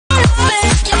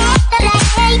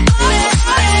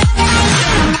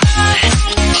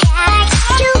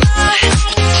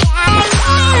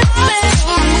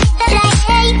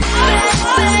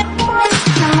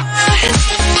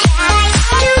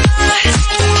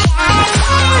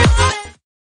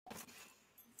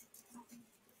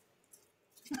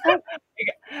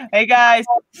Hey guys.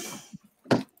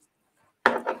 Turn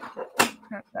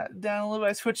that down a little bit.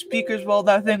 I switched speakers while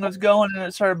that thing was going and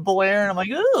it started blaring. I'm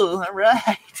like, ooh, all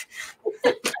right.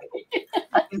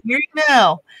 I can hear you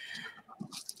now.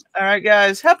 All right,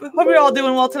 guys. Hope you're all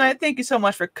doing well tonight. Thank you so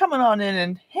much for coming on in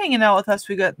and hanging out with us.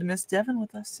 We got Miss Devin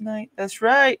with us tonight. That's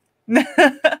right.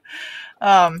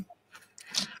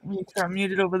 You are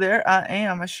muted over there. I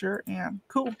am. I sure am.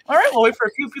 Cool. All right. We'll wait for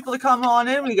a few people to come on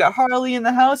in. We got Harley in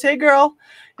the house. Hey, girl.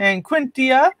 And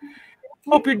Quintia.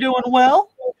 Hope you're doing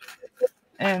well.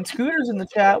 And Scooter's in the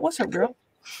chat. What's up, girl?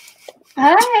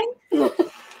 Hi.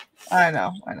 I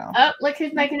know. Oh, look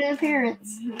who's making an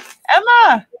appearance.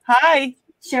 Emma. Hi.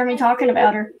 Jeremy talking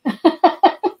about her.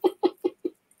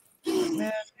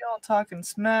 Man, y'all talking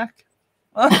smack.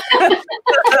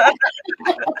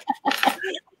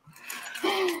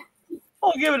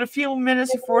 I'll give it a few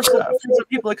minutes for some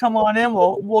people to come on in.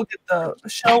 We'll get the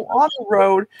show on the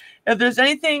road. If there's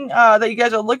anything that you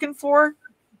guys are looking for,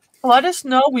 let us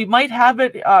know. We might have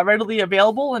it readily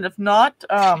available, and if not,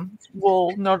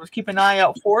 we'll know to keep an eye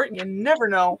out for it. You never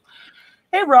know.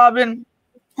 Hey, Robin.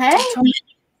 Hey.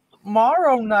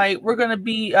 Tomorrow night, we're going to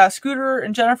be, Scooter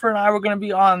and Jennifer and I, we're going to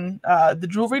be on the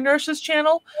Jewelry Nurses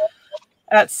channel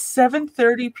at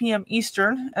 7:30 p.m.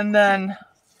 Eastern. And then,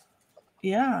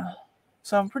 yeah,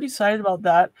 so I'm pretty excited about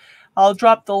that. I'll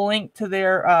drop the link to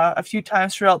there a few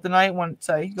times throughout the night once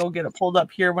I go get it pulled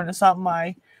up here when it's not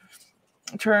my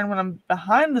turn, when I'm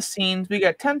behind the scenes. We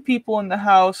got 10 people in the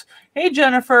house. Hey,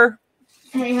 Jennifer.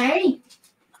 Hey.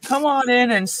 Come on in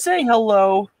and say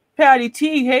hello. Patty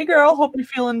T. Hey, girl. Hope you're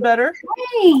feeling better.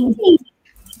 Hey.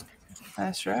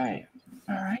 That's right.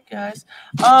 All right, guys.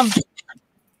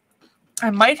 I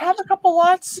might have a couple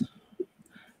lots.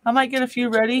 I might get a few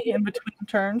ready in between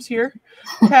turns here.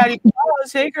 Patty,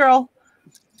 hey, girl.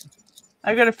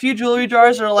 I got a few jewelry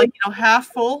jars that are like, half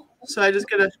full, so I just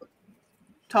got to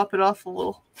top it off a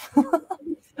little.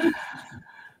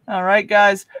 All right,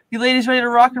 guys. You ladies ready to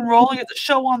rock and roll and get the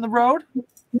show on the road?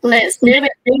 Let's do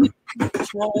it.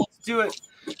 Well, let's do it.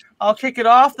 I'll kick it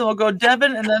off, then we'll go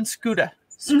Devin and then Scooter.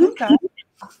 Scooter.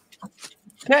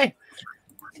 Okay.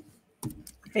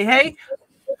 Hey.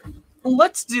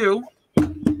 Let's do.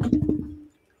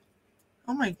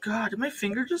 Oh my God, did my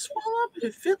finger just fall up?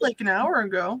 It fit like an hour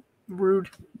ago. Rude.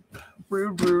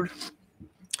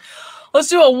 Let's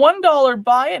do a $1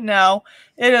 buy it now.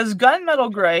 It is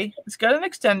gunmetal gray. It's got an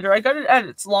extender. I got it at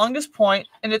its longest point,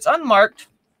 and it's unmarked.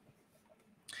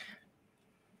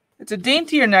 It's a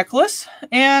daintier necklace.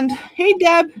 And hey,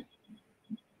 Deb.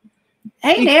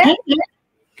 Hey, Deb.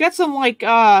 Got some like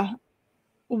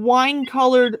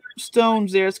wine-colored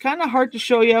stones there. It's kind of hard to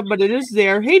show you, but it is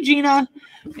there. Hey, Gina.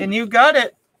 And you got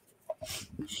it.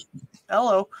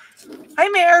 Hello. Hi,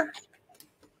 Mare.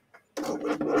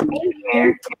 Hey,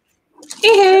 Mare.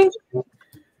 Hey.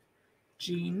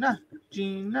 Gina.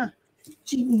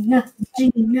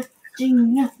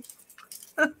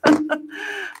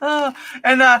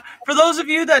 And for those of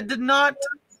you that did not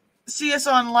see us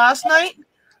on last night,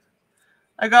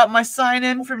 I got my sign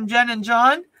in from Jen and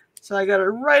John. So I got it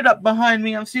right up behind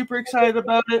me. I'm super excited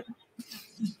about it.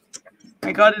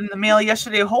 I got it in the mail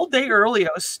yesterday, a whole day early. I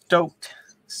was stoked.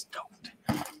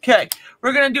 Okay,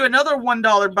 we're going to do another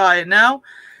 $1 buy it now.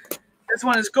 This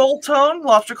one is gold tone,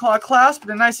 lobster claw clasp with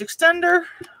a nice extender.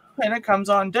 And it comes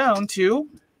on down to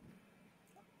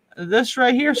this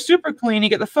right here, super clean. You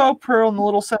get the faux pearl and the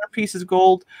little centerpiece is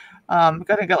gold.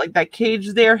 Got like that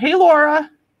cage there. Hey,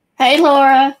 Laura. Hey,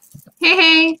 Laura.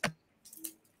 Hey.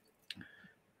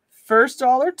 First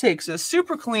dollar takes us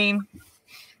super clean.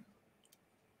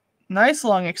 Nice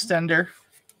long extender.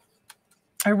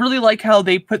 I really like how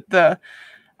they put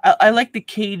I like the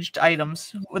caged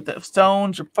items with the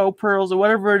stones or faux pearls or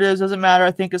whatever it is. Doesn't matter.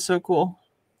 I think it's so cool.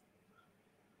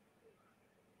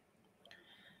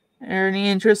 Any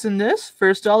interest in this?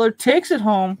 First dollar takes it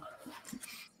home.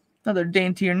 Another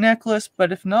daintier necklace,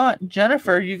 but if not,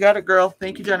 Jennifer, you got it, girl.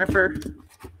 Thank you, Jennifer.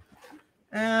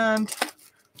 And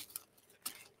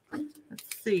let's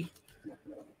see.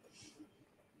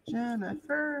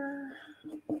 Jennifer.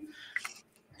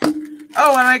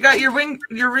 Oh, and I got your rings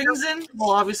in. Well,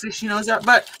 obviously she knows that,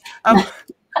 but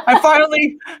I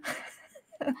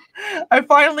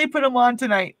finally put them on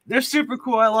tonight. They're super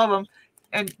cool. I love them.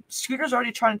 And Scooter's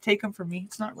already trying to take them from me.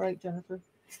 It's not right, Jennifer.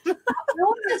 I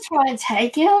wasn't trying to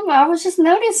take them. I was just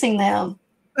noticing them.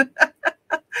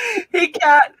 Hey,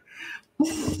 Kat.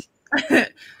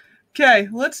 Okay,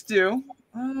 let's do.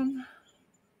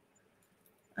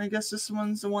 I guess this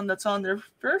one's the one that's on there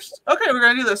first. Okay, we're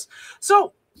going to do this.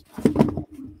 So,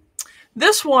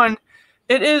 this one,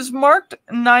 it is marked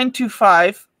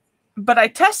 925, but I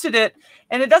tested it,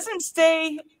 and it doesn't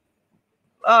stay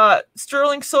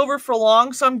sterling silver for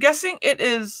long, so I'm guessing it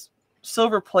is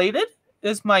silver plated,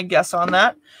 is my guess on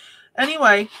that.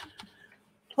 Anyway,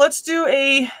 let's do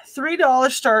a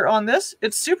 $3 start on this.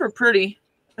 It's super pretty.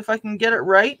 If I can get it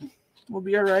right, we'll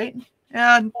be all right.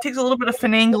 Yeah, it takes a little bit of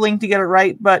finagling to get it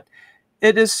right, but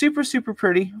it is super, super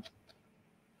pretty.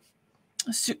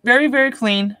 Very, very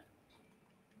clean.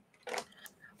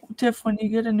 Tiff, when you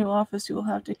get a new office, you will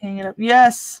have to hang it up.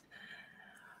 Yes.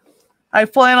 I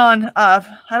plan on, I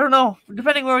don't know,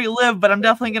 depending where you live, but I'm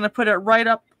definitely going to put it right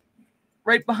up,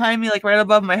 right behind me, like right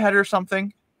above my head or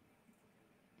something.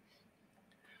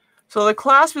 So the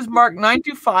clasp is marked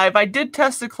 925. I did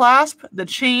test the clasp, the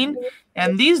chain,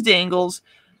 and these dangles.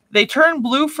 They turn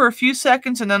blue for a few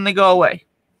seconds and then they go away.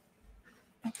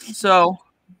 So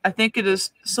I think it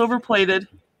is silver plated.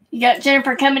 You got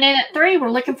Jennifer coming in at 3. We're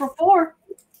looking for 4.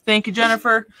 Thank you,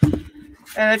 Jennifer.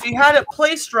 And if you had it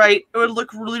placed right, it would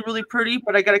look really, really pretty,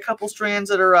 but I got a couple strands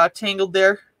that are tangled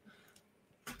there.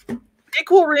 Hey,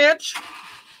 Cool Ranch.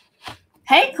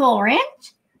 Hey, Cool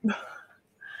Ranch.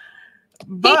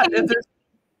 But if there's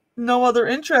no other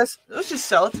interest, let's just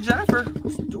sell it to Jennifer.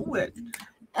 Let's do it.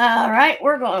 All right,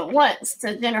 we're going once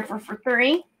to Jennifer for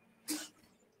 3.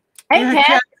 Hey, Yeah, Kat,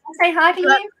 Kat, say hi to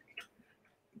you.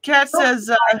 Kat says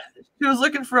she was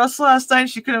looking for us last night.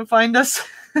 She couldn't find us.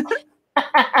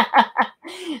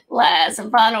 Last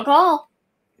and final call.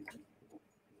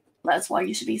 That's why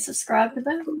you should be subscribed to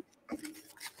them.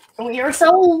 We are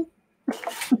sold.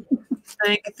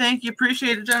 Thank you.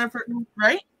 Appreciate it, Jennifer.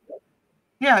 Right?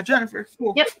 Yeah, Jennifer.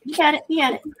 Cool. Yep, you got it. You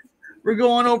got it. We're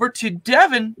going over to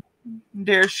Devin.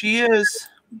 There she is.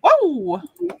 Whoa.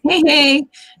 Hey.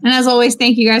 And as always,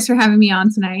 thank you guys for having me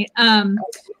on tonight.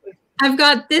 I've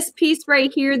got this piece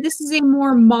right here. This is a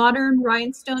more modern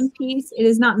rhinestone piece. It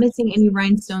is not missing any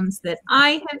rhinestones that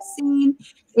I have seen.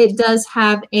 It does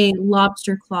have a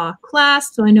lobster claw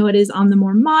clasp, so I know it is on the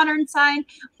more modern side.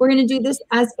 We're going to do this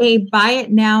as a buy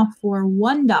it now for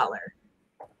 $1.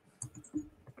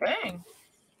 Dang.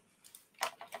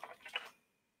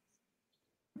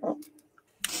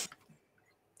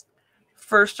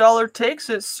 First dollar takes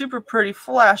it. Super pretty,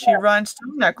 flashy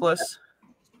rhinestone necklace.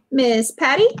 Miss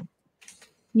Patty,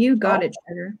 you got it,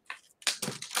 sugar.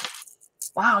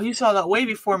 Wow, you saw that way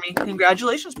before me.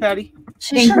 Congratulations, Patty.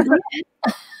 She sure did.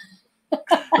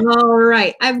 All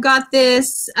right, I've got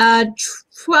this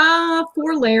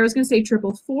 4-layer, I was going to say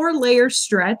triple, 4-layer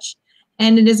stretch,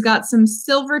 and it has got some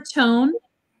silver tone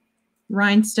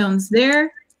rhinestones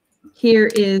there. Here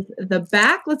is the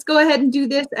back. Let's go ahead and do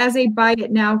this as a buy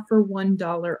it now for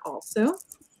 $1 also.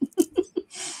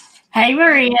 Hey,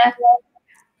 Maria.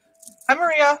 Hi,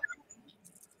 Maria.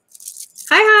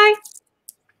 Hi.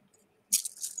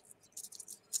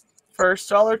 First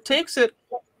dollar takes it.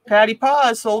 Patty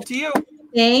Paws, sold to you.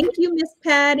 Thank you, Miss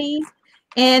Patty.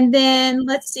 And then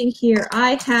let's see here.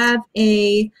 I have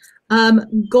a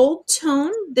gold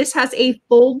tone. This has a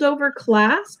fold over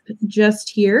clasp just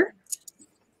here.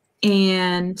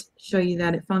 And show you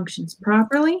that it functions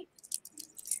properly.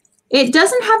 It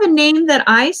doesn't have a name that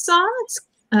I saw. It's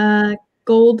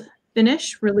gold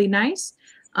finish, really nice.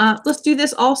 Let's do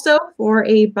this also for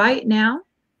a buy it now,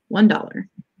 $1.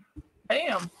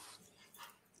 Bam.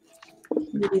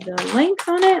 Give you the length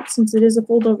on it since it is a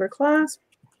fold over clasp.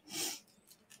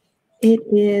 It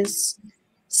is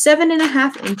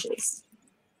 7.5 inches.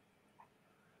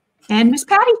 And Miss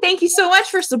Patty, thank you so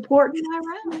much for supporting my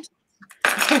round.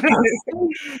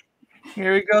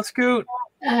 Here we go, Scoot.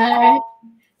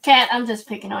 Kat, I'm just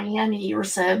picking on you. I knew you were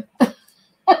sub. All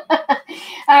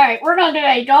right, we're going to do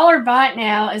a $1 buy it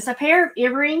now. It's a pair of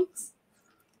earrings.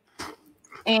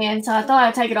 And so I thought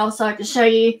I'd take it off so I could show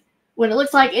you what it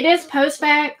looks like. It is post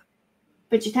back,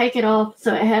 but you take it off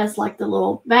so it has like the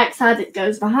little back side that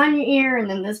goes behind your ear, and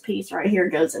then this piece right here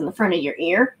goes in the front of your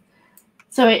ear.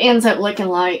 So it ends up looking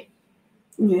like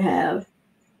you have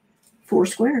 4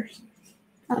 squares.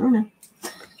 I don't know.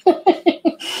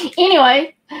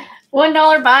 Anyway,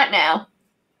 $1 buy it now.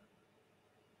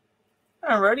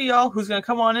 Alrighty, y'all. Who's going to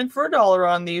come on in for $1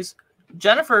 on these?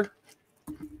 Jennifer.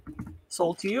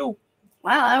 Sold to you.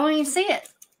 Wow, I don't even see it.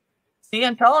 See,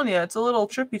 I'm telling you, it's a little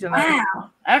trippy tonight. Wow.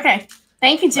 Okay.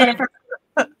 Thank you, Jennifer.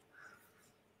 All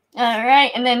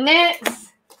right. And then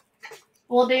next,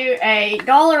 we'll do a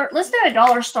 $1. Let's do a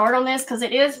 $1 start on this because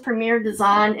it is Premier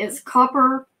Design. It's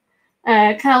copper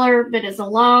color, but it's a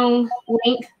long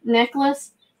link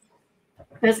necklace.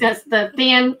 But it's got the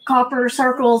thin copper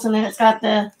circles, and then it's got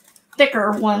the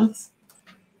thicker ones.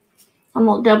 I'm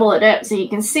going to double it up so you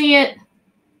can see it.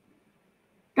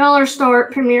 $1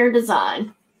 start, Premier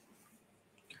Design.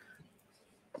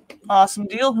 Awesome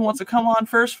deal. Who wants to come on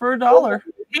first for $1?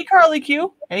 Hey, Carly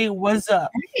Q. Hey, what's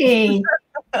up? Hey.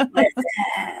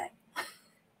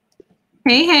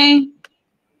 Hey, hey.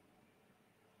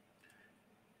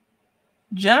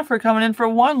 Jennifer coming in for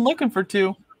 1, looking for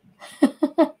 2.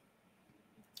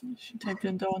 She typed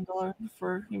in $1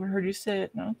 before I even heard you say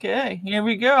it. Okay, here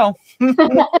we go.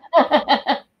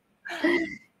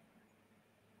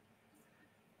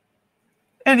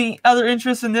 Any other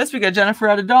interest in this? We got Jennifer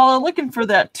at $1, looking for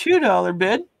that $2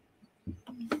 bid.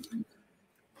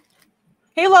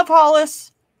 Hey, Love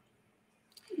Hollis.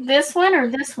 This one or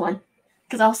this one?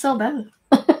 Because I'll sell both.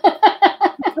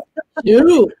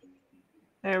 Ooh.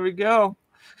 There we go.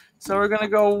 So we're going to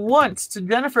go once to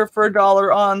Jennifer for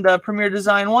 $1 on the Premier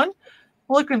Design one.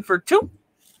 Looking for 2.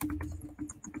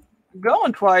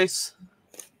 Going twice.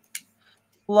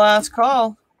 Last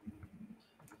call.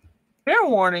 Fair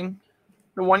warning.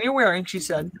 The one you're wearing, she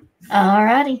said.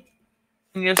 Alrighty.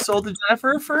 And you sold to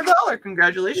Jennifer for $1.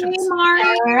 Congratulations. Hey, Mari.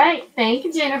 All right. Thank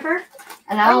you, Jennifer.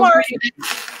 And Hi, I'll Mari. do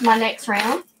my next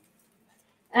round.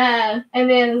 And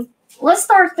then let's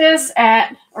start this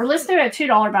at, or let's do a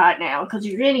 $2 buy now because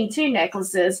you're getting 2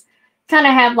 necklaces. Kind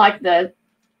of have like the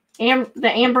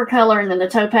amber color and then the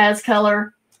topaz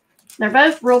color. They're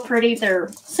both real pretty. They're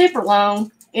super long.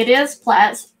 It is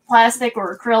plastic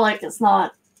or acrylic. It's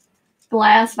not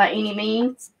glass by any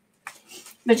means.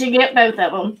 But you get both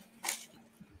of them.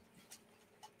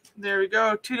 There we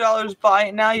go. $2 buy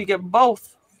it now. You get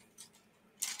both.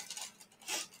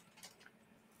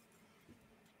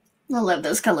 I love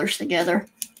those colors together.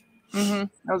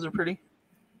 Those are pretty.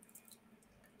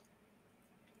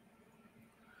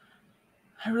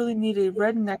 I really need a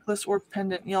red necklace or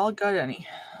pendant. Y'all got any?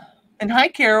 And hi,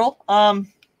 Carol. Oh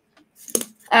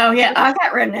yeah, I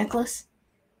got red necklace.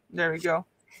 There we go.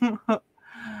 I'm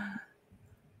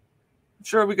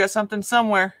sure we got something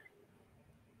somewhere.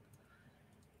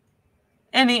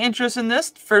 Any interest in this?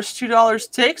 First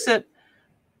 $2 takes it.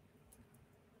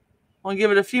 I'll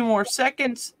give it a few more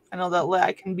seconds. I know that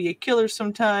lag can be a killer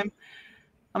sometime.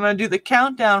 I'm going to do the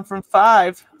countdown from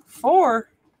 5, 4,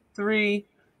 3,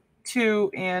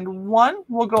 2, and 1.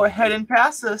 We'll go ahead and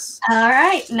pass this. All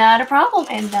right, not a problem.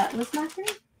 And that was my thing.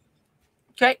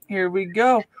 Okay, here we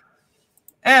go.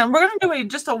 And we're going to do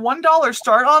just a $1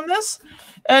 start on this.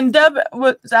 And Deb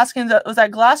was asking, was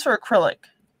that glass or acrylic?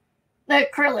 The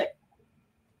acrylic.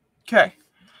 Okay.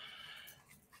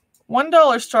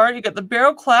 $1 start. You get the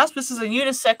barrel clasp. This is a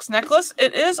unisex necklace.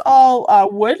 It is all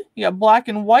wood. You have black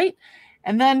and white.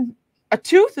 And then a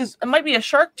tooth is, it might be a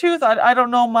shark tooth. I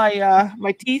don't know my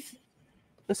my teeth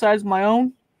besides my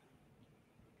own.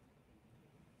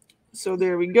 So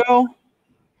there we go.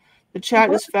 The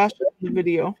chat is faster than the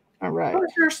video. All right. What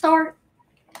was your start?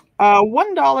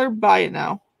 $1 buy it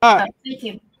now. Thank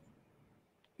you.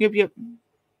 Yep.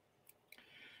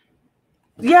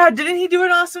 Yeah, didn't he do an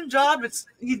awesome job? It's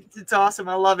awesome.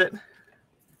 I love it.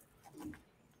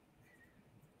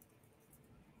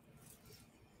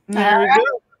 There we go.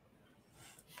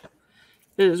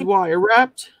 It is wire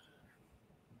wrapped.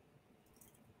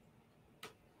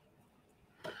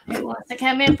 Who wants to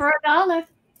come in for $1?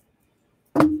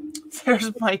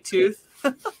 There's my tooth.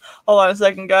 Hold on a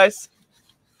second, guys.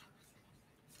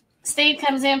 Steve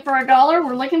comes in for $1.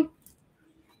 We're looking,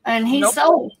 and he's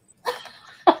sold.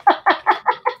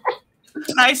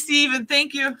 Hi, Steve, and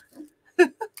thank you.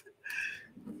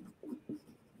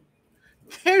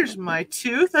 There's my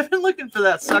tooth. I've been looking for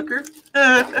that sucker.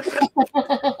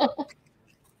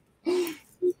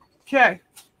 Okay.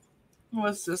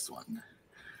 What's this one?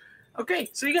 Okay,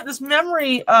 so you got this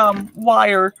memory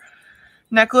wire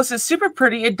necklace. It's super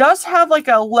pretty. It does have like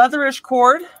a leatherish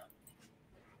cord.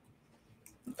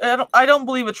 I don't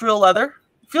believe it's real leather.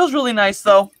 It feels really nice,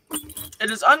 though.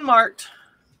 It is unmarked.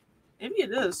 Maybe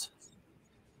it is.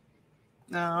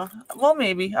 No. Well,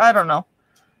 maybe. I don't know.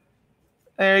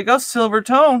 There you go. Silver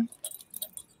tone.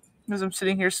 As I'm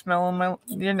sitting here smelling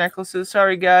your necklaces.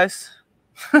 Sorry, guys.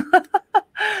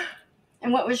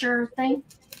 And what was your thing?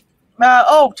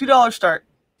 $2 start.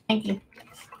 Thank you.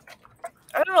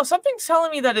 I don't know. Something's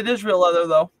telling me that it is real leather,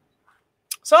 though.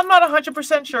 So I'm not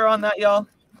 100% sure on that, y'all.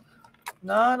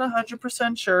 Not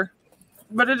 100% sure.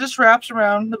 But it just wraps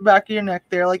around the back of your neck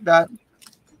there like that.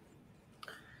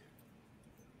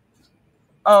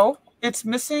 Oh, it's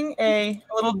missing a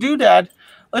little doodad.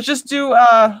 Let's just do,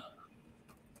 if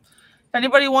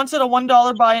anybody wants it, a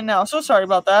 $1 buy in now. So sorry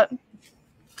about that.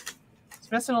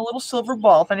 It's missing a little silver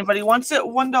ball. If anybody wants it,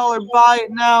 $1 buy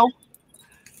it now.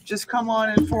 Just come on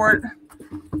in for it.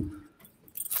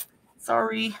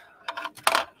 Sorry.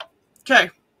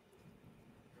 Okay.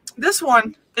 This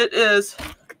one, it is,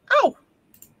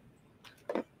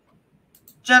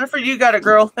 Jennifer, you got it,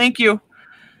 girl. Thank you.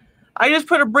 I just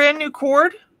put a brand new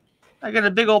cord. I got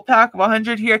a big old pack of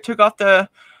 100 here. Took off the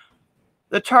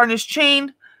tarnished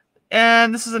chain.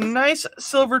 And this is a nice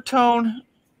silver tone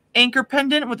anchor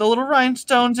pendant with the little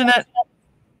rhinestones in it.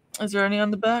 Is there any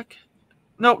on the back?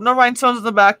 Nope, no rhinestones on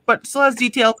the back, but still has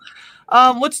detail.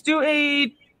 Let's do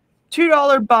a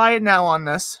 $2 buy it now on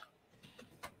this.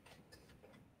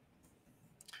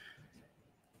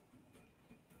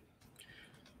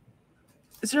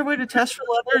 Is there a way to test for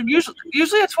leather?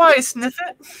 Usually that's why I sniff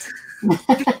it.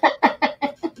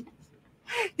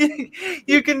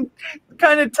 You can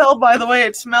kind of tell by the way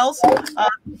it smells,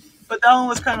 but that one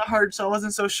was kind of hard, so I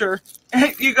wasn't so sure.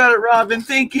 You got it, Robin.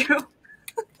 Thank you.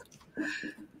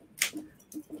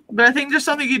 But I think there's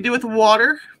something you can do with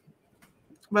water,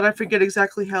 but I forget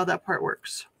exactly how that part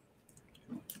works.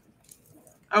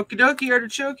 Okie dokie,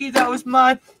 artichoke. That was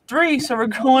my 3, so we're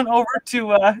going over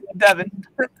to Devin.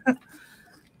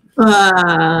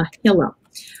 Hello.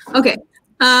 Okay.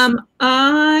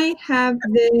 I have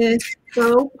this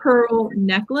faux pearl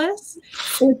necklace.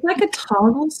 It's like a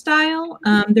toggle style.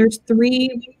 There's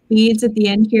 3 beads at the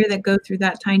end here that go through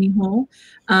that tiny hole,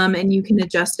 and you can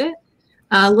adjust it.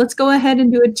 Let's go ahead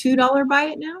and do a $2 buy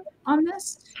it now on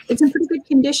this. It's in pretty good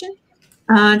condition.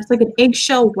 It's like an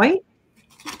eggshell white.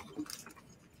 It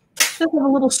does have a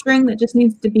little string that just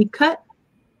needs to be cut.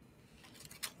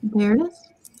 There it is.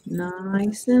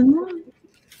 Nice and long.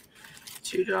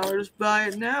 $2 buy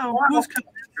it now. Who's coming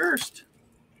in first?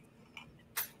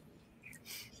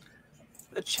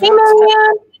 Hey,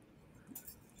 Marianne.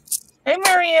 Hey,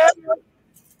 Marianne.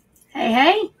 Hey,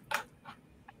 hey.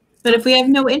 But if we have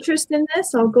no interest in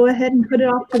this, I'll go ahead and put it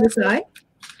off to the side.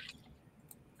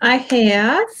 I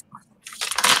have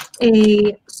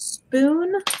a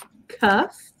spoon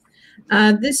cuff.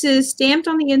 This is stamped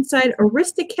on the inside,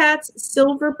 Aristocats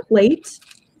silver plate.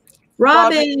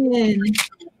 Robin.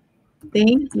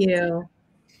 Thank you.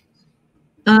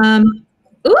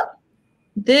 Ooh,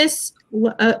 this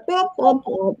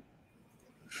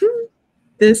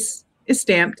this is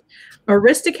stamped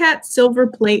Aristocat Silver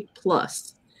Plate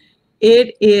Plus.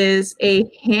 It is a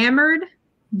hammered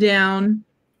down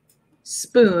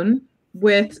spoon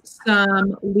with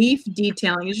some leaf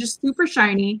detailing. It's just super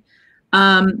shiny.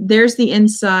 There's the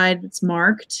inside that's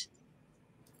marked.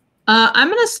 I'm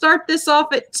going to start this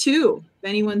off at 2. If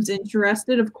anyone's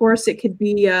interested, of course, it could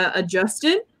be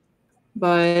adjusted,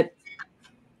 but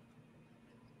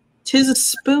 'tis a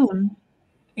spoon.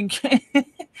 You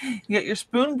get your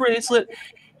spoon bracelet.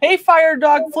 Hey, Fire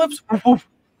Dog Flips.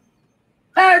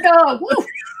 Fire dog. Woo.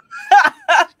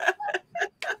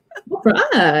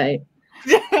 Right.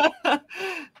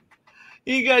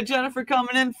 You got Jennifer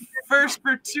coming in first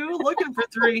for 2, looking for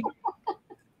 3.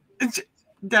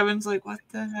 Devin's like, what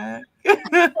the heck?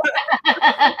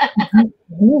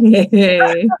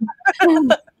 Hey.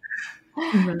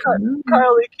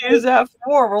 Carly Q's at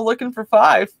 4. We're looking for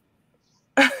 5.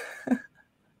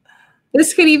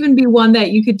 This could even be one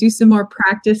that you could do some more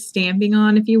practice stamping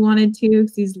on if you wanted to,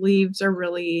 because these leaves are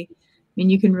really, I mean,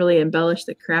 you can really embellish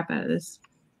the crap out of this.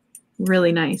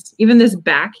 Really nice. Even this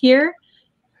back here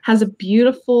has a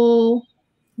beautiful,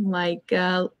 like,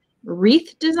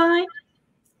 wreath design.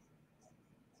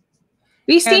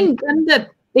 We've seen them that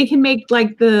they can make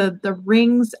like the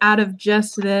rings out of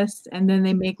just this, and then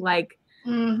they make like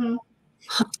kind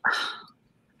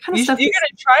of stuff. You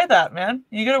gotta try that, man.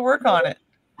 You gotta work on it.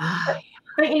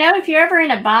 But you know, if you're ever in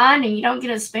a bind and you don't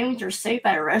get a spoon with your soup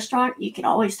at a restaurant, you can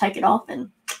always take it off and.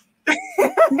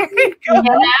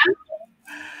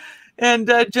 And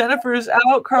Jennifer's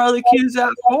out. Carly Q's at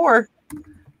 4.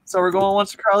 So we're going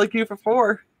once to Carly Q for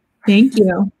 4. Thank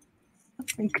you.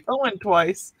 Going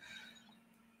twice.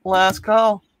 Last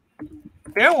call.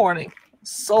 Fair warning.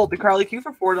 Sold to Carly Q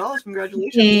for $4.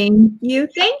 Congratulations. Thank you.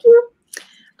 Thank you.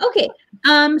 Okay.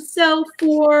 So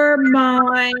for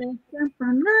my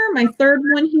third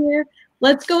one here,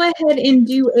 let's go ahead and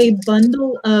do a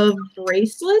bundle of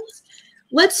bracelets.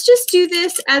 Let's just do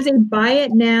this as a buy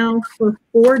it now for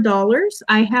 $4.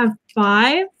 I have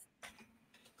 5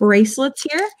 bracelets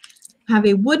here. I have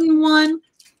a wooden one,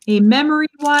 a memory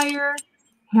wire,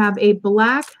 have a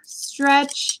black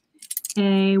stretch,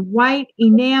 a white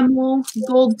enamel,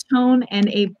 gold tone, and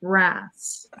a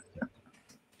brass.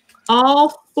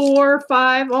 All 5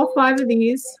 of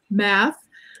these, math,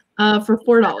 for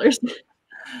 $4.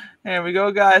 There we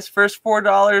go, guys. First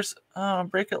 $4.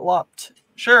 Break it lopped.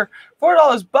 Sure.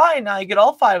 $4 buy now. You get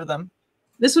all 5 of them.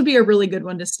 This would be a really good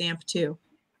one to stamp too.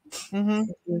 Mm-hmm.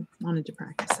 If you wanted to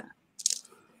practice that.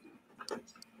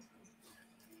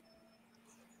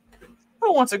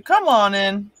 Who wants to come on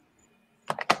in?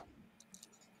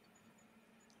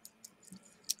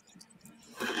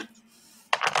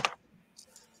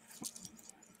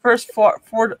 First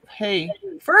hey,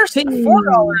 first Hey.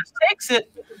 $4 takes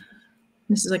it.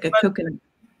 This is like a coconut.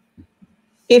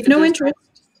 If no interest,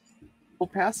 we'll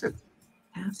pass it.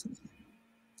 pass it.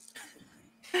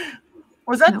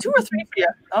 Was that No. 2 or 3 for you?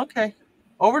 Okay.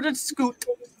 Over to Scoot.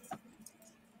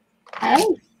 Hey.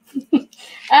 All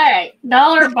right,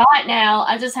 dollar bot now.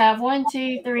 I just have 1,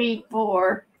 2, 3,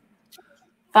 4,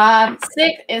 5,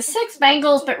 6. It's 6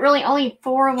 bangles, but really only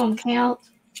 4 of them count.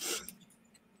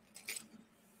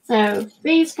 So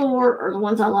these 4 are the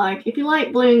ones I like. If you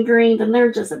like blue and green, then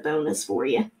they're just a bonus for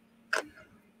you.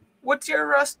 What's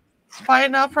your buy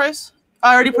it now price?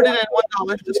 I already put it in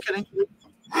 $1. Just kidding.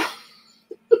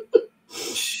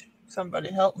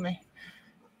 Somebody help me.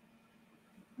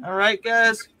 All right,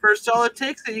 guys. First dollar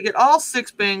takes it. You get all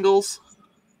 6 bangles.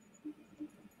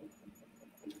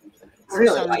 I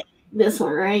really like this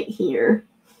one right here.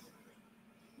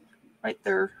 Right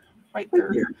there. Right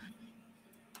there.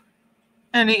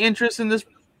 Any interest in this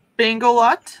bangle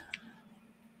lot?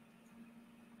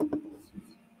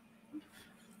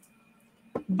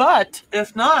 But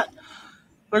if not,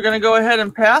 we're going to go ahead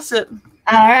and pass it.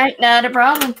 All right, not a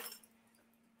problem.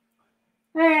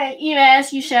 All right, you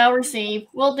ask, you shall receive.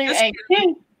 We'll do Just a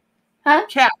 2. Huh?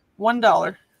 Cat,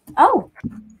 $1. Oh.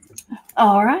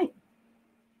 All right.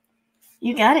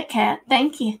 You got it, Kat.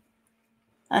 Thank you.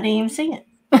 I didn't even see it.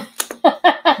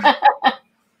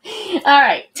 All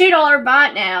right, $2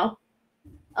 bot now.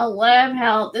 I love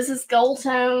how this is gold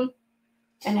tone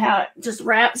and how it just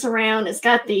wraps around. It's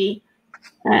got the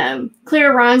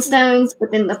clear rhinestones,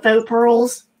 but then the faux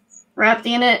pearls wrapped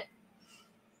in it.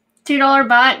 $2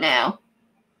 bot now.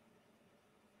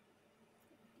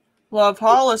 Love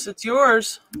Hollis, it's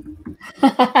yours.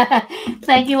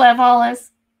 Thank you, Love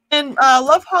Hollis. And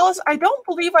Love Hollis, I don't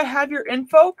believe I have your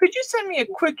info. Could you send me a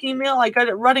quick email? I got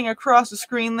it running across the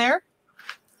screen there.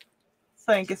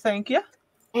 Thank you, thank you.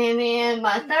 And then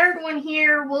my third one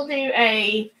here, we'll do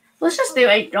let's just do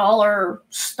a $1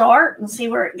 start and see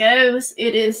where it goes.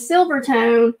 It is silver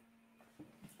tone.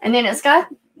 And then it's got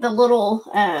the little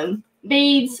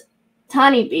beads,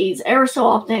 tiny beads. Ever so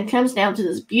often it comes down to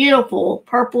this beautiful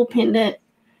purple pendant.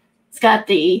 It's got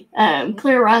the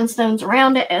clear rhinestones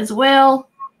around it as well.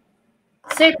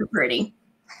 Super pretty.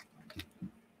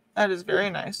 That is very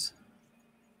nice.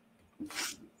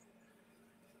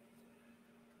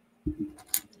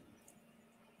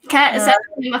 Kat, is that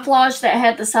camouflage that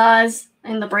had the size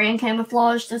and the brand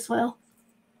camouflaged as well?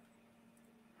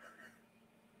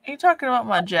 Are you talking about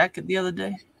my jacket the other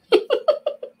day?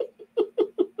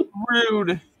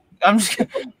 Rude. I'm just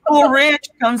kidding. Cool Ranch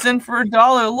comes in for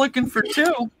 $1 looking for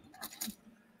 2.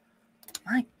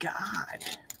 My God.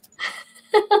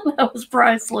 That was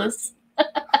priceless.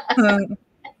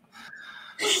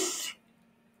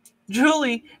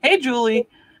 Julie. Hey, Julie.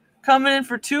 Coming in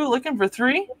for 2, looking for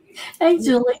 3. Hey,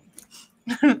 Julie.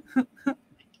 Your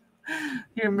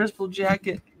invisible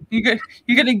jacket. You're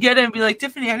gonna get it and be like,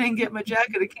 Tiffany, I didn't get my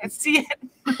jacket. I can't see it.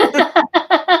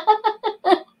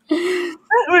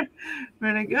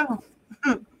 Where'd it go?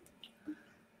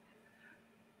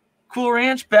 Cool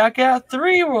Ranch back at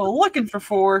 3. We're looking for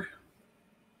 4.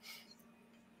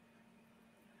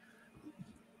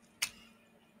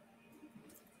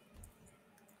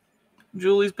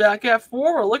 Julie's back at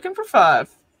 4. We're looking for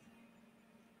 5.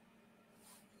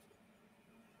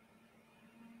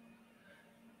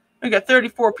 We got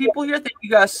 34 people here. Thank you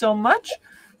guys so much.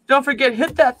 Don't forget,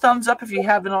 hit that thumbs up if you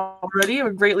haven't already. I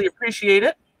would greatly appreciate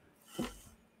it.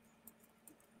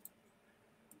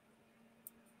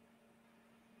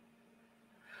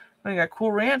 We got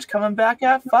Cool Ranch coming back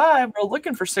at 5. We're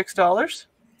looking for $6.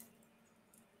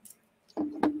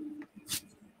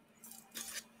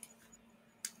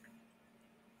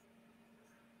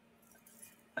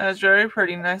 That's very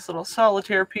pretty. Nice little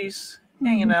solitaire piece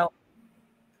hanging out.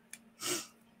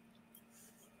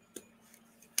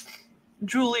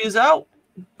 Julie is out,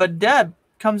 but Deb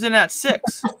comes in at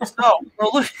 6. So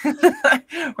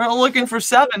we're looking for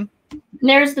 7.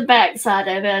 There's the back side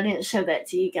of it. I didn't show that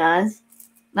to you guys.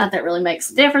 Not that it really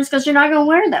makes a difference because you're not going to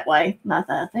wear it that way. Not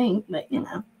that I think, but you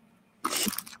know.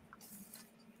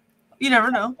 You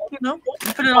never know. You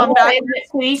put it on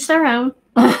backwards. To each their own.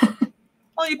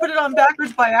 Well, you put it on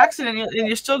backwards by accident, and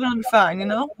you're still going to be fine, you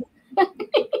know?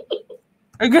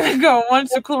 We're going to go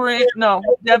once to Cool Ranch. No,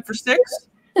 Deb for 6.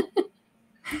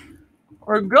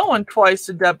 We're going twice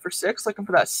to Deb for 6, looking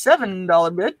for that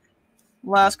 $7 bid.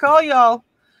 Last call, y'all.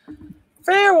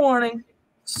 Fair warning.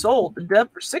 Sold to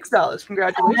Deb for $6.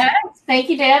 Congratulations. Right. Thank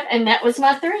you, Deb. And that was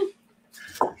my 3.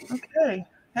 Okay.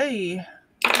 Hey.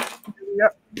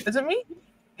 Yep. Is it me?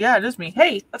 Yeah, it is me.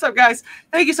 Hey, what's up, guys?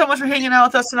 Thank you so much for hanging out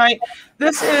with us tonight.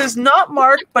 This is not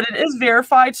marked, but it is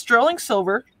verified sterling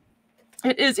silver.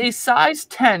 It is a size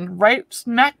 10, right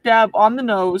smack dab on the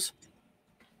nose.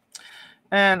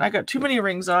 And I got too many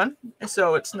rings on,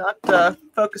 so it's not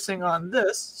focusing on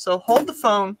this. So hold the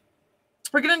phone.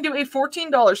 We're going to do a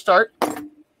 $14 start.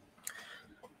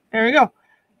 There we go.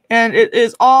 And it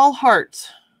is all hearts.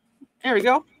 There we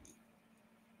go.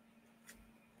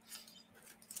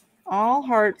 All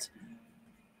hearts.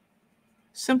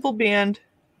 Simple band.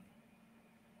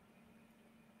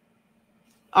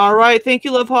 All right. Thank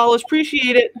you, Love Hollis.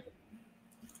 Appreciate it.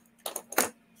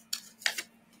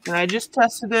 And I just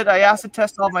tested it. I asked to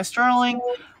test all my sterling.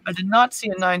 I did not see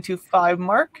a 925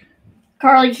 mark.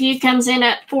 Carly Q comes in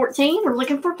at 14. We're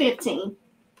looking for 15.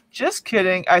 Just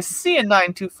kidding. I see a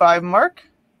 925 mark.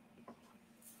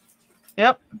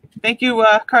 Yep. Thank you,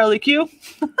 Carly Q.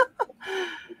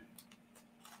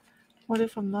 What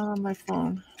if I'm not on my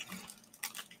phone?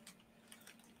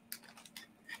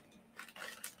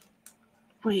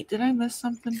 Wait, did I miss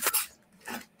something?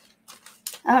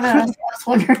 I don't know. I was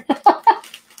wondering.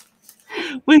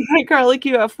 We got Carly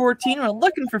Q at 14. We're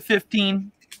looking for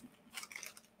 15.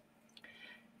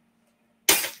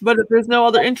 But if there's no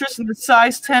other interest in the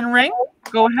size 10 ring,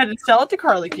 go ahead and sell it to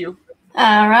Carly Q.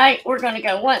 All right. We're going to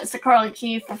go once to Carly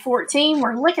Q for 14.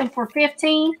 We're looking for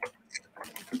 15.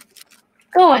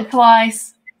 Going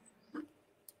twice.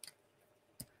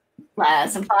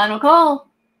 Last and final call.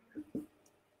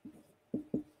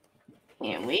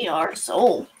 And we are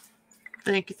sold.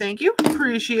 Thank you, thank you.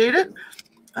 Appreciate it.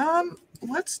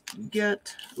 Let's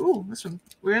get this one.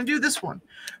 We're gonna do this one.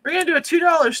 We're gonna do a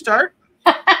 $2 start.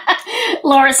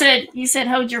 Laura said, you said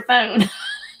hold your phone.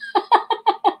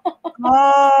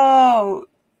 Oh,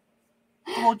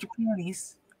 hold your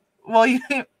panties. Well, you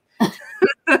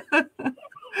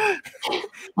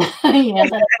Yeah, that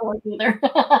doesn't work either.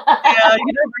 yeah,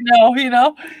 you never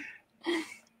know,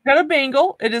 Got a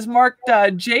bangle. It is marked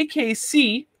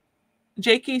JKC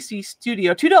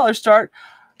Studio. $2 start.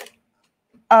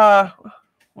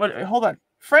 Hold on.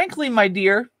 Frankly, my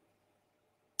dear,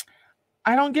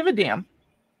 I don't give a damn.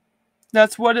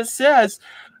 That's what it says.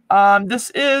 This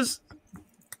is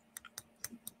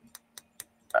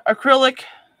acrylic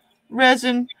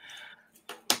resin.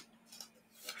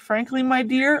 Frankly, my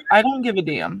dear, I don't give a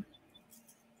damn.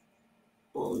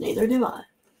 Well, neither do I.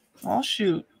 Oh,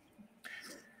 shoot.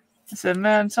 I said,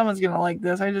 man, someone's going to like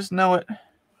this. I just know it.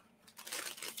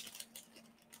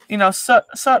 You know, subtle.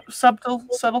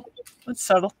 It's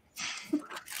subtle.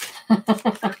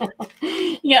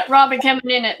 You got Robin coming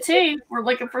in at 2. We're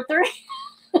looking for 3.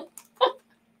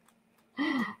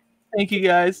 Thank you,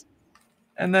 guys.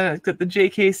 And then it's got the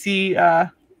JKC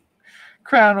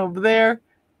crown over there.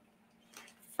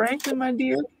 Frankly, my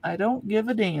dear, I don't give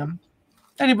a damn.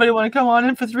 Anybody want to come on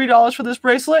in for $3 for this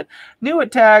bracelet? New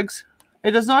at tags.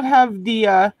 It does not have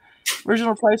the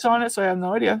original price on it, so I have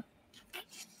no idea.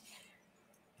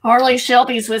 Harley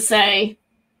Shelby's would say,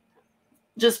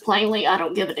 just plainly, I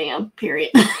don't give a damn,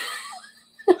 period.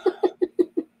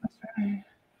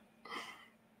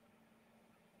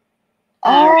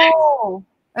 Oh,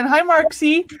 and hi, Mark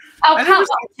C. Oh, come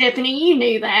on, Tiffany. You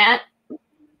knew that.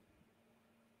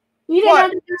 You didn't know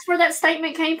that's where that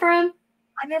statement came from?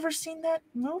 I never seen that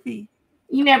movie.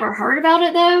 You never heard about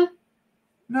it, though?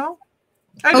 No.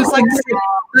 I just like to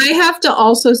I have to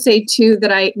also say, too,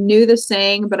 that I knew the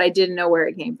saying, but I didn't know where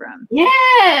it came from.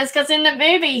 Yes, because in the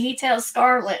movie, he tells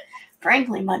Scarlett,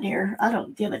 frankly, my dear, I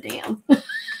don't give a damn. Tells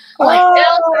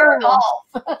her off.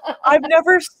 I've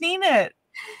never seen it.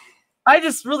 I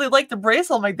just really like the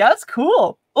bracelet. I'm like, that's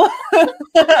cool.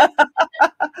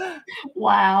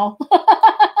 Wow.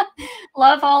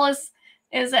 Love Hollis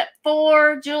is at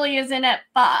 4. Julie is in at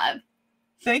 5.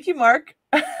 Thank you, Mark.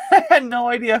 I had no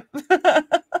idea.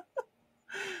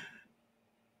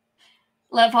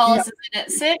 Love Hollis is in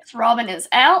at 6. Robin is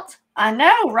out. I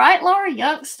know, right, Laura?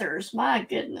 Youngsters. My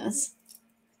goodness.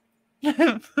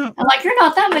 I'm like, you're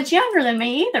not that much younger than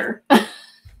me either.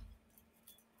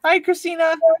 Hi,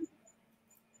 Christina.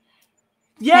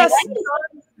 Yes.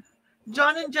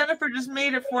 John and Jennifer just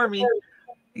made it for me.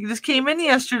 It just came in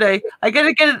yesterday. I got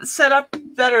to get it set up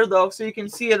better, though, so you can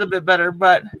see it a bit better,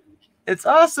 but it's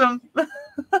awesome.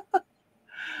 All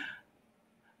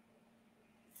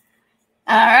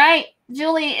right.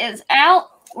 Julie is out.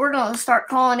 We're going to start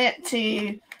calling it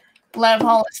to Love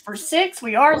Hollis for 6.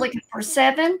 We are looking for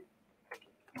 7.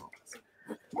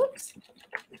 Whoops.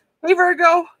 Hey,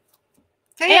 Virgo.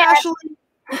 Hey, Ashley.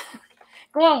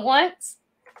 Going once.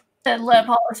 To Love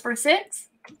Hollis for 6.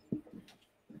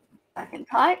 I can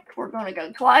type. We're going to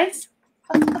go twice.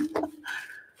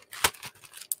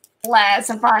 Last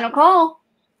and final call.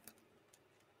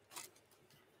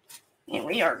 And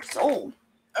we are sold.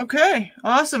 Okay,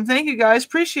 awesome. Thank you, guys.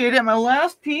 Appreciate it. My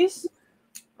last piece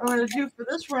I'm going to do for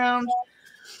this round.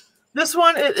 This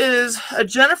one, it is a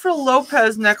Jennifer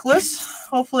Lopez necklace.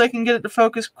 Hopefully I can get it to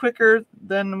focus quicker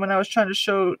than when I was trying to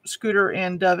show Scooter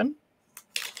and Devin.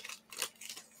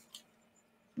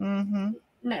 No.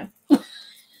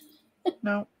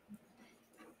 No.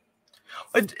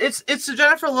 It's a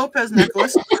Jennifer Lopez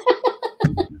necklace.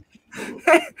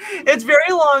 It's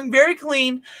very long, very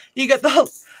clean. You get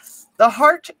the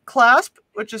heart clasp,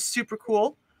 which is super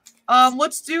cool.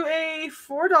 Let's do a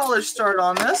 $4 start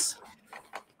on this.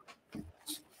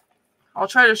 I'll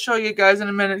try to show you guys in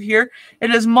a minute here.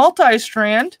 It is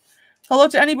multi-strand. Hello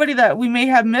to anybody that we may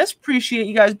have missed. Appreciate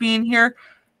you guys being here.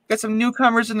 Got some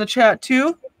newcomers in the chat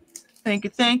too. Thank you,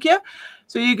 thank you.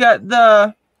 So you got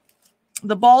the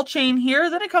ball chain here.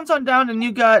 Then it comes on down and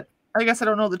you got, I guess I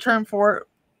don't know the term for it,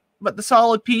 but the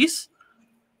solid piece.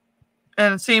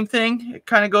 And same thing. It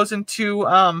kind of goes into,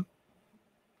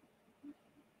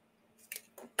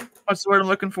 what's the word I'm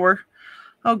looking for?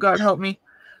 Oh, God, help me.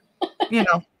 You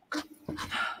know.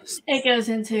 It goes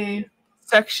into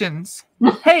sections.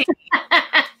 Hey.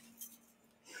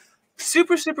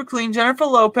 Super, super clean. Jennifer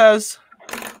Lopez.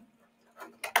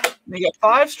 You got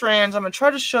 5 strands. I'm going to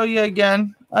try to show you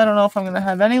again. I don't know if I'm going to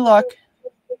have any luck.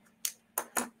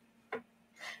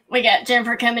 We got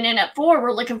Jennifer coming in at 4.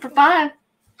 We're looking for 5.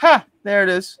 Ha! There it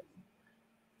is.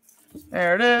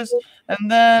 There it is.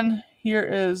 And then here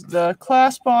is the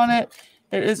clasp on it.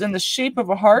 It is in the shape of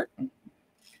a heart.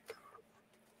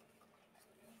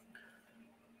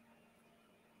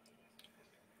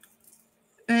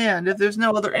 And if there's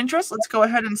no other interest, let's go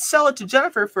ahead and sell it to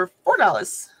Jennifer for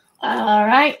 $4. All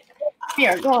right.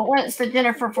 Here, going once to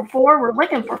Jennifer for 4. We're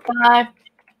looking for 5.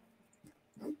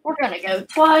 We're going to go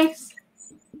twice.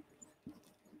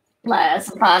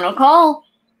 Last and final call.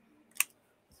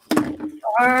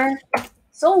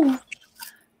 Sold.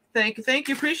 Thank you. Thank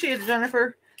you. Appreciate it,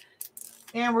 Jennifer.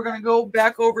 And we're going to go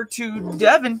back over to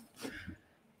Devin.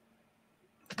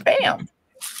 Bam.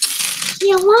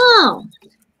 Hello.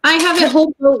 I have a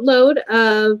whole boatload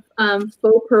of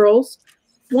faux pearls.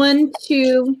 1,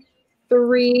 2,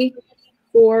 3,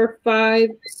 4, 5,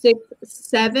 6,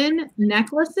 7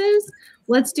 necklaces.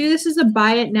 Let's do this as a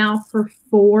buy it now for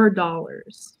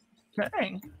 $4.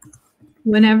 Okay.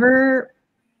 Whenever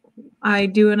I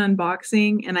do an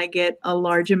unboxing and I get a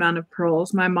large amount of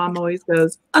pearls, my mom always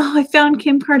goes, "Oh, I found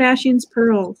Kim Kardashian's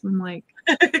pearls." I'm like,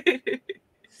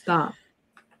 stop.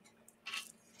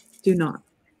 Do not.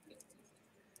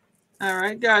 All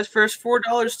right, guys. First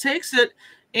 $4 takes it.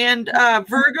 And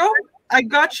Virgo, I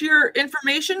got your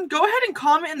information. Go ahead and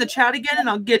comment in the chat again, and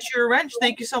I'll get you a wrench.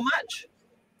 Thank you so much.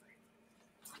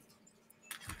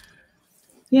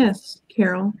 Yes,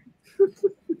 Carol.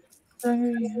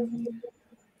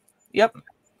 Yep,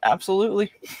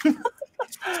 absolutely.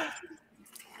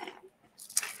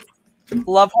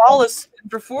 Love Hollis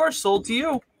for 4, sold to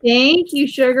you. Thank you,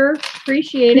 Sugar.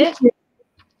 Appreciate it.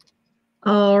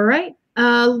 All right.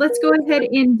 Let's go ahead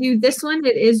and do this one.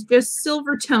 It is just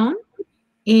silver tone,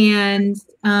 and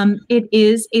it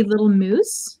is a little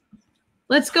moose.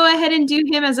 Let's go ahead and do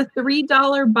him as a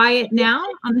 $3 buy it now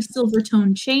on the silver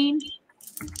tone chain,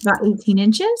 about 18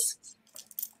 inches.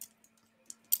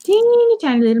 Teeny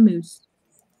tiny little moose.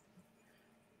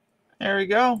 There we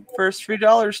go. First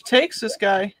 $3 takes this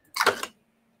guy.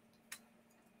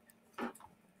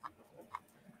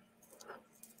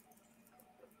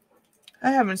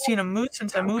 I haven't seen a moose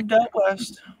since I moved out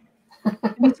west.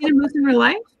 Have you seen a moose in real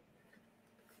life?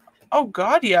 Oh,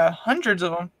 God, yeah. Hundreds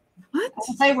of them. What?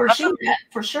 I'll say we're shooting at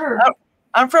for sure.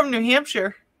 I'm from New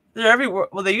Hampshire. They're everywhere.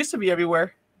 Well, they used to be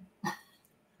everywhere.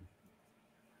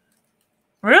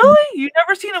 Really? You've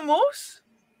never seen a moose?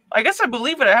 I guess I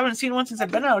believe it. I haven't seen one since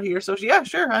I've been out here. So, yeah,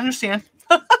 sure. I understand.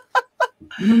 I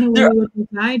don't know where they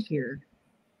died here.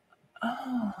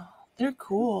 Oh, they're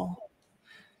cool.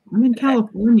 I'm in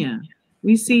California.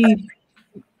 We see.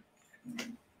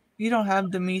 You don't have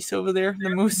the moose over there, the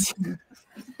moose.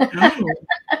 Oh.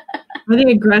 Are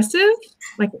they aggressive?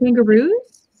 Like kangaroos?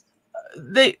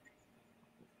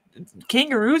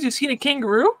 Kangaroos? You've seen a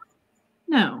kangaroo?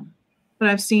 No. But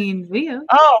I've seen videos.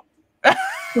 Oh.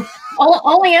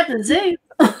 Only at the zoo.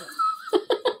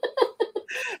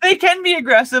 They can be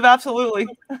aggressive, absolutely.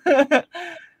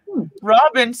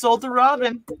 Robin, sold to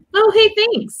Robin. Oh, hey,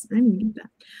 thanks. I didn't get that.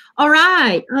 All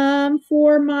right.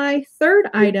 For my third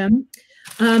item,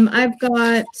 I've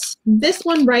got this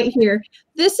one right here.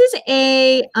 This is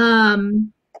a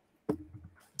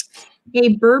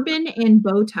bourbon and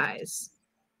bow ties.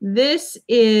 This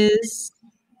is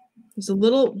There's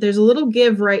a little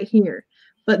give right here.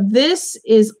 But this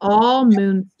is all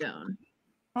Moonstone.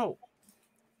 Oh.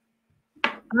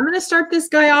 I'm going to start this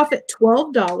guy off at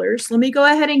 $12. Let me go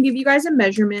ahead and give you guys a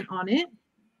measurement on it.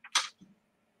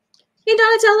 Hey,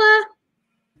 Donatella.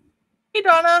 Hey,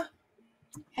 Donna.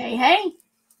 Hey, hey.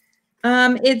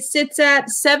 It sits at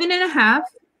 7.5.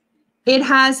 It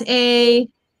has a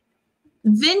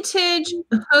vintage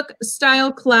hook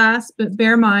style clasp, but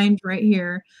bear mind right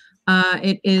here,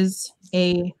 it is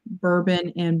a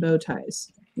bourbon and bow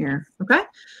ties here. Okay.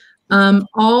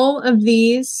 All of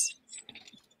these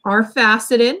are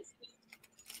faceted.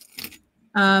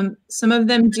 Some of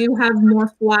them do have more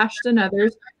flash than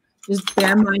others. Just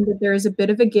bear in mind that there is a bit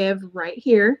of a give right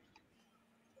here.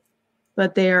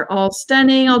 But they are all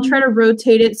stunning. I'll try to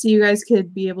rotate it so you guys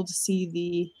could be able to see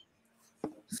the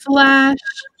flash.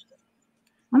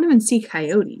 I don't even see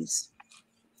coyotes.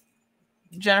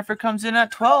 Jennifer comes in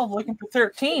at 12, looking for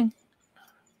 13.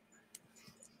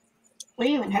 We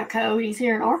even have coyotes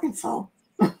here in Arkansas.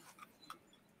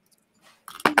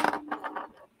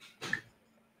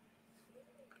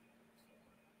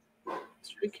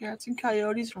 Stray cats and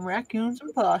coyotes and raccoons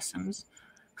and possums.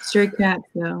 Stray cats,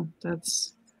 though.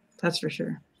 That's for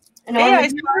sure. And Hey,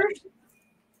 armadillos?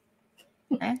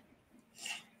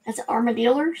 That's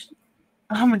armadillos?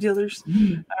 Armadillos. All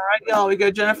right, y'all. We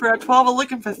got Jennifer at 12. We're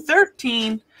looking for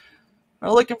 13. We're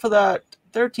looking for that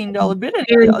 $13 bid.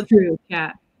 Very true,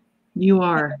 Cat. You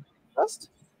are.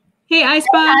 Hey, I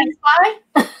Spy.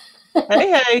 I spy.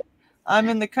 Hey. I'm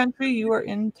in the country. You are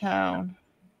in town.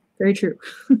 Very true.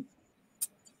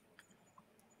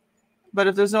 But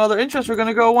if there's no other interest, we're going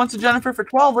to go once to Jennifer for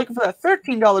 12, looking for that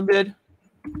 $13 bid.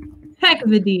 Heck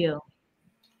of a deal.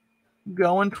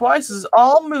 Going twice. This is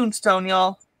all Moonstone,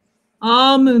 y'all.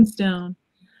 All Moonstone.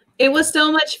 It was so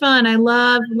much fun. I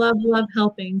love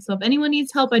helping. So if anyone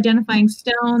needs help identifying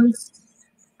stones,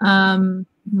 I'm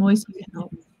always here to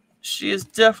help. She is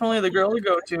definitely the girl to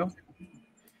go to.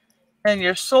 And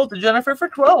you're sold to Jennifer for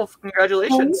 12.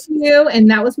 Congratulations. Thank you. And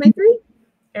that was my 3.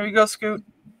 Here we go, Scoot.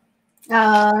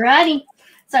 Alrighty.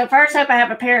 So first up, I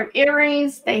have a pair of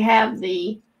earrings. They have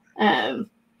the the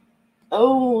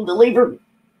lever.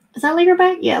 Is that lever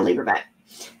back? Yeah, lever back.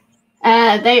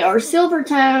 They are silver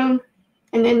tone,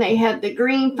 and then they have the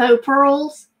green faux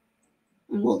pearls.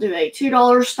 And we'll do a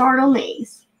 $2 start on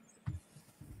these.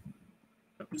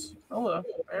 Oops. Hello.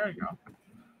 There you go.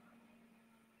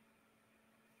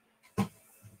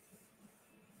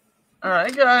 All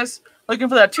right, guys. Looking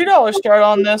for that $2 start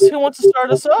on this. Who wants to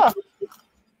start us off?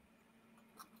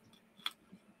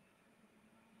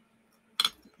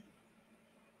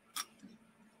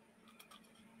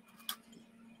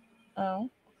 Oh.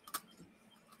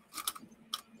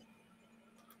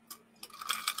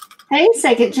 Hey,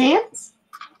 second chance.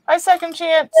 Hi, second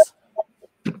chance.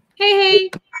 Hey.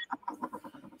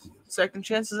 Second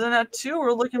chance is in at 2.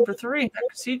 We're looking for 3. I can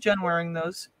see Jen wearing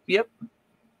those. Yep.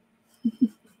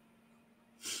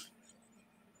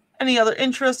 Any other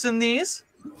interest in these?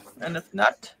 And if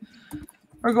not,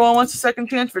 we're going once a second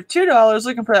chance for $2,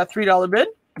 looking for that $3 bid.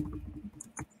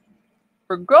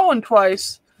 We're going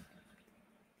twice.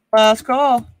 Last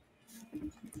call.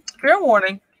 Fair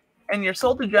warning. And you're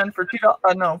sold to Jen for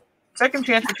 $2. No. Second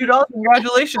chance for $2.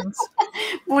 Congratulations.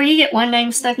 Boy, you get one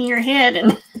name stuck in your head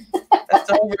and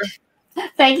That's over.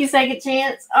 thank you, second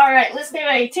chance. All right, let's do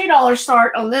a $2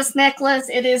 start on this necklace.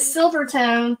 It is silver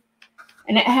tone,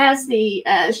 and it has the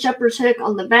shepherd's hook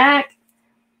on the back,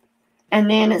 and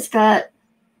then it's got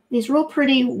these real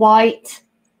pretty white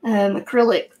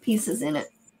acrylic pieces in it.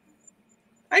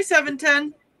 Hi,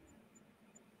 710.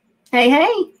 Hey,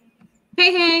 hey.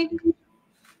 Hey.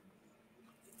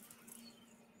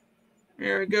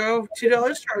 Here we go.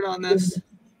 $2 start on this.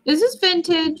 Is this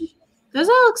vintage? This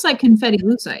all looks like confetti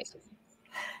lucite.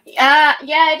 Yeah,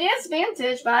 it is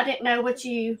vintage, but I didn't know what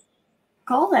you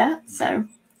call that, so.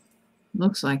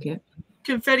 Looks like it.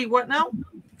 Confetti what now?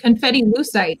 Confetti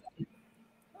lucite.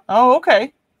 Oh,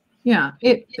 okay. Yeah,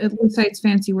 lucite's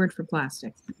fancy word for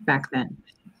plastic back then.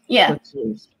 Yeah.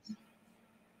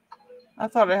 I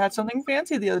thought I had something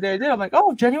fancy the other day. I did. I'm like,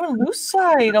 oh, genuine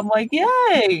lucite. I'm like,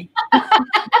 yay.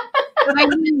 I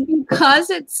mean,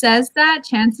 because it says that,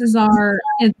 chances are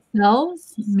it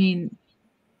sells. I mean,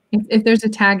 if there's a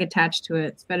tag attached to it,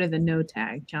 it's better than no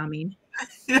tag. I mean,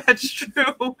 That's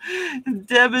true.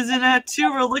 Deb is in at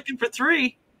 2. We're looking for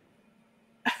 3.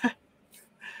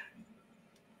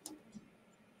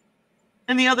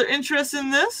 Any other interest in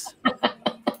this?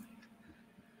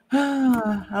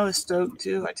 I was stoked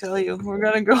too, I tell you. We're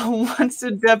going to go once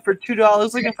to Deb for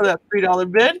 $2, looking for that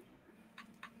 $3 bid.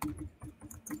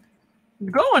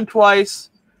 Going twice.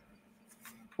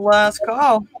 Last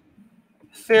call.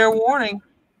 Fair warning.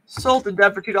 Sold to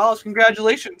Deb for $2.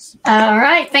 Congratulations. All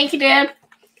right. Thank you, Deb.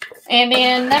 And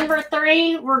then number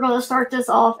 3, we're going to start this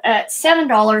off at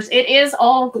 $7. It is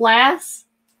all glass,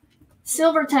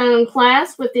 silver tone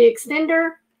clasp with the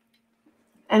extender.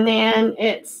 And then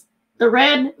it's the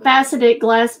red faceted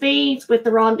glass beads with the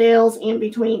rondelles in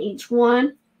between each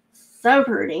one. So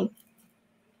pretty.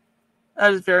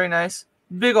 That is very nice.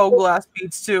 Big old glass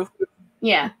beads, too.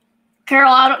 Yeah.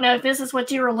 Carol, I don't know if this is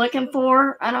what you were looking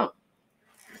for.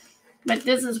 But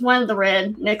this is one of the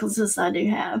red necklaces I do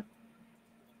have.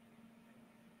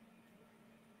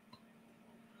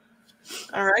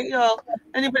 All right, y'all.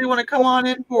 Anybody want to come on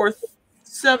in for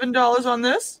 $7 on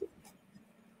this?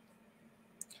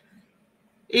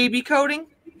 AB coating?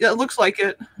 Yeah, it looks like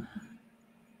it.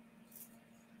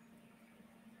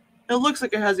 It looks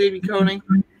like it has AB coating.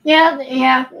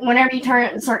 Yeah. Whenever you turn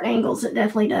it at certain angles, it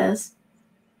definitely does.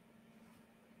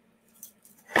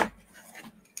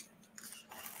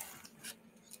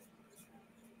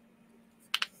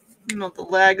 You know, the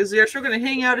lag is there. So we're going to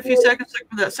hang out a few seconds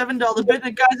for that $7 bid.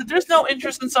 And guys, if there's no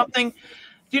interest in something,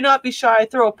 do not be shy.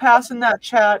 Throw a pass in that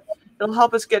chat. It'll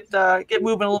help us get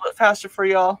moving a little bit faster for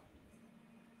y'all.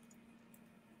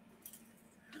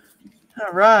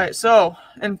 All right. So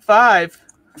in 5,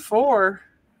 4,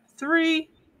 3,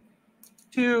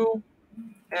 2,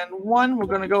 and 1, we're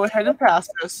going to go ahead and pass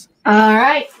this. All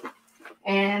right.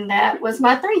 And that was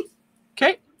my 3.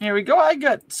 Okay. Here we go. I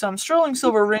got some sterling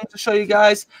silver rings to show you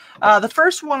guys. The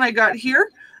first one I got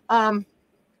here, it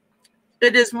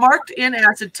is marked and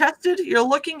acid tested. You're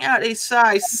looking at a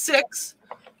size 6.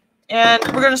 And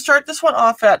we're going to start this one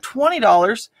off at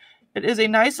 $20. It is a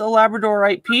nice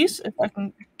labradorite piece. If I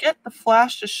can get the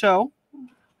flash to show. I'm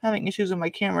having issues with my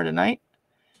camera tonight.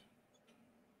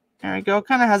 There we go.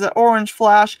 Kind of has an orange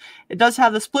flash. It does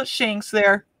have the split shanks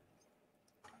there.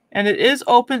 And it is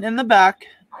open in the back.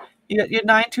 You got your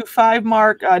 925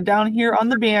 mark down here on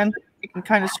the band. You can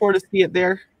kind of sort of see it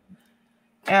there.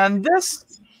 And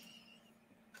this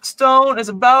stone is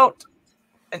about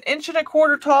 1.25 inches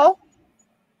tall.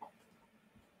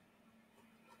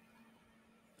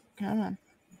 Come on.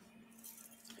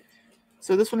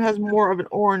 So this one has more of an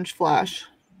orange flash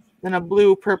than a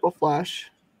blue-purple flash.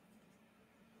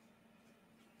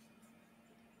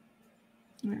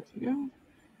 There we go.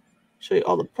 Show you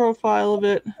all the profile of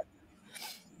it.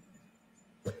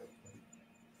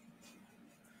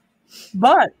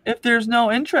 But if there's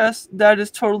no interest, that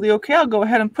is totally okay. I'll go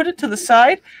ahead and put it to the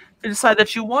side. If you decide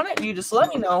that you want it, you just let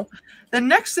me know. The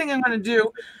next thing I'm going to do,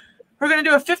 we're going to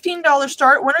do a $15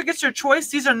 start. Winner gets your choice.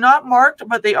 These are not marked,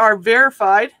 but they are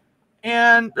verified.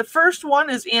 And the first one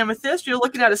is amethyst. You're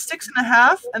looking at a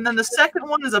 6.5. And then the second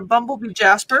one is a bumblebee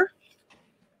jasper.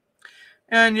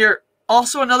 And you're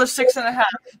also another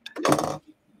 6.5.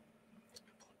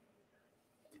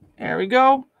 There we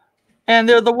go. And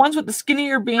they're the ones with the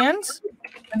skinnier bands.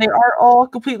 And they are all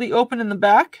completely open in the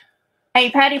back. Hey,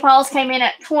 Patty Paws came in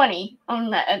at 20 on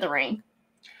that other ring.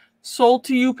 Sold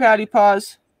to you, Patty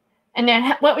Paws. And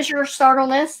then what was your start on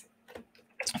this?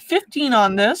 15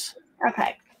 on this.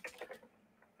 Okay.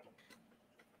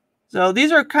 So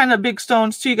these are kind of big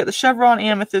stones too. You got the chevron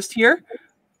amethyst here.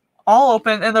 All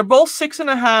open. And they're both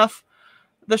 6.5.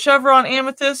 The chevron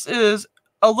amethyst is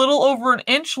a little over 1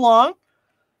 inch long.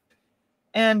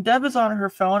 And Deb is on her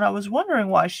phone. I was wondering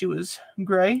why she was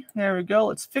gray. There we go.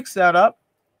 Let's fix that up.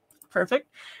 Perfect.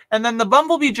 And then the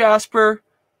bumblebee jasper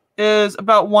is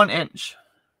about 1 inch.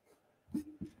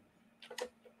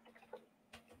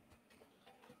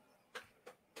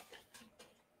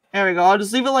 There we go. I'll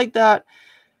just leave it like that.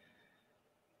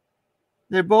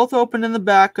 They're both open in the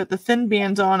back. Got the thin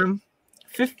bands on them.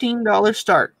 $15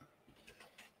 start.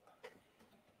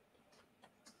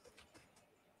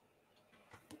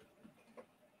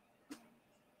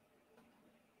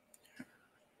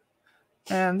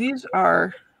 And these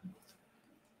are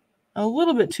a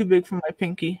little bit too big for my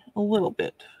pinky. A little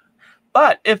bit.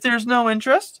 But if there's no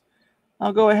interest,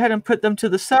 I'll go ahead and put them to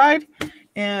the side.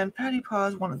 And Patty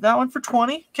Paws wanted that one for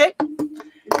 20. Okay.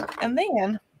 And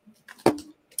then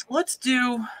let's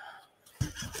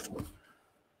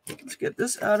get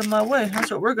this out of my way.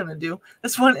 That's what we're going to do.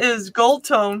 This one is gold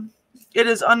tone. It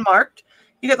is unmarked.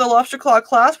 You get the lobster claw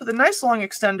clasp with a nice long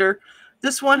extender.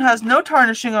 This one has no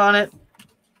tarnishing on it.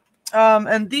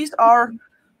 And these are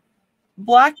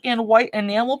black and white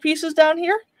enamel pieces down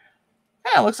here.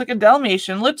 Yeah, it looks like a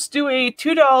Dalmatian. Let's do a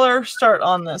 $2 start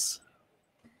on this.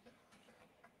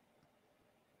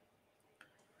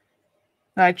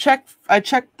 And I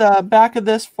checked the back of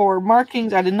this for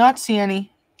markings. I did not see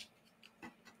any.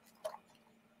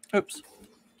 Oops.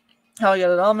 I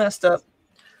got it all messed up.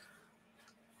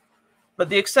 But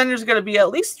the extender's got to be at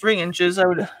least 3 inches. I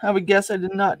would guess. I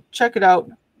did not check it out.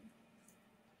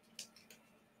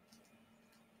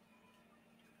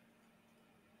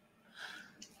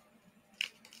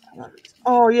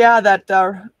 Oh yeah, that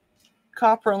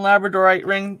copper and labradorite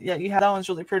ring. Yeah, you have that one's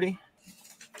really pretty.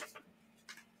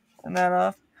 And that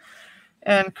off.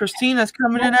 And Christina's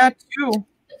coming in at 2.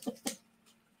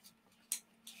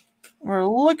 We're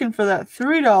looking for that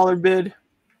 $3 bid.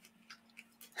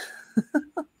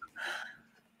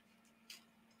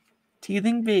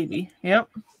 Teething baby. Yep.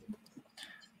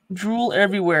 Drool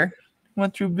everywhere.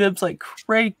 Went through bibs like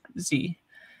crazy.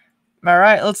 All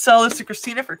right, let's sell this to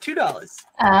Christina for $2.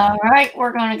 All right,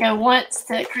 we're going to go once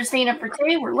to Christina for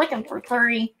 2. We're looking for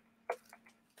 3.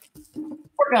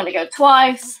 We're going to go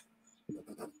twice.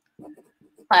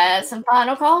 Last and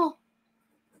final call.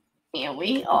 And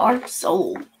we are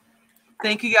sold.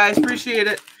 Thank you, guys. Appreciate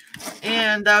it.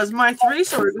 And that was my 3,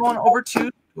 so we're going over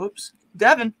to,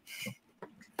 Devin.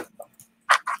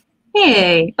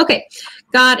 Hey, okay.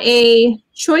 Got a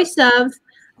choice of,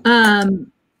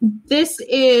 this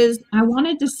is, I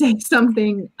wanted to say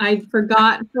something. I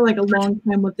forgot for like a long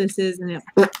time what this is, and it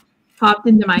popped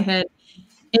into my head.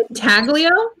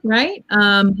 Intaglio, right?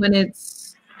 When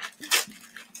it's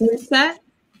set.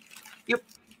 Yep.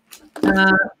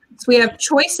 So we have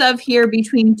choice of here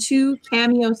between 2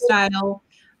 cameo style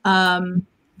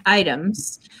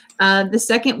items. The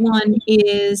second one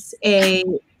is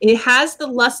it has the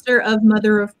luster of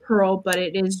mother of pearl, but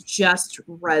it is just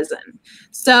resin.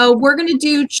 So we're going to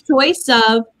do choice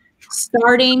of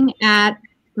starting at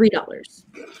 $3.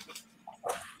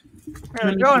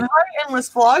 We're going hi,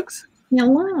 Endless Vlogs.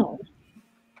 Hello.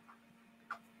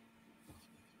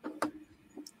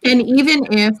 And even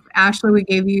if, Ashley, we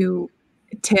gave you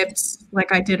tips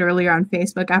like I did earlier on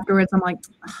Facebook, afterwards I'm like,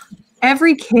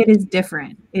 every kid is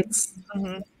different. It's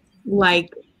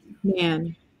like,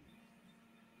 man.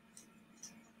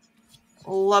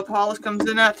 Love Hollis comes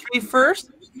in at 3 first.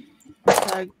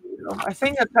 I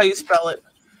think that's how you spell it.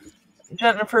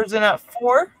 Jennifer's in at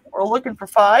 4. We're looking for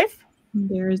 5.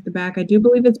 There's the back. I do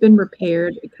believe it's been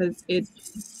repaired because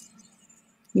it's,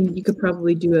 I mean, you could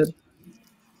probably do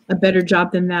a better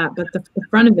job than that, but the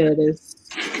front of it is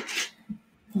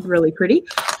really pretty.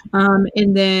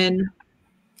 And then,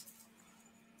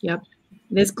 yep,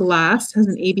 this glass has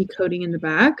an AB coating in the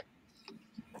back.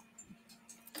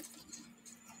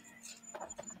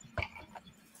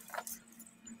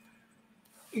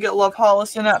 You get Love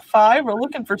Hollis in at 5. We're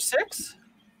looking for 6.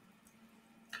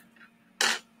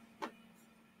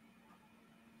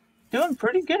 Doing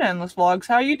pretty good, Endless Vlogs.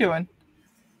 How are you doing?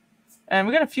 And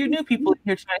we got a few new people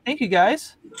here tonight. Thank you,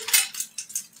 guys.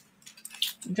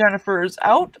 Jennifer's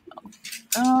out.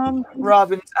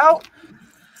 Robin's out.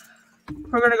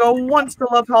 We're going to go once to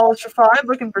Love Hollis for 5.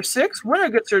 Looking for 6. Winner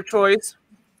gets her choice.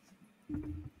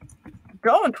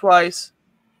 Going twice.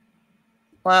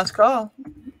 Last call.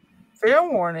 Fair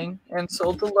warning. And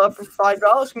sold to Love for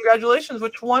 $5. Congratulations.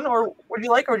 Which one, or would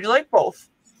you like both?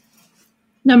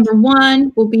 Number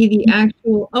 1 will be the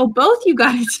actual, both you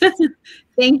guys.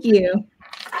 Thank you.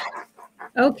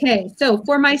 Okay, so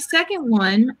for my second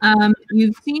one,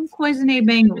 you've seen cloisonne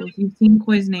bangles, you've seen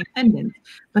cloisonne pendants,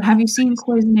 but have you seen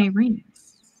cloisonne rings?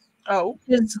 Oh.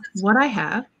 This is what I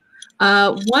have.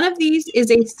 One of these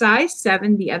is a size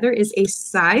 7, the other is a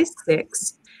size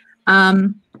 6.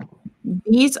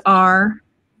 These are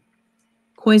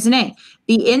cloisonne.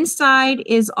 The inside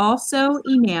is also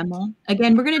enamel.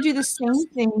 Again, we're going to do the same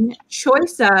thing.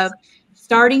 Choice of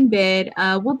starting bid.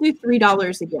 We'll do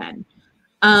 $3 again.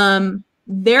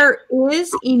 There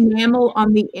is enamel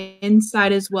on the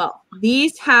inside as well.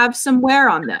 These have some wear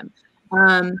on them.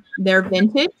 They're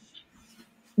vintage.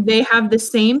 They have the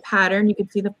same pattern. You can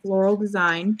see the floral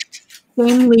design.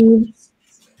 Same leaves.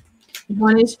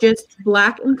 One is just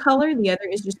black in color. The other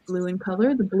is just blue in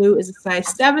color. The blue is a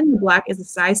size 7. The black is a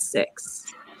size 6.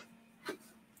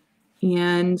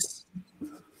 And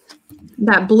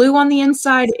that blue on the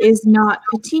inside is not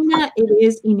patina. It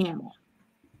is enamel.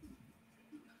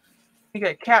 You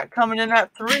got Kat coming in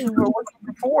at 3. We're looking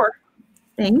for 4.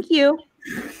 Thank you.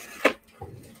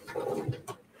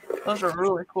 Those are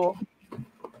really cool.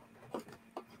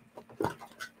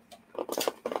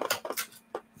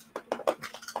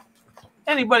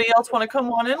 Anybody else want to come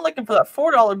on in looking for that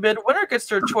 $4 bid? Winner gets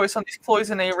their choice on these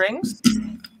cloisonne rings.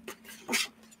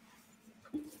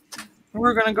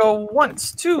 We're going to go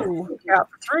once, 2, Kat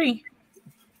for 3.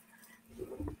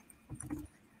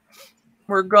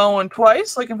 We're going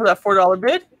twice, looking for that $4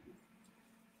 bid.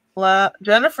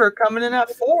 Jennifer coming in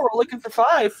at 4. We're looking for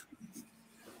 5.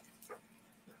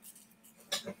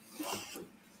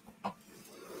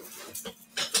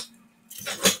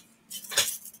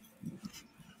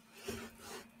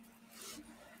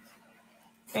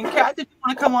 And Kat, did you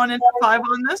want to come on in for 5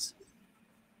 on this?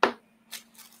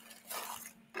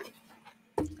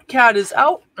 Kat is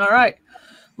out. All right.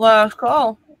 Last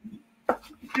call.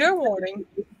 Fair warning.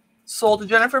 Sold to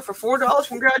Jennifer for $4.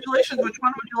 Congratulations. Which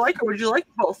one would you like, or would you like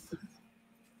both?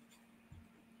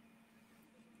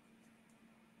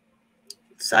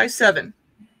 Size 7.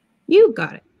 You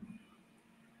got it.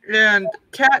 And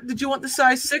Kat, did you want the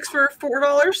size 6 for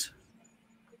 $4?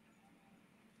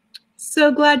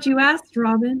 So glad you asked,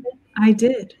 Robin. I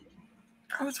did.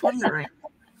 I was wondering.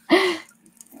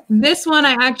 This one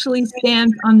I actually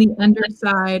stand on the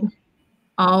underside,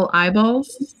 all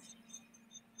eyeballs.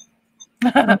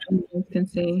 You can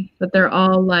see, but they're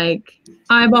all like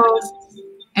eyeballs.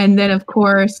 And then, of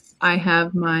course, I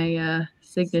have my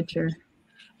signature.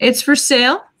 It's for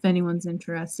sale if anyone's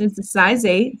interested. It's a size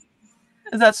 8.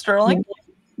 Is that sterling?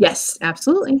 Yes,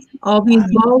 absolutely. All these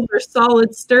balls are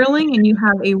solid sterling, and you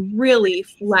have a really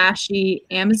flashy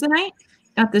Amazonite.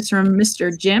 Got this from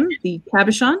Mr. Jim, the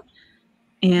cabochon,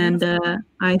 and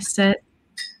I set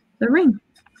the ring.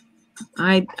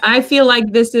 I feel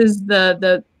like this is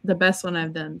the best one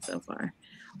I've done so far.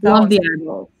 Love the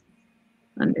eyeballs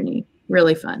underneath.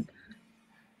 Really fun.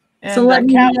 And so let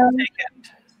me Kat will take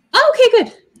it. Oh, okay,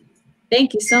 good.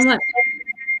 Thank you so much.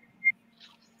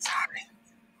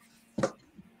 Sorry.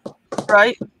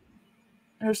 Right?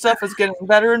 Her stuff is getting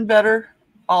better and better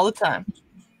all the time.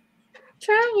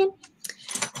 Trying.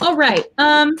 All right.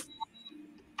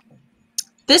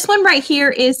 This one right here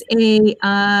is a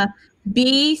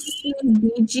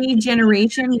BCBG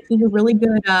Generation, which is a really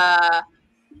good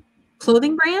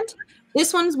clothing brand.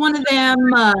 This one's one of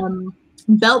them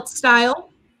belt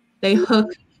style. They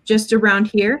hook just around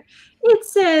here. It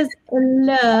says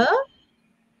love.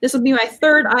 This will be my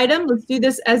 3rd item. Let's do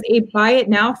this as a buy it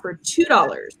now for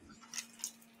 $2.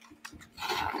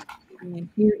 And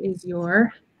here is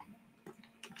your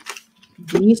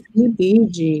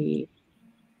BCBG.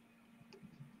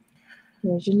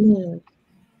 There's your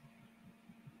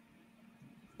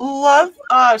love.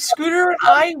 Scooter and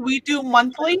I, we do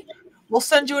monthly. We'll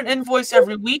send you an invoice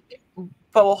every week,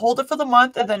 but we'll hold it for the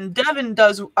month. And then Devin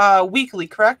does weekly,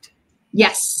 correct?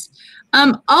 Yes.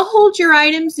 I'll hold your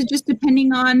items just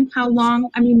depending on how long.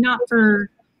 I mean, not for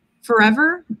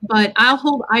forever, but I'll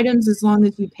hold items as long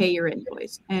as you pay your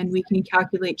invoice, and we can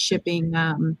calculate shipping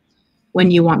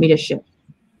when you want me to ship.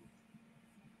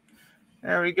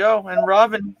 There we go. And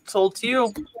Robin, sold to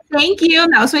you. Thank you.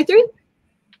 That was my 3. Here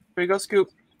you go, Scoop.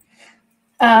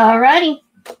 Alrighty.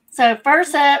 So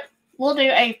first up, we'll do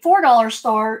a $4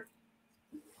 start.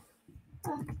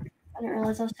 Oh, I didn't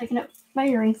realize I was taking up my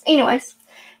earrings. Anyways,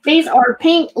 these are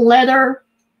pink leather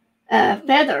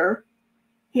feather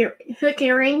hook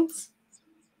earrings.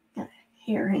 Got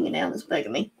hair hanging down is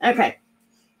bugging me. Okay.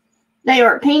 They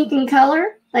are pink in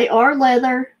color. They are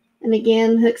leather. And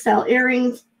again, hook style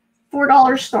earrings.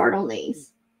 $4 start on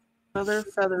these. Leather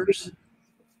feathers.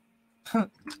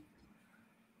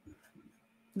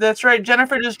 That's right.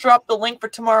 Jennifer just dropped the link for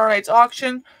tomorrow night's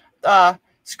auction.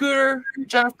 Scooter,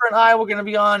 Jennifer, and I were going to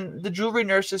be on the Jewelry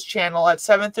Nurses channel at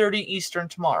 7:30 Eastern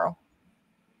tomorrow.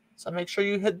 So make sure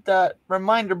you hit that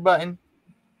reminder button.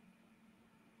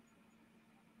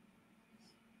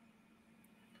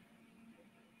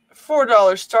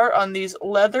 $4 start on these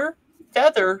leather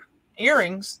feather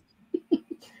earrings.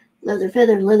 Leather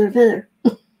feather, leather feather.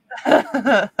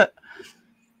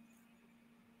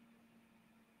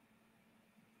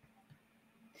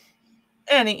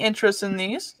 Any interest in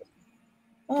these?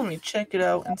 Well, let me check it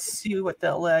out and see what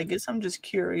that lag is. I'm just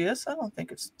curious. I don't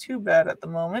think it's too bad at the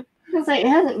moment. I was like, it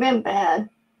hasn't been bad.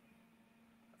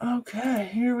 Okay,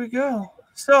 here we go.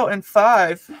 So in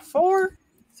 5, 4,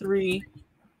 3,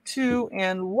 2,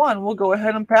 and 1, we'll go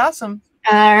ahead and pass them.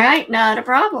 All right, not a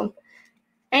problem.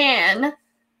 And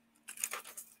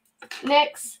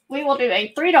next, we will do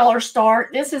a $3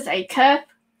 start. This is a cuff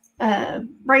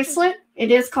bracelet.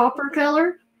 It is copper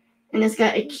color, and it's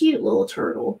got a cute little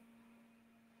turtle.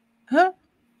 Huh?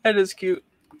 That is cute.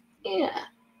 Yeah.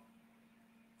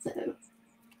 So,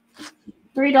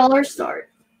 $3 start.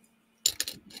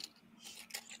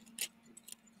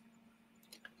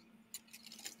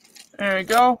 There you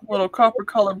go. Little copper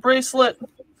color bracelet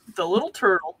with a little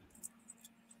turtle.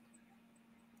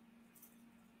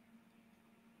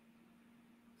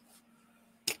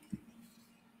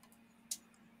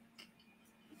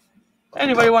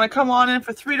 Anybody want to come on in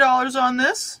for $3 on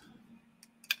this?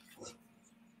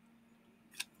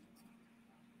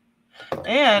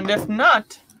 And if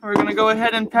not, we're going to go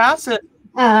ahead and pass it.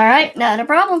 All right, not a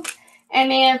problem.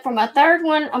 And then for my third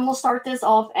one, I'm going to start this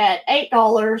off at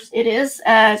 $8. It is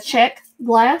check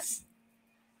glass,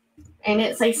 and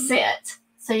it's a set.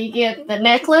 So you get the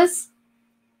necklace.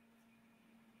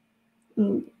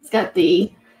 It's got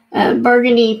the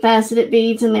burgundy faceted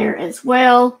beads in there as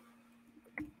well.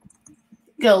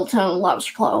 Gold tone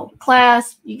lobster claw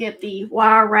clasp. You get the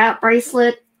wire wrap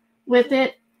bracelet with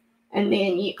it. And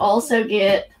then you also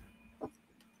get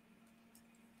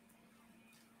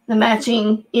the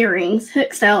matching earrings,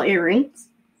 hook style earrings.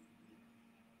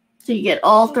 So you get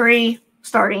all three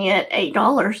starting at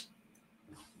 $8.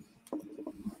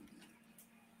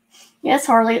 Yes,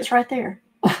 Harley, it's right there.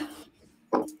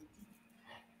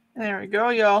 There we go,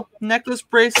 y'all. Necklace,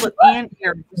 bracelet, and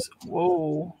earrings.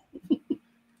 Whoa.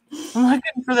 I'm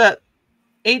looking for that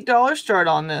 $8 start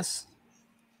on this.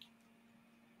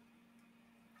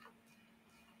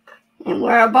 And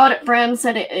where I bought it from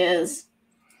said it is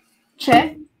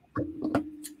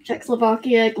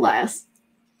Czechoslovakia glass.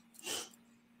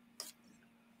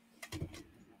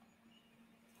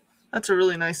 That's a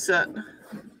really nice set.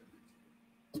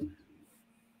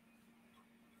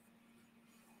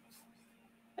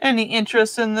 Any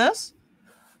interest in this?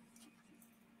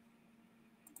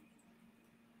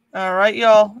 All right,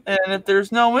 y'all. And if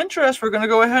there's no interest, we're going to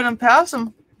go ahead and pass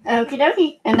them. Okie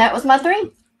dokie. And that was my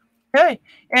 3. Okay.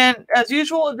 And as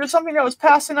usual, if there's something that was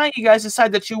passed tonight, you guys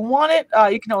decide that you want it,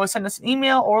 you can always send us an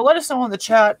email or let us know in the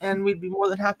chat, and we'd be more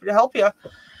than happy to help you.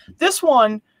 This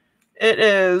one, it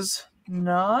is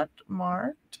not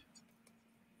marked.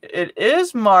 It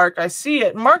is marked. I see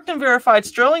it. Marked and verified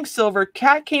sterling silver.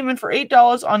 Cat came in for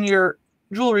 $8 on your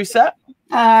jewelry set.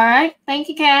 All right. Thank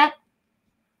you, Kat.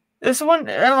 This one,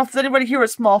 I don't know if there's anybody here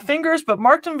with small fingers, but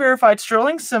marked and verified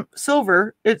sterling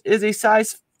silver. It is a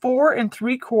size 4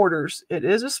 3/4. It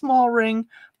is a small ring,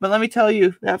 but let me tell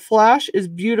you, that flash is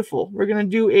beautiful. We're going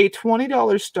to do a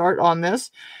 $20 start on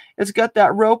this. It's got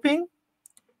that roping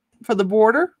for the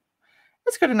border.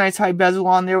 It's got a nice high bezel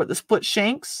on there with the split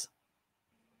shanks.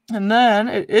 And then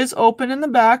it is open in the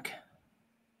back.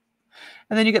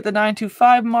 And then you get the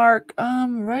 925 mark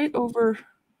right over.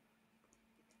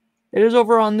 It is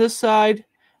over on this side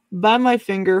by my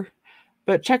finger.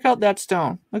 But check out that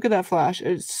stone. Look at that flash.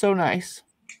 It's so nice.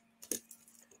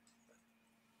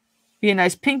 Be a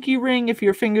nice pinky ring if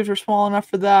your fingers are small enough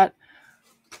for that.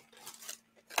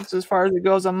 That's as far as it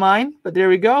goes on mine. But there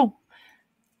we go.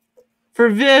 For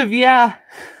Viv, yeah.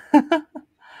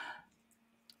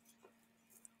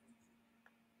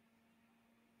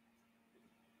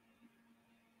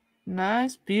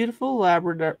 Nice, beautiful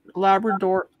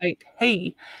Labrador.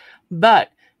 Hey, but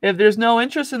if there's no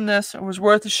interest in this, it was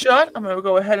worth a shot. I'm going to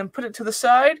go ahead and put it to the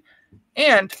side.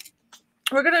 And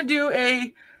we're going to do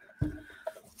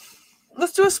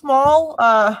let's do a small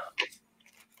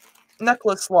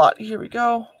necklace slot. Here we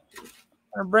go. I'm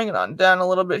going to bring it on down a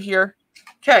little bit here.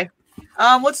 Okay.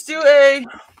 Let's do a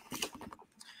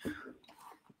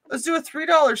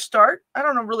 $3 start. I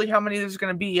don't know really how many there's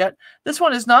going to be yet. This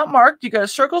one is not marked. You got a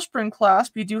circle spring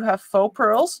clasp. You do have faux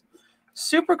pearls.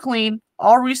 Super clean,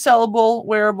 all resellable,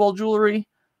 wearable jewelry.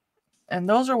 And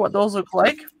those are what those look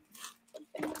like.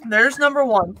 There's number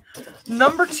 1.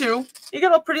 Number 2, you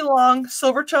got a pretty long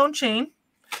silver tone chain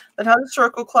that has a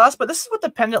circle clasp, but this is what the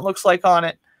pendant looks like on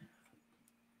it.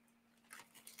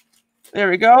 There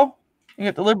we go. You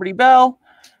get the Liberty Bell.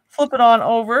 Flip it on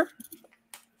over.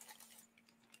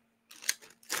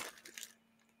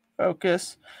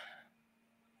 Focus.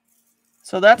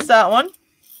 So that's that one.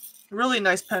 Really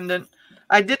nice pendant.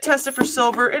 I did test it for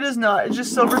silver. It is not. It's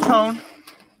just silver tone.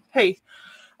 Hey.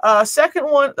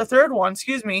 The third one,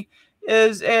 excuse me,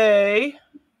 is a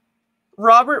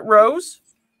Robert Rose.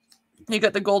 You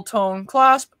got the gold tone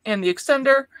clasp and the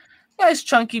extender. Nice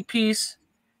chunky piece.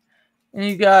 And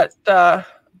you got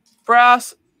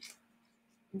brass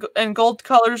and gold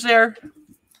colors there.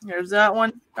 Here's that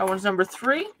one. That one's number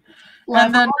 3.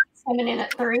 And then coming in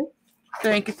at 3.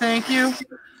 Thank you.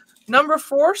 Number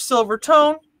 4, silver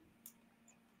tone.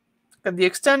 Got the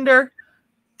extender.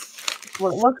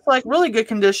 What it looks like, really good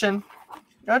condition.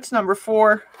 That's number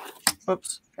 4.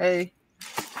 Oops. Hey,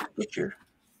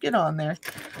 get on there.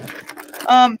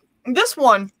 This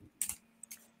one,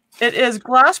 it is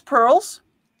glass pearls,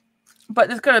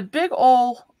 but it's got a big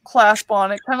old clasp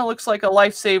on it. Kind of looks like a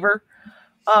lifesaver.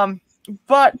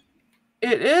 But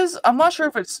it is, I'm not sure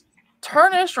if it's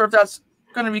tarnished or if that's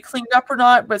going to be cleaned up or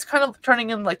not, but it's kind of turning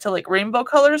in to rainbow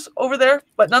colors over there.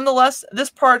 But nonetheless,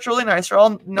 this part's really nice. They're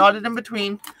all knotted in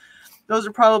between. Those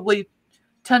are probably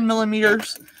 10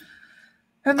 millimeters.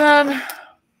 And then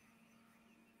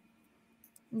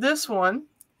this one,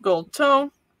 gold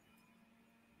tone.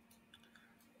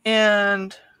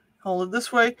 And hold it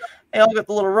this way. They all got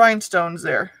the little rhinestones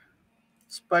there.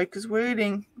 Spike is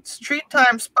waiting. It's treat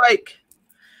time, Spike.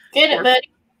 Get it,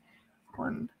 buddy.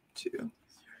 1, 2,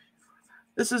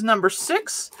 This is number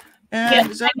 6. Yeah,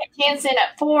 And second chance in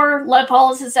at 4. Low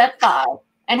Paulus is at 5.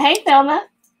 And hey, Thelma.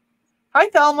 hi,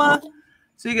 Thelma.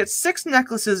 So you get 6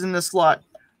 necklaces in this lot.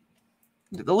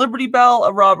 You get the Liberty Bell,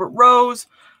 a Robert Rose,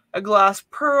 a glass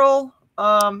pearl.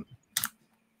 And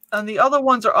the other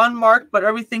ones are unmarked, but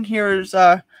everything here is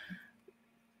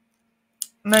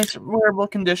nice, wearable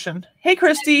condition. Hey,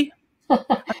 Christy.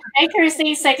 Hey,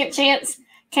 Christy. Second chance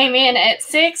came in at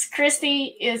 6.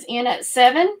 Christy is in at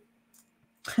 7.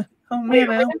 Oh, We're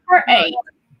man. looking for 8.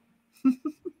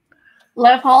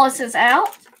 Low Paulus is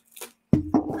out.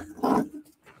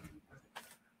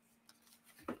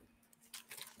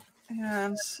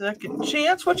 And second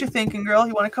chance. What you thinking, girl?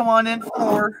 You want to come on in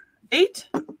for 8?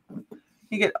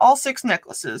 You get all 6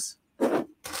 necklaces.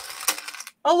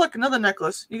 Oh, look, another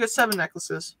necklace. You get 7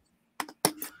 necklaces.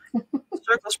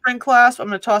 Circle spring clasp. I'm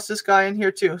going to toss this guy in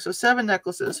here too. So 7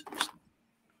 necklaces.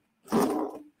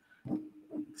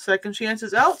 Second chance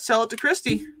is out. Sell it to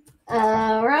Christy.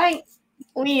 All right.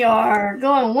 We are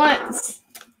going once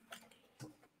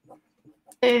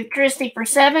to Christy for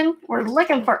 7. We're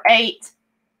looking for 8.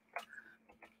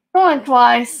 Going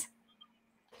twice.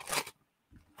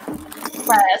 Last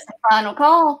and final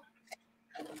call.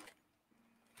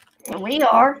 And we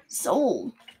are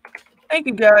sold. Thank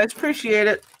you, guys. Appreciate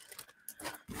it.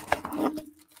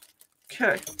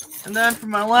 Okay. And then for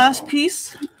my last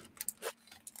piece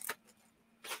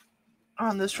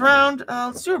on this round,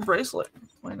 let's do a bracelet.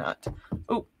 Why not?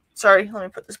 Oh, sorry. Let me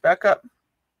put this back up.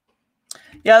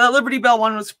 Yeah, that Liberty Bell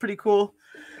one was pretty cool.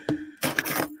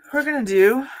 We're going to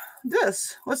do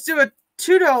this. Let's do a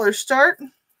 $2 start.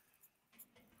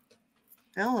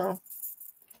 Hello.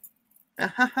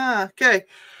 Okay.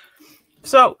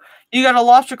 So you got a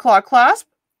lobster claw clasp,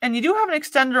 and you do have an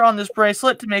extender on this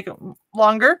bracelet to make it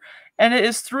longer, and it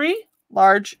is 3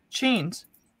 large chains.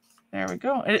 There we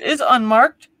go. It is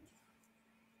unmarked.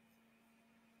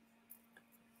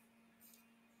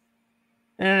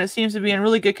 And it seems to be in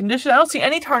really good condition. I don't see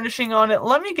any tarnishing on it.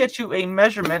 Let me get you a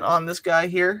measurement on this guy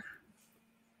here.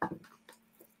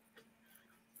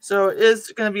 So it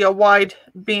is going to be a wide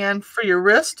band for your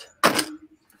wrist.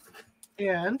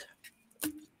 And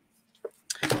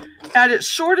at its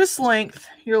shortest length,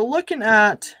 you're looking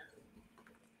at...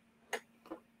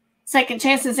 Second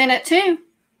chance is in at 2.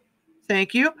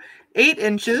 Thank you. 8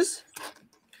 inches.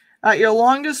 At your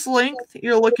longest length,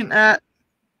 you're looking at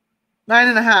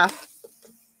 9.5.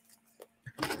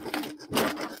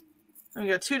 We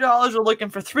got $2. We're looking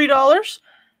for $3.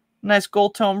 Nice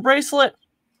gold tone bracelet.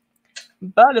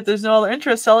 But if there's no other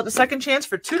interest, sell it to Second Chance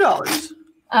for $2.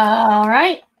 All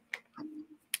right.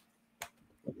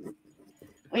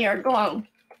 We are going.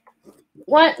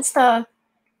 What's the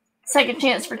second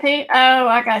chance for 2? Oh,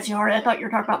 I got you, Hardy. I thought you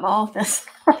were talking about my office.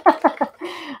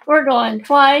 We're going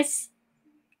twice.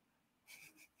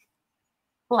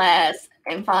 Last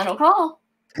and final call.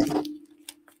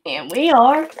 And we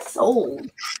are sold.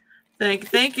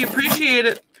 Thank you. Appreciate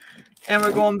it. And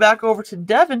we're going back over to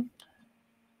Devin.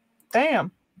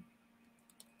 Bam.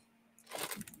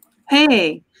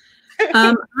 Hey,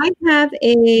 I have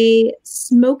a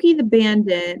Smokey the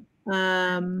Bandit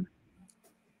pin.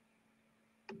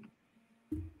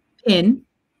 I'm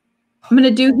going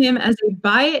to do him as a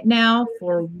buy it now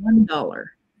for $1.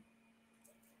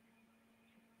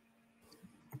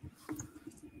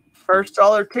 First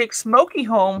dollar takes Smokey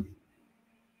home.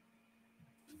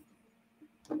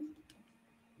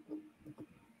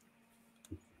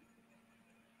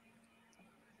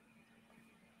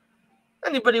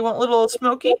 Anybody want little old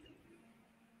Smokey?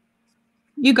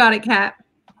 You got it, Kat.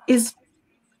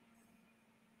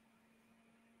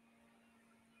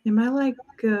 Am I like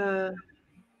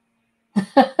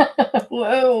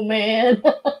Whoa, man.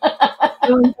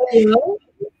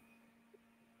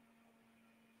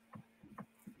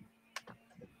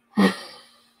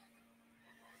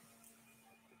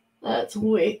 That's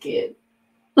wicked.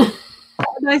 What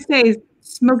did I say?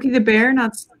 Smokey the Bear?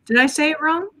 Did I say it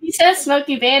wrong? You said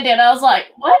Smokey Bandit. I was like,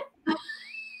 what?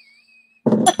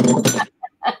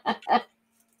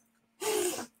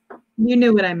 You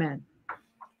knew what I meant.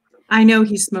 I know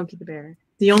he's Smokey the Bear.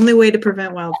 The only way to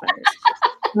prevent wildfires.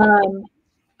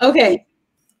 Okay.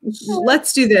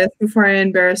 Let's do this before I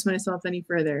embarrass myself any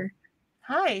further.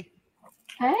 Hi.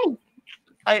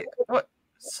 Hey.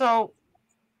 So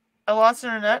I lost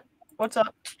internet. What's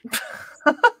up?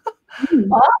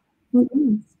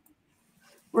 Mm-hmm.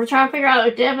 We're trying to figure out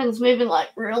if Devin's moving like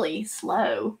really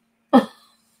slow. Oh,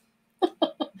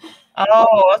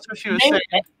 that's what she was saying.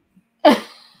 I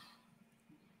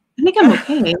think I'm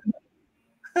okay.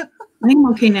 I think I'm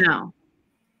okay now.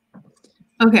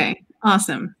 Okay,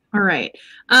 awesome. All right.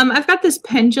 I've got this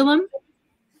pendulum,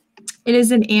 It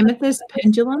is an amethyst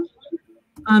pendulum.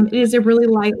 It is a really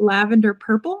light lavender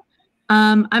purple.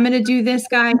 I'm going to do this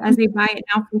guy as a buy it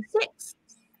now for $6.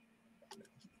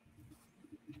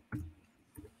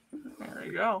 There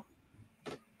you go.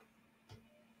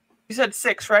 You said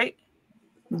 $6, right?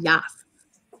 Yes.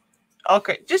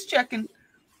 Okay, just checking.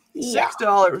 Yeah.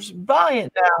 $6. Buy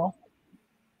it now.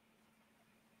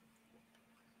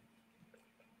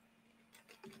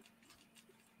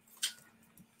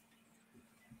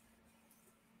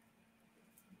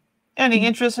 Any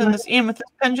interest in this amethyst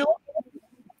pendulum?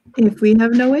 If we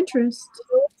have no interest.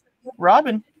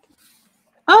 Robin.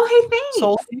 Oh, hey, thanks.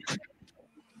 Sold.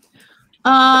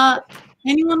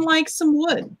 Anyone like some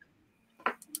wood?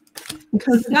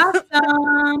 Because I got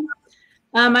some.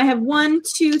 I have 1,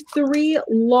 2, 3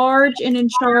 large and in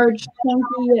charge,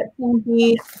 chunky yet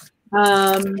funky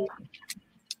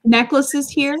necklaces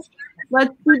here.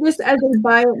 Let's do this as a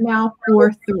buy it now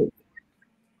for 3.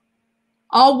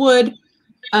 All wood.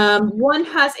 One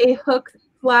has a hook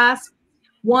clasp,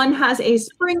 one has a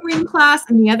spring ring clasp,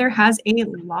 and the other has a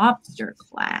lobster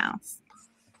clasp.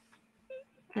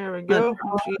 Here we go.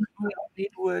 We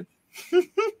need wood.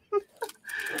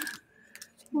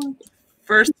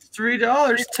 First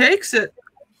 $3 takes it.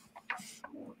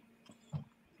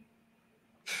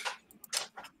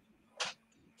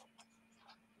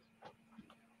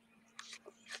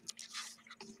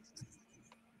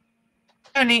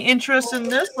 Any interest in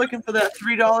this? Looking for that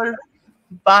 $3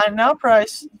 buy now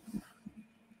price.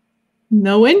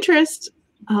 No interest.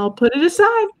 I'll put it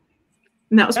aside.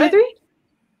 And that was my 3.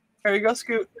 There you go,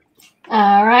 Scoot.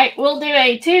 All right, we'll do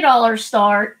a $2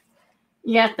 start.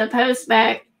 You got the post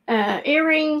back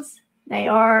earrings. They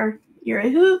are your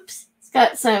hoops. It's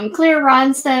got some clear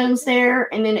rhinestones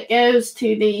there, and then it goes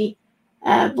to the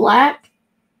black.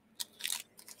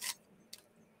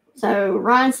 So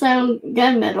rhinestone,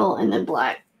 gunmetal, and then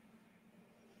black.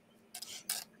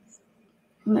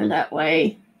 And they're that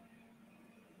way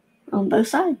on both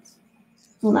sides.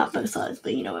 Well, not both sides,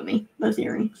 but you know what I mean. Both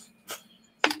earrings.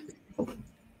 All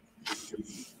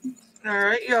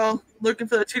right, y'all. Looking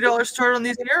for the $2 start on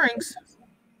these earrings.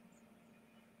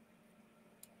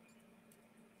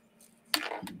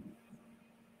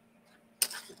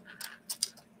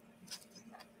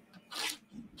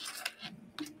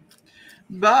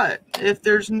 But if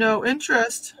there's no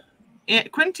interest,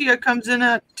 Aunt Quintia comes in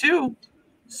at 2.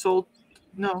 Sold.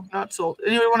 No, not sold.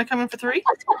 Anybody want to come in for 3?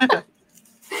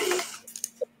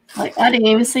 Like, I didn't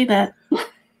even see that.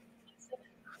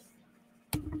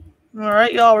 All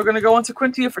right, y'all. We're going to go into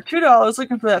Quintia for $2,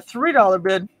 looking for that $3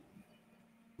 bid.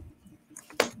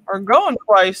 Or going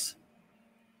twice.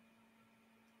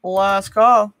 Last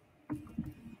call.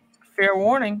 Fair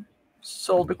warning.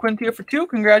 Sold to Quintia for 2.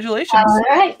 Congratulations. All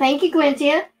right. Thank you,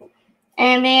 Quintia.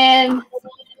 And then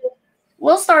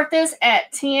we'll start this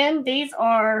at 10. These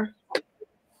are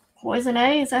Poison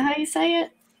A. Is that how you say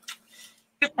it?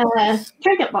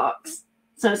 Trinket box.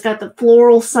 So it's got the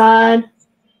floral side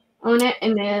on it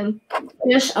and then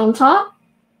fish on top.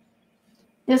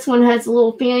 This one has a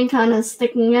little fin kind of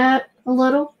sticking up a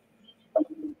little.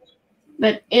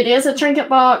 But it is a trinket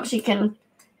box. You can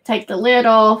take the lid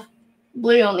off.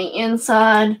 Blue on the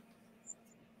inside.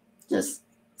 Just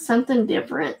something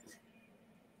different.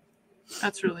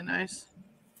 That's really nice.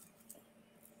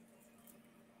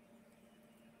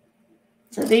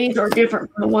 So these are different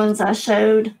from the ones I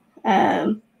showed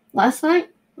last night.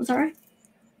 Was that right?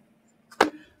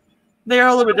 They are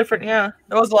a little bit different, yeah.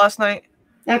 That was last night.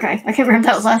 Okay. I can't remember if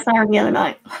that was last night or the other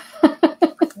night. I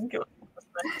think it was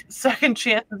second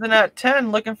chance is in at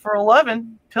 10, looking for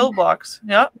 11. Pillbox,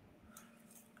 yep.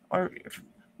 Or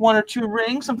 1 or 2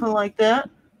 rings, something like that.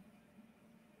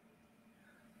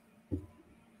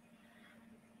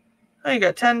 Oh, you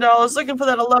got $10, looking for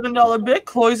that $11 bid.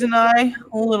 Cloy's and I,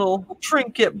 a little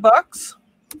trinket bucks.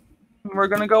 And we're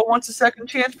going to go once a second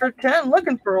chance for 10,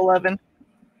 looking for 11.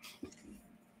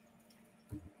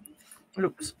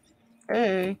 Oops.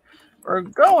 Hey, we're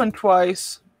going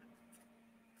twice.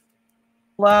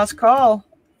 Last call.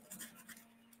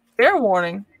 Fair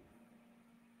warning.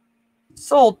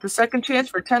 Sold. The second chance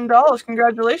for $10.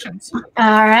 Congratulations. All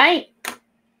right.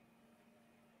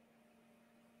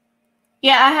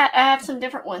 Yeah, I have some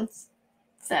different ones.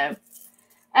 So,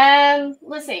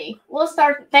 let's see. We'll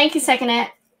start. Thank you, Second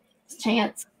at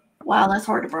Chance. Wow, that's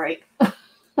hard to break.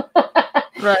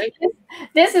 Right.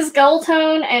 This is gold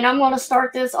tone, and I'm going to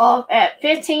start this off at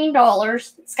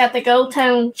 $15. It's got the gold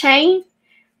tone chain,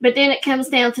 but then it comes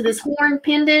down to this horn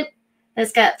pendant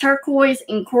that's got turquoise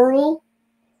and coral.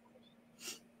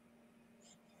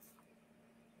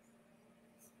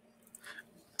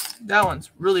 That one's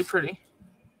really pretty.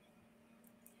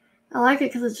 I like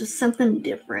it because it's just something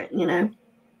different, you know.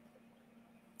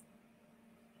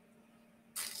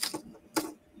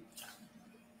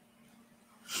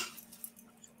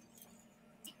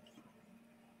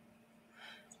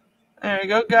 There you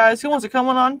go, guys. Who wants to come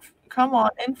on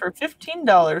in for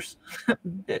 $15?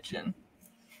 Bitchin'.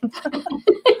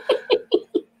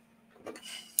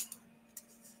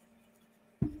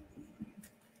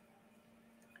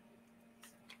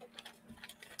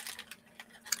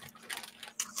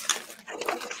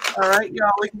 All right,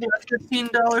 y'all. We can get a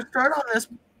 $15 start on this.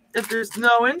 If there's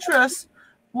no interest,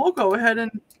 we'll go ahead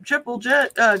and triple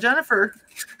jet. Jennifer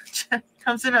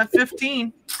comes in at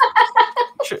 15.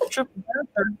 Triple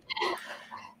Jennifer.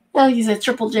 Oh, you said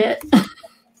triple jet.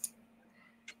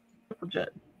 Triple jet.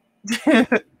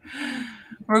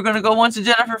 We're gonna go once to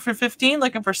Jennifer for 15,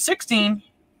 looking for 16.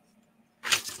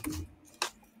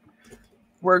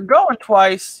 We're going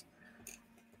twice.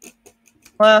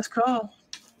 Last call.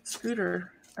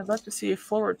 Scooter. I'd love to see a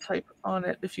floral type on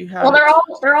it if you have. Well,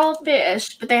 they're all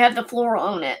fish, but they have the floral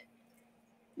on it.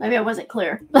 Maybe I wasn't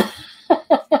clear.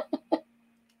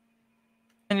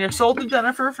 And you're sold to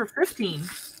Jennifer for 15.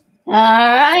 All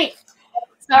right.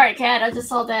 Sorry, Kat. I just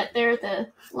saw that there at the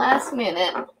last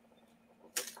minute.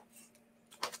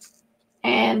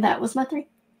 And that was my 3.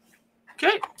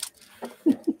 Okay.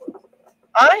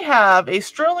 I have a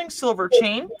sterling silver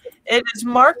chain. It is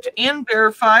marked and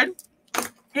verified.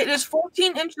 It is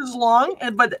 14 inches long,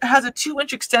 but it has a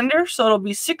 2-inch extender, so it'll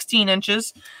be 16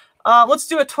 inches. Let's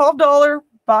do a $12.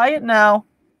 Buy it now.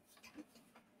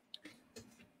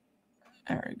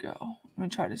 There we go. Let me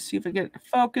try to see if I get it to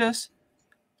focus.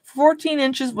 14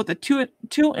 inches with a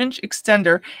 2-inch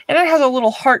extender, and it has a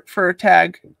little heart for a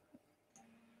tag.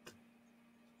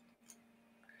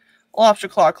 Lobster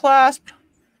claw clasp.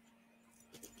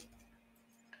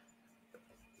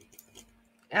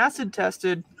 Acid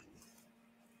tested.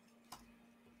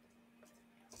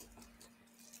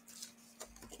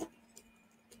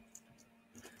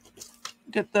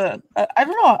 Get the I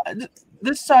don't know,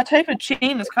 this type of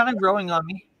chain is kind of growing on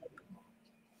me.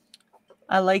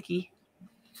 I likey.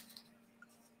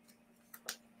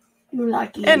 You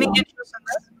likey. Any interest in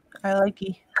this? I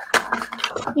likey.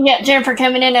 You got Jennifer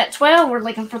coming in at 12. We're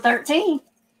looking for 13.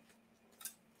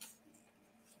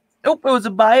 Nope, it was a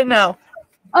buy it now.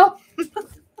 Oh,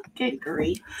 good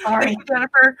grief. Sorry. Thank you,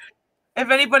 Jennifer. If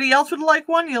anybody else would like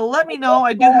one, you'll let me know.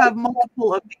 I do have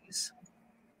multiple of these.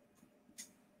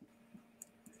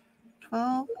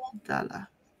 $12.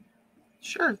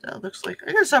 Sure, that looks like.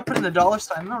 I gotta stop putting the dollar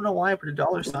sign. I don't know why I put a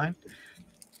dollar sign. Do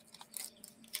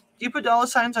you put dollar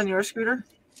signs on your scooter?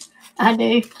 I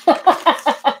do.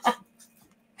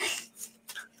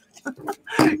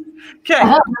 Okay.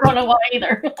 I don't know why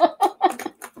either.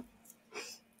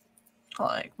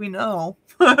 Like, we know.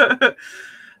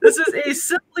 This is a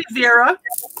Simply Vera.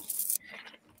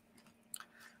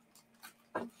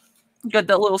 Got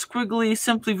that little squiggly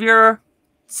Simply Vera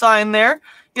sign there.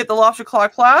 Get the lobster claw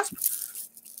clasp.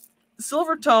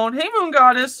 Silver tone. Hey, Moon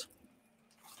Goddess.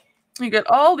 You get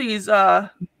all these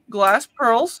glass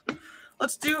pearls.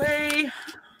 Let's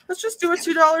just do a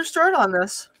 $2 start on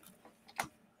this.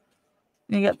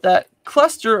 You get that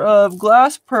cluster of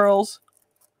glass pearls.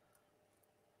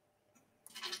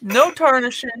 No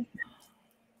tarnishing.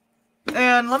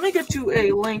 And let me get to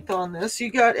a length on this.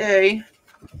 You got a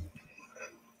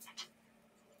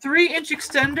 3-inch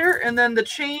extender, and then the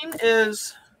chain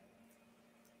is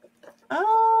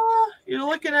you're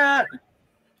looking at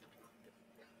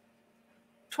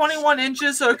 21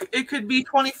 inches, so it could be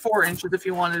 24 inches if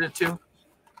you wanted it to.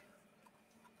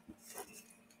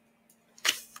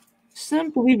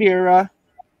 Simply Vera,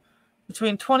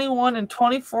 between 21 and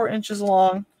 24 inches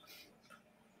long.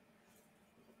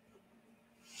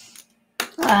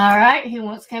 All right. Who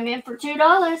wants to come in for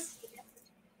 $2?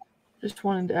 Just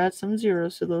wanted to add some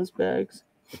zeros to those bags.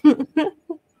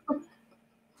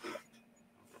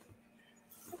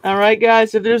 All right,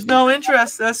 guys. If there's no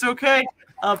interest, that's okay.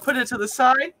 I'll put it to the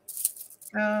side.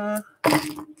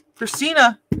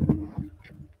 Christina,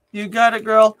 you got it,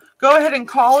 girl. Go ahead and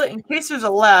call it in case there's a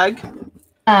lag.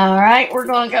 All right. We're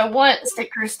going to go once to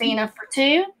Christina for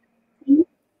 2.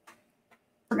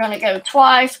 We're going to go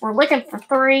twice. We're looking for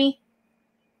 3.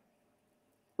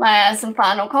 Last and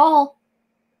final call.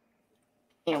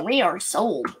 And we are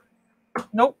sold.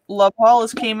 Nope. Love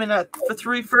Hollis came in at the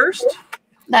 3 first.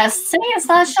 It's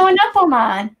not showing up on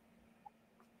mine.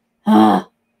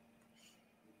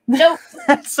 Nope.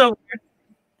 That's so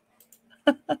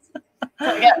weird.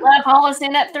 So we got Love Hollis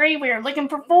in at 3. We are looking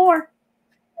for 4.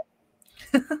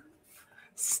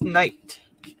 Sniped.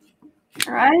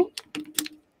 All right.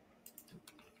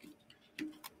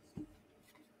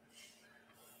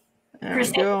 There we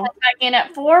Christine go. back in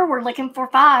at 4. We're looking for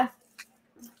 5.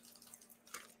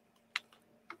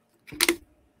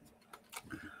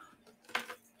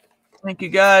 Thank you,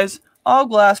 guys. All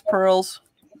glass pearls.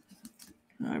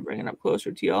 I'm bringing it up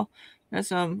closer to y'all. There's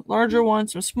some larger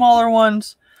ones, some smaller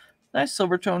ones. Nice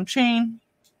silver tone chain.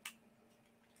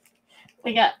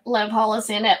 We got Love Hollis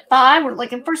in at 5. We're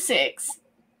looking for 6.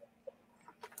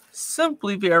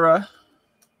 Simply Vera.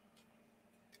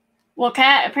 Well,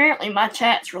 Kat, apparently my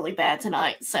chat's really bad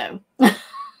tonight, so.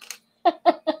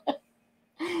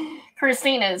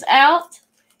 Christina's out.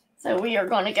 So we are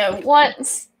going to go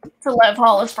once to Love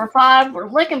Hollis for 5. We're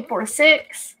looking for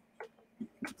 6.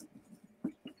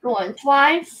 Going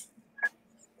twice.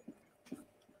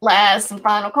 Last and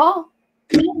final call.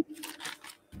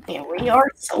 And we are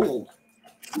sold.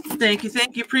 Thank you.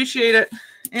 Thank you. Appreciate it.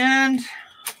 And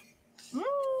I'm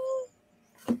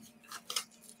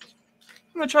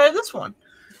going to try this one.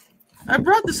 I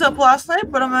brought this up last night,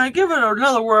 but I'm going to give it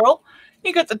another whirl.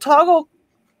 You get the toggle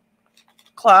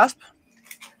clasp.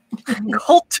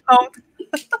 Gold tone.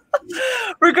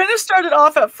 We're going to start it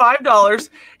off at $5.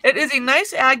 It is a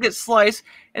nice agate slice,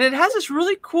 and it has this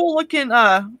really cool looking,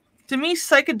 to me,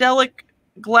 psychedelic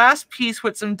glass piece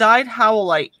with some dyed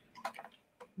howlite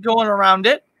going around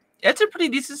it. It's a pretty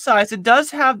decent size. It does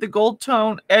have the gold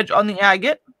tone edge on the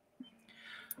agate.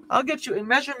 I'll get you a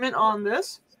measurement on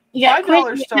this. Yeah,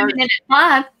 $5 start. At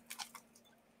 5.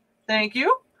 Thank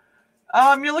you.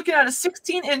 You're looking at a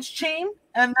 16-inch chain,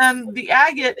 and then the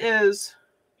agate is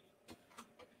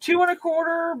 2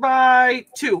 1/4 by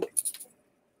 2.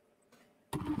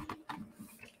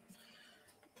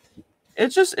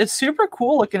 It's super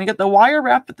cool looking. You get the wire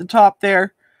wrap at the top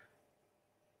there.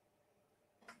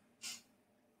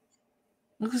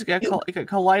 Looks like a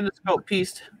kaleidoscope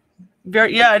piece.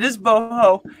 Yeah, it is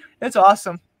boho. It's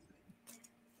awesome.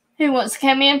 Who wants to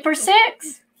come in for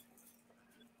 6?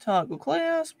 Toggle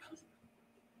clasp.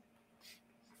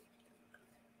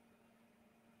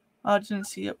 I didn't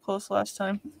see it up close last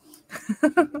time.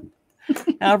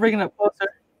 I'll bring it up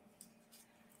closer.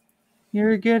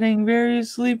 You're getting very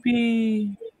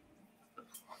sleepy.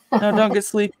 No, don't get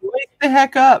sleepy. Wake the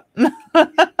heck up. All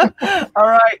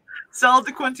right. Sell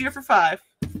to Quintia for 5.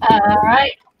 All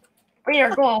right. We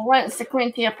are going once to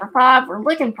Quintia for 5. We're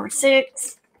looking for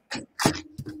 6.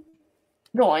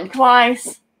 Going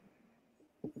twice.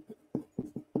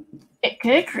 It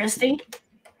could, Christy.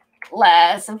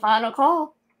 Last and final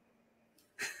call.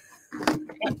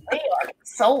 And we are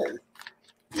sold.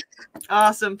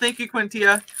 Awesome. Thank you,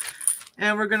 Quintia.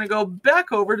 And we're going to go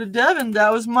back over to Devin.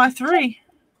 That was my 3.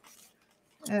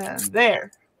 And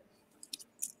there.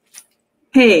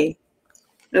 Hey.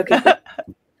 Okay.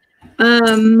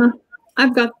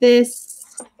 I've got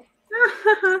this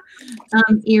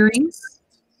earrings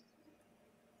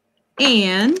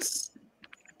and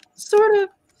sort of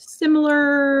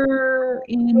similar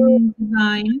in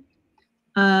design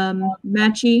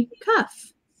matchy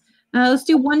cuff. Let's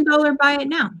do $1 buy it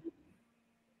now.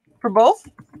 For both?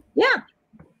 Yeah.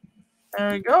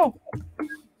 There you go.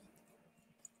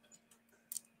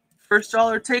 First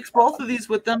dollar takes both of these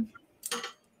with them.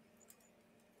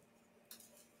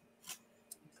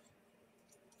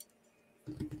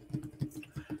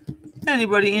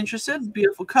 Anybody interested?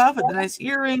 Beautiful cuff with the nice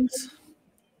earrings.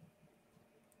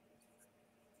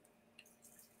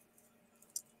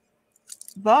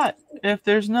 But if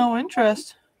there's no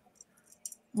interest,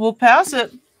 we'll pass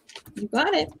it. You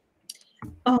got it.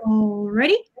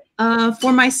 Alrighty.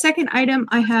 For my second item,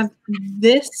 I have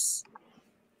this.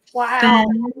 Wow.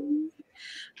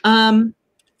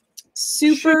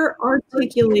 Super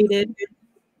articulated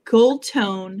gold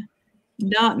tone,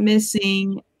 not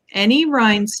missing any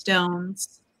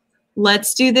rhinestones.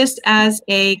 Let's do this as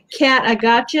a Cat. I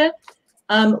gotcha.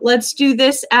 Let's do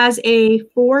this as a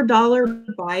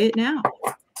 $4 buy it now.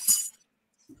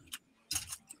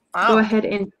 Wow. Go ahead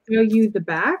and show you the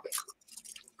back.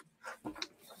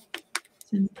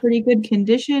 It's in pretty good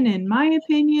condition, in my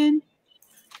opinion.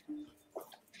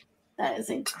 That is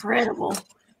incredible.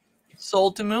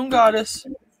 Sold to Moon Goddess.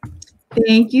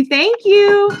 Thank you. Thank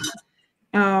you.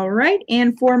 All right.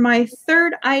 And for my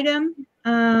third item,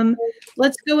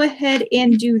 let's go ahead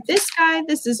and do this guy.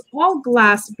 This is all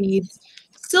glass beads,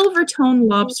 silver tone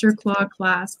lobster claw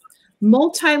clasp,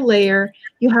 multi-layer.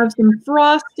 You have some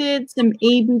frosted, some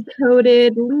AB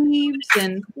coated leaves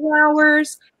and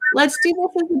flowers. Let's do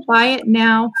this as a buy it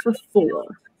now for $4.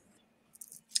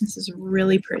 This is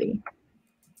really pretty.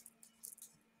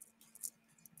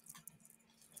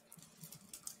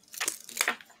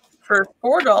 For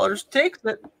 $4 takes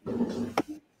it.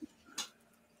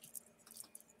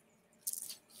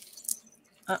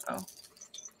 Uh-oh.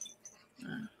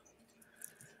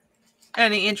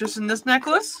 Any interest in this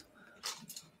necklace?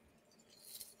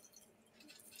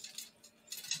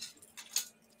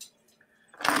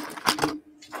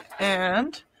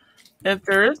 And if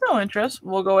there is no interest,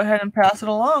 we'll go ahead and pass it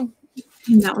along.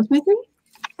 And that was my 3.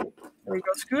 There we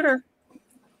go, Scooter.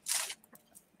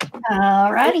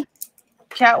 All righty.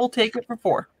 Cat will take it for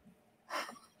 4.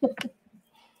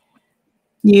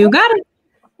 You got it.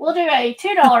 We'll do a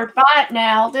 $2 bot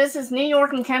now. This is New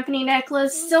York and Company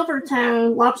necklace, silver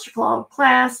tone, lobster claw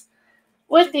clasp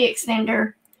with the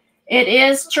extender. It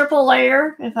is triple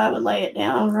layer, if I would lay it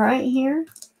down right here.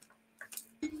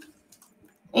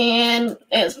 And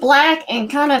it's black and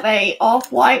kind of a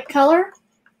off-white color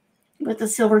with the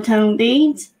silver tone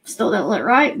beads. Still don't look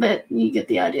right, but you get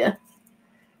the idea.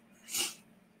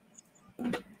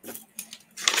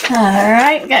 All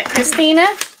right, we got Christina.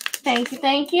 Thank you,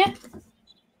 thank you.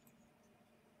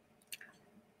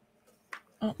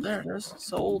 Oh, there it is.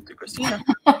 Sold to Christina.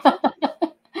 All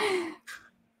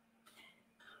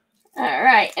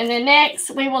right, and then next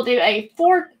we will do a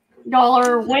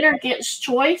 $4 winner gets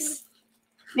choice.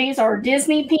 These are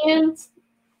Disney pins.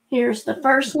 Here's the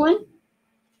first one.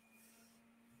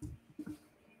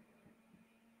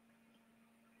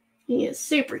 He is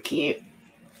super cute.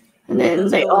 And then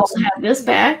they also have this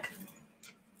back.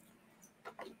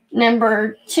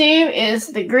 Number 2 is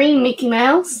the green Mickey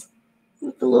Mouse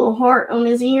with the little heart on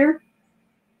his ear.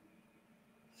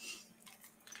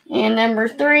 And number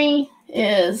 3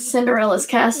 is Cinderella's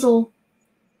Castle,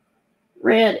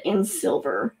 red and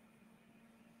silver.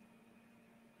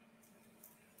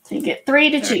 So you get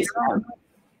 3 to choose from.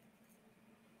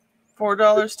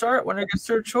 $4 start. Winner gets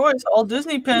their choice. All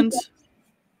Disney pins.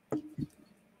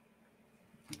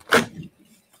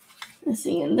 Let's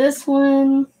see, in this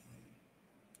one,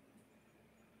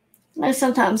 I know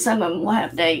sometimes some of them will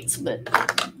have dates, but,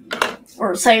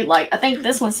 or say like, I think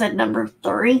this one said number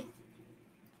 3.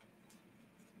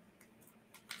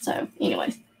 So,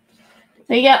 anyways.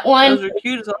 So you got 1. Those are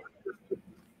cute as all.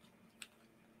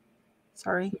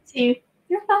 Sorry. 2.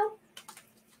 You're fine.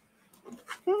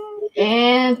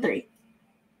 And 3.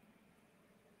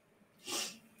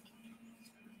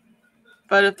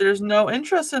 But if there's no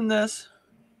interest in this,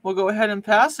 we'll go ahead and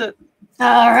pass it.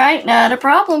 All right, not a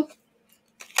problem.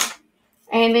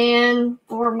 And then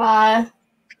for my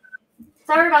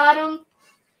third item,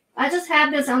 I just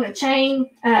have this on a chain.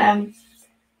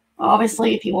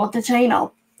 Obviously, if you want the chain,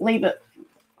 I'll leave it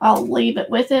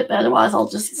with it. But otherwise, I'll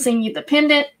just send you the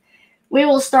pendant. We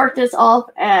will start this off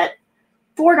at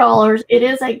 $4. It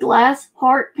is a glass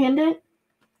heart pendant.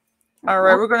 All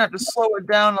right, we're going to have to slow it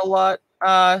down a lot.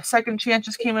 Second chance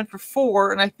just came in for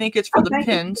 4, and I think it's for the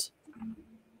pins.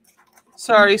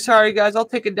 Sorry, guys. I'll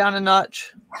take it down a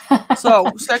notch.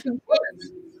 So, second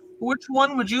chance. Which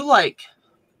one would you like?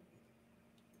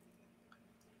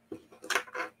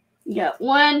 You got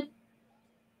 1.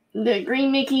 The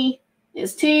green Mickey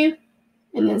is 2.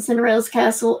 And then Cinderella's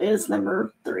Castle is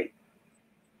number 3.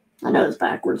 I know it's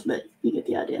backwards, but you get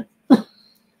the idea.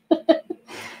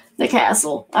 The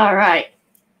castle. All right.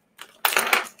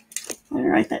 Let me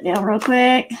write that down real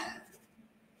quick.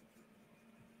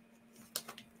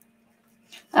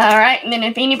 All right. And then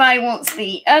if anybody wants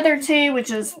the other 2,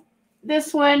 which is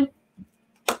this one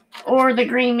or the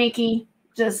green Mickey,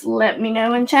 just let me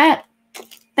know in chat.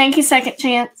 Thank you, second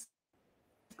chance.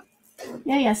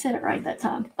 Yeah, I said it right that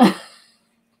time.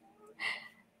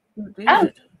 Oh,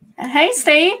 hey,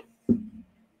 Steve.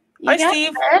 Hi,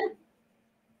 Steve.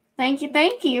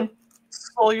 Thank you.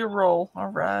 Slow your roll. All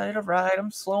right.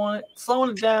 I'm slowing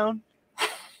it down.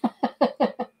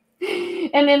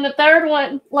 And then the third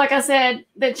one, like I said,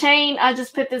 the chain, I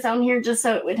just put this on here just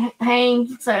so it would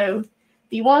hang. So if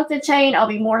you want the chain, I'll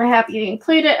be more than happy to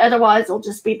include it. Otherwise, it'll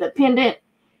just be the pendant.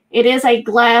 It is a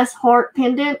glass heart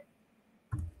pendant.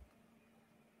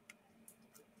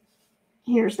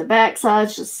 Here's the back side,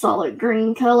 it's just solid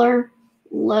green color.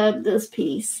 Love this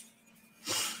piece.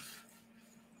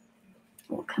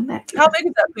 We'll come back to How big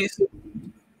is that piece?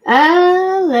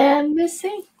 let me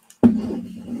see.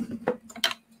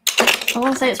 I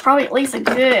want to say it's probably at least a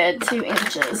good 2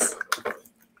 inches.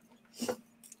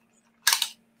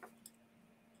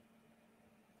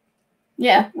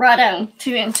 Yeah, right on,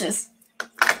 2 inches.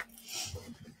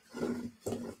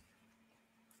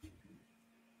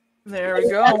 There we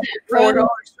go. $4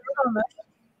 on that.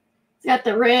 It's got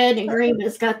the red and green, but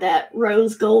it's got that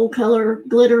rose gold color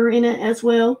glitter in it as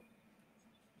well.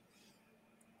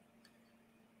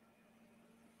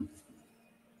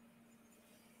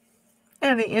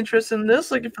 Any interest in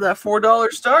this? Looking for that $4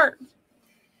 start.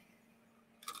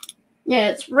 Yeah,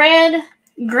 it's red,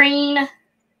 green,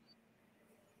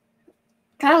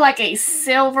 kind of like a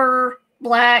silver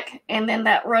black, and then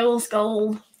that rose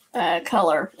gold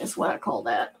color is what I call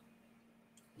that.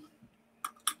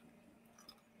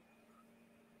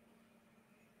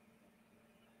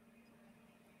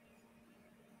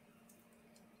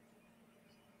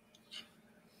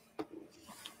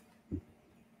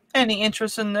 Any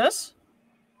interest in this?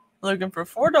 Looking for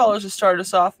 $4 to start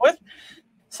us off with.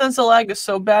 Since the lag is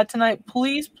so bad tonight,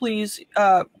 please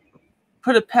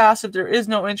put a pass if there is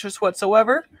no interest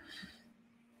whatsoever.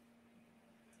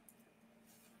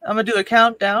 I'm going to do a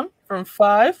countdown from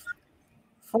 5,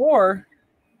 4,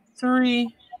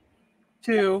 3,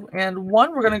 2, and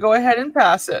 1. We're going to go ahead and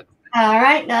pass it. All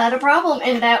right, not a problem.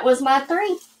 And that was my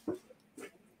 3.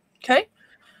 Okay.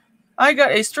 I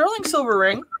got a sterling silver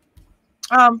ring.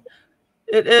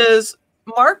 It is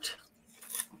marked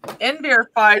and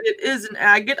verified. It is an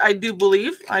agate, I do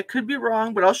believe. I could be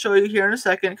wrong, but I'll show you here in a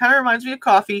second. It kind of reminds me of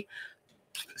coffee.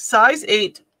 Size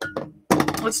 8.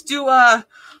 Let's do an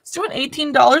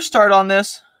 $18 start on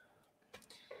this.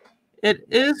 It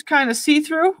is kind of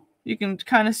see-through. You can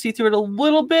kind of see through it a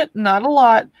little bit, not a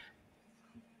lot. It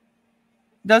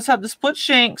does have the split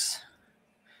shanks.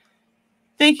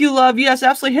 Thank you, love. Yes,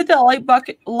 absolutely. Hit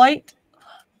that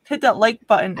hit that like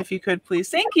button if you could, please.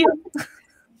 Thank you.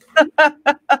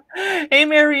 Hey,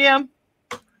 Miriam.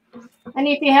 And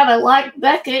if you have a like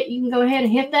bucket, you can go ahead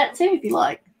and hit that too if you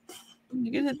like.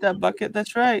 You can hit that bucket.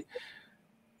 That's right.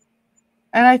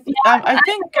 And I think,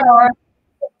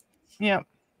 yeah.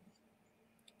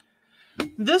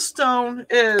 This stone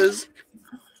is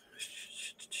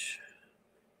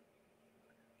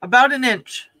about an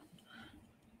inch.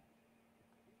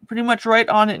 Pretty much right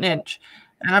on an inch.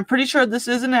 And I'm pretty sure this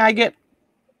is an agate.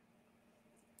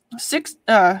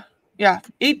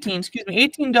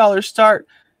 $18 start.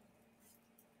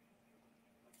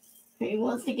 Who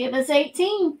wants to give us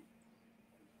 18?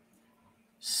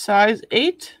 Size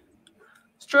 8.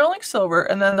 Sterling silver.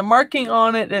 And then the marking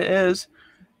on it is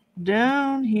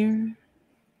down here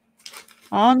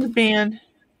on the band.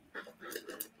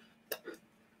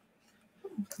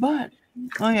 But,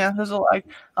 oh yeah, there's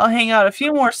I'll hang out a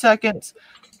few more seconds.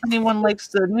 Anyone likes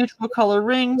the neutral color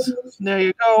rings, there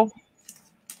you go.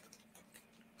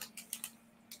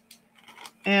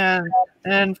 And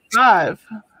 5,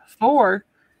 4,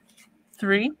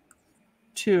 3,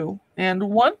 2, and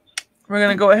 1. We're going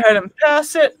to go ahead and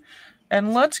pass it.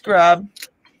 And let's grab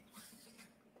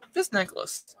this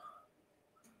necklace.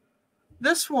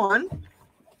 This one,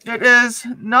 it is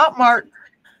not marked,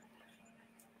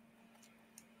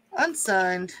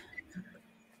 unsigned,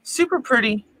 super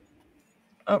pretty.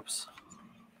 Oops.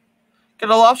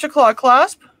 Got a lobster claw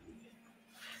clasp.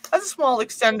 Has a small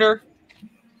extender.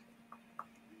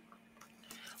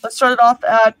 Let's start it off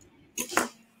at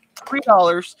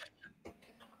 $3.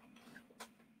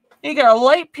 You got a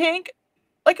light pink,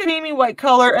 like a creamy white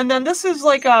color, and then this is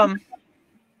like a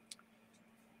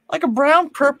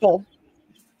brown purple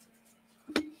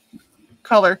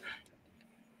color.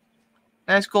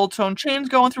 Nice gold tone chains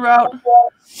going throughout.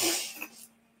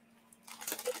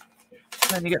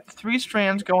 Then you get 3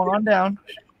 strands going on down.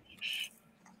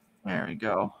 There we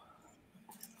go.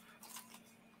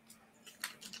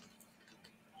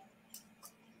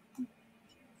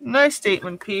 Nice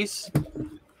statement piece.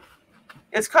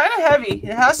 It's kind of heavy.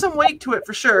 It has some weight to it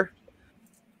for sure.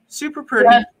 Super pretty.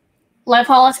 Yeah. Love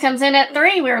Hollis comes in at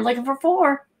 3. We were looking for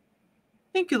 4.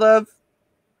 Thank you, love.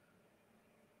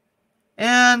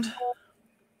 And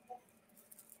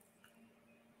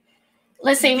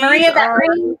let's see, Maria, that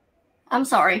ring. I'm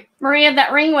sorry, Maria,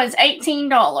 that ring was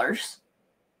 $18.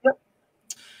 Yep.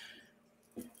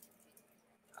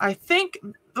 I think.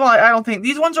 Well, I don't think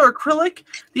these ones are acrylic.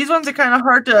 These ones are kind of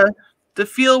hard to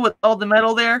feel with all the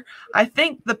metal there. I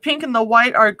think the pink and the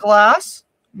white are glass.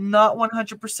 Not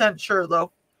 100% sure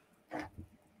though.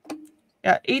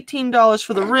 Yeah, $18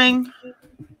 for the ring.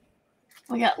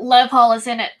 We got Love Hollis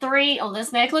in at 3 on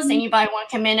this necklace. Anybody want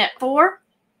to come in at 4?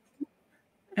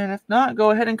 And if not,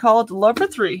 go ahead and call it the love for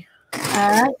 3.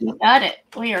 All right, you got it.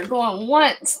 We are going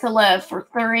once to love for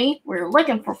 3. We're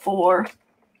looking for 4.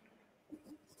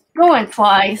 Going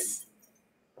twice.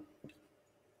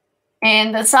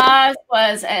 And the size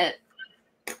was at,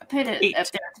 I put it 8. up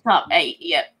there at the top, 8.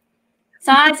 Yep.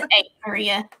 Size 8,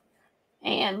 Maria.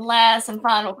 And last and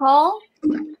final call.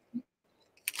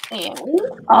 And we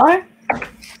are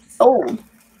sold.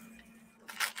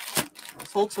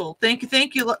 Sold.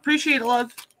 Thank you. Appreciate it,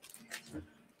 love.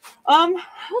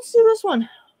 Let's do this one.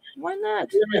 Why not?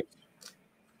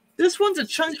 This one's a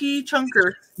chunky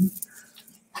chunker.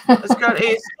 It's got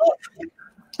a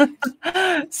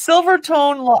silver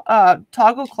tone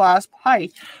toggle clasp. Hi.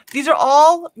 These are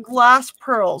all glass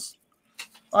pearls.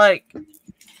 Like,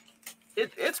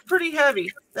 it's pretty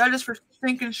heavy. That is for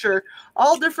thinking sure.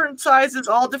 All different sizes,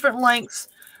 all different lengths.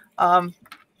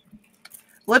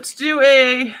 Let's do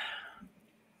a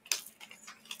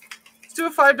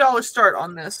 $5 start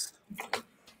on this.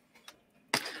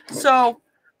 So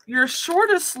your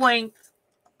shortest length,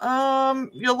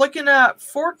 you're looking at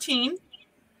 14.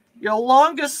 Your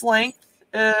longest length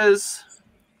is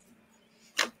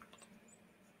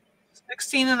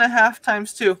 16.5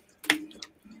 times 2.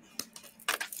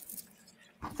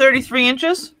 33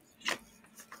 inches.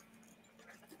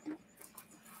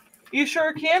 You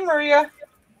sure can, Maria.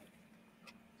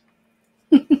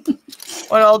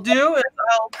 What I'll do is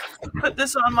I'll put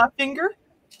this on my finger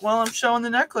while I'm showing the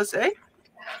necklace, eh?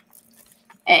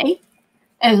 A.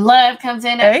 And love comes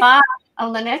in at A. 5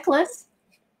 on the necklace.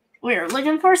 We're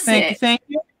looking for 6. Thank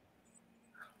you.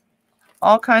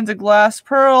 All kinds of glass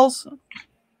pearls.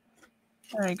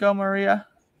 There you go, Maria.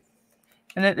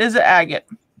 And it is an agate.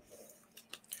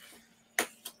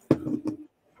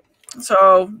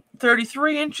 So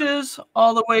 33 inches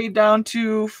all the way down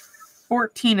to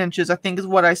 14 inches, I think is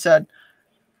what I said.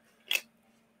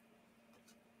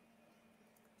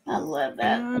 I love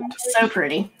that. So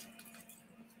pretty.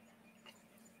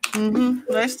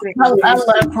 Nice thing. I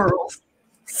love pearls.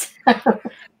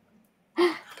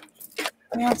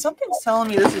 Yeah, something's telling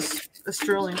me this is a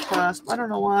sterling clasp. I don't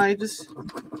know why. Just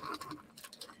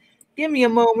give me a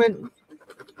moment.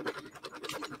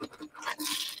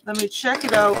 Let me check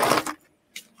it out.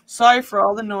 Sorry for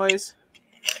all the noise.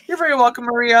 You're very welcome,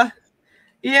 Maria.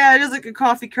 Yeah, it is like a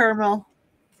coffee caramel.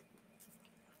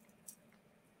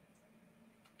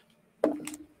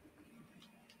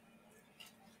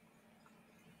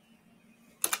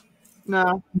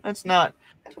 No, that's not.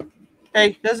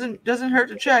 Hey, doesn't hurt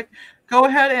to check. Go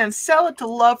ahead and sell it to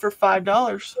Love for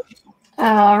 $5.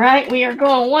 All right, we are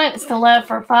going once to love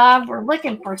for 5. We're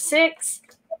looking for 6.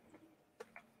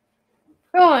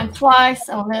 Going twice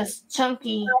on this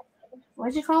chunky.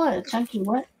 What'd you call it? A chunky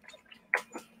what?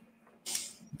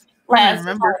 I don't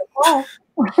remember.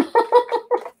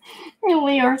 And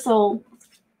we are sold.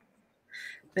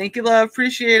 Thank you, Love.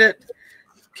 Appreciate it.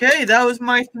 Okay, that was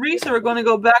my 3, so we're going to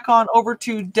go back on over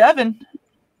to Devin.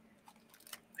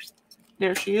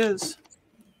 There she is.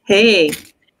 Hey.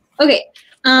 Okay.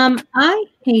 I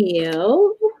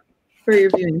have, for your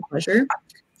viewing pleasure,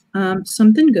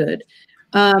 something good.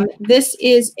 This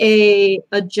is a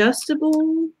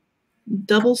adjustable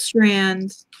double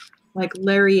strand, like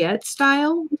lariat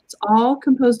style. It's all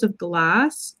composed of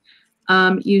glass.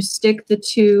 You stick the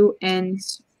 2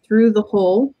 ends through the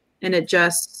hole and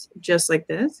adjusts just like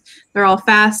this. They're all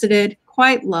faceted,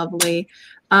 quite lovely.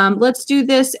 Let's do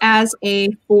this as a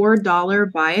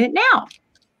 $4 buy it now.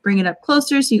 Bring it up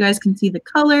closer so you guys can see the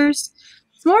colors.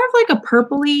 It's more of like a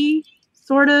purpley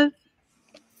sort of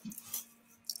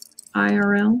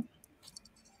IRL.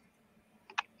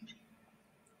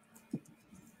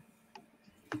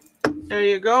 There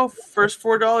you go. First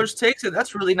 $4 takes it.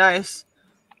 That's really nice.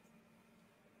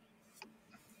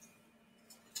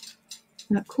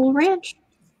 That Cool Ranch.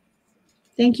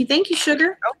 Thank you,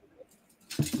 sugar.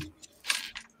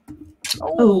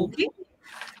 Oh. Okay.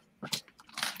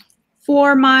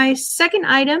 For my second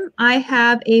item, I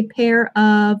have a pair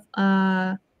of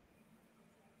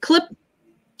clip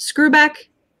screwback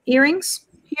earrings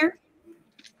here.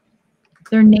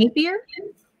 They're Napier.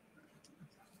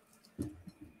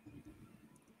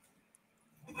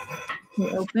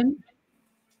 They open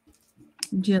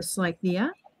just like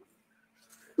that.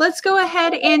 Let's go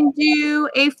ahead and do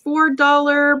a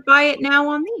 $4 buy it now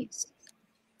on these.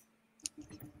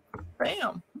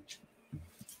 Bam.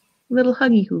 Little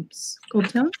huggy hoops. Gold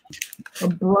tone. A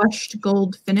brushed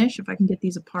gold finish. If I can get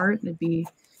these apart, that'd be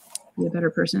a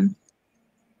better person.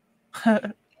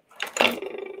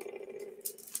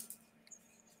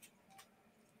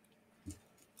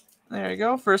 There you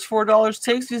go. First $4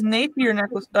 takes these Napier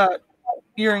necklace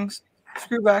earrings,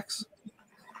 screwbacks.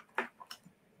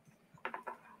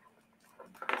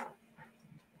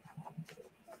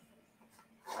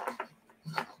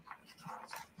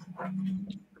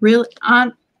 Really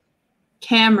on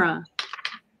camera.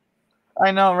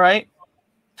 I know, right?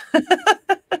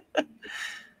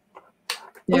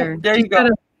 There. There you go.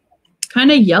 Kind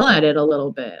of yell at it a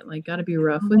little bit. Like, gotta be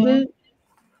rough with it.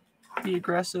 Be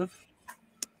aggressive.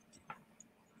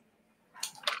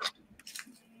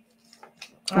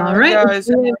 All right, guys.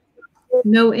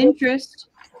 No interest.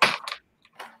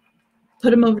 Put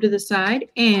them over to the side.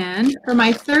 And for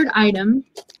my third item,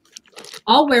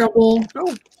 all wearable,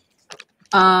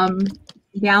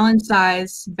 gallon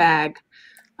size bag.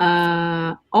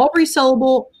 All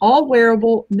resellable, all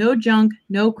wearable, no junk,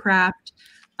 no craft.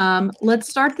 Let's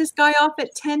start this guy off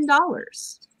at $10.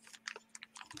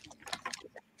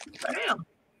 Bam.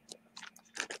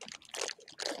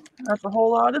 That's a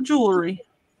whole lot of jewelry.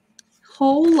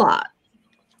 Whole lot.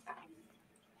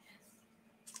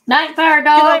 Night Fire Good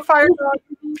Dog. night, Fire Dog.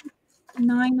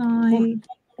 Night night.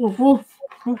 Woof, woof.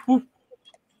 Woof, woof.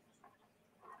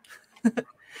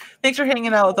 Thanks for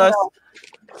hanging out with us.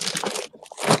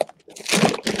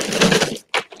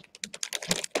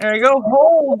 There you go.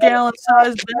 Whole gallon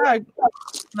size bag.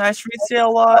 Nice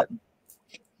resale lot.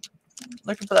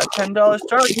 Looking for that $10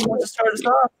 start. Who wants to start us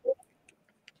off?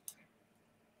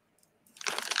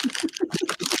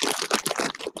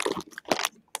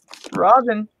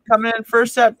 Robin coming in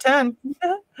first at 10.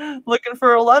 Looking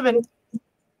for 11.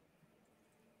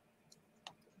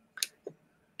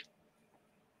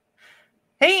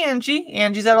 Hey, Angie.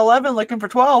 Angie's at 11, looking for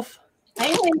 12.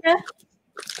 Hey, Linda.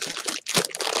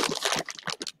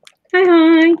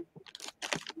 Hi.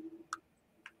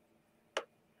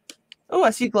 Oh, I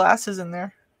see glasses in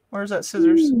there. Where's that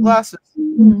scissors? Glasses.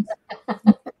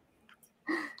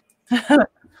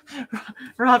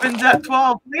 Robin's at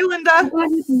 12. Hey, Linda.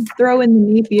 Throw in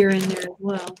the Napier in there as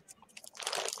well.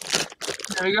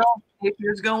 There we go.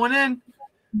 Napier's going in.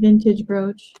 Vintage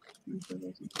brooch.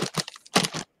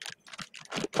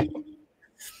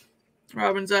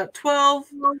 Robin's at 12.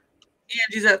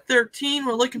 Angie's at 13.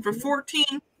 We're looking for 14.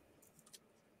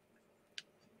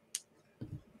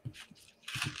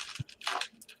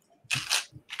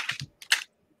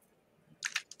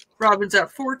 Robin's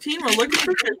at 14. We're looking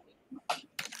for 15.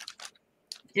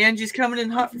 Angie's coming in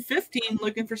hot for 15.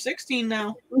 Looking for 16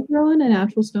 now. We'll throw in a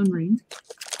natural stone ring.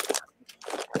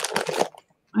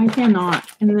 I cannot.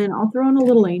 And then I'll throw in a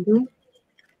little angel.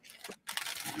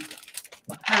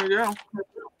 There we go.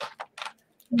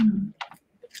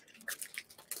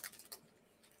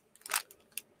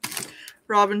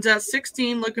 Robin's at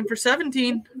 16. Looking for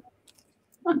 17.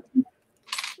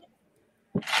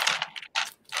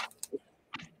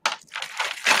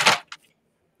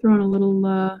 Throw in a little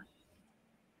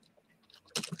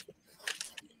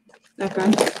that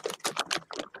guy.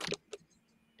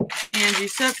 Angie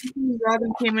 17.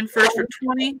 Robin came in first for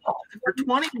 20. For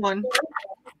 21.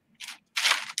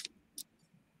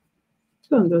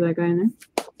 Go and throw that guy in there.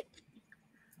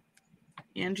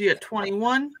 Angie at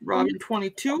 21. Robin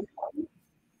 22.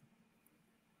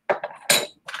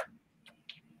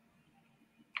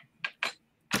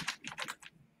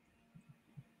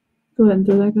 Go ahead and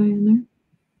throw that guy in there.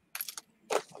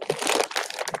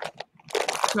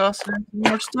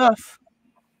 More stuff.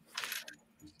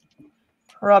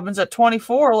 Robin's at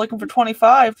 24, looking for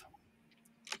 25.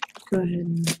 Go ahead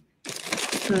and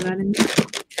throw that in there.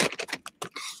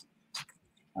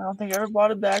 I don't think I ever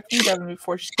bought a bag from Devin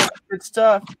before. She's got good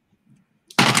stuff.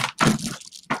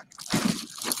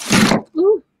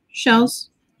 Ooh,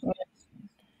 shells.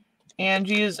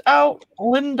 Angie is out.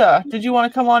 Linda, did you want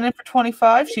to come on in for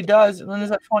 25? She does.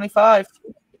 Linda's at 25.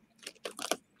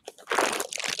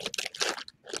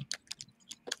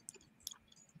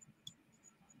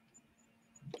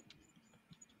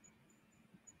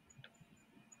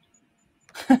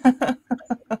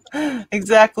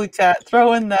 Exactly, chat.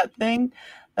 Throw in that thing,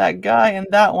 that guy, and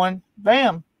that one.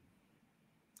 Bam.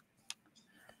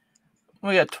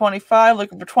 We got 25,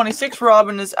 looking for 26.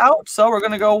 Robin is out, so we're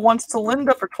going to go once to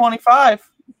Linda for 25.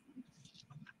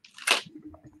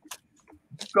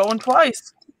 Going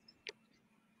twice.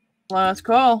 Last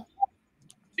call.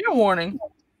 Your warning.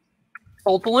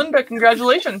 Hold to Linda.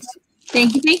 Congratulations.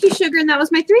 Thank you, sugar. And that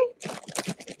was my 3.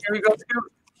 Here we go.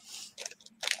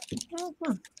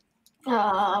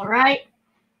 All right.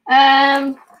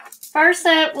 First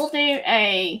up, we'll do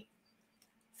a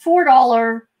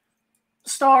 $4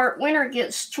 start. Winner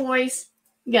gets choice.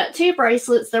 You got 2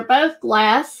 bracelets. They're both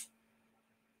glass.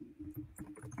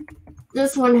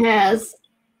 This one has,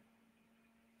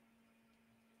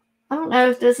 I don't know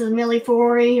if this is Millie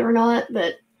or not,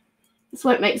 but that's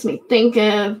what it makes me think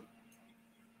of.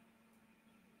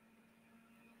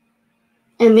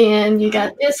 And then you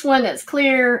got this one that's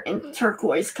clear and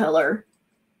turquoise color.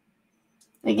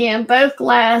 Again, both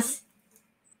glass,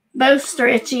 both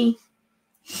stretchy.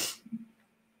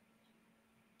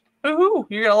 Ooh,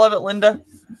 you're going to love it, Linda.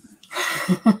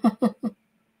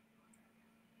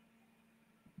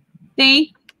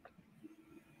 Thank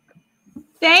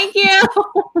you.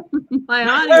 My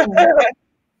honor.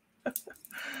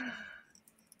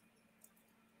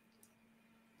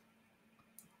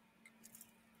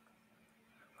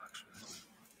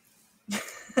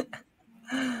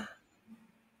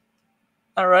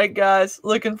 All right, guys.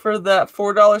 Looking for that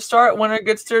 $4 start. Winner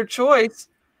gets their choice.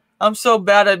 I'm so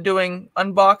bad at doing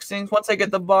unboxings. Once I get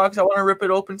the box, I want to rip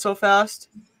it open so fast.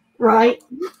 Right.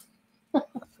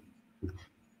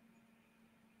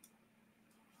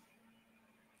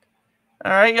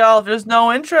 All right, y'all. If there's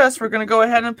no interest, we're going to go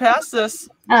ahead and pass this.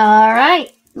 All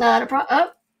right. Not a problem.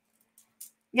 Oh.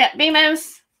 Got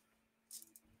BMOS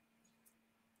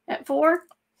at 4.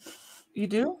 You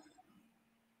do?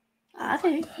 I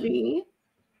do. Do you?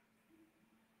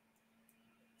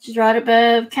 She's right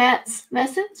above Kat's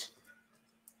message.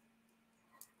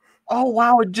 Oh,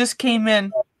 wow. It just came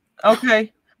in.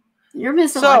 Okay. You're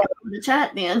missing like the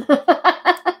chat then.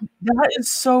 That is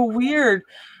so weird.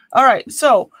 All right.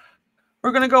 So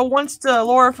we're going to go once to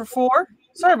Laura for 4.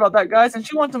 Sorry about that, guys. And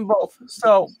she wants them both.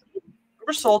 So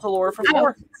we're sold to Laura for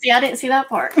 4. See, I didn't see that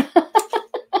part.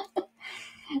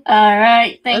 All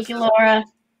right. Thank you, Laura.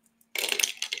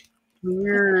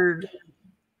 Weird.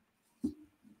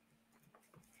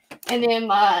 And then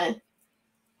my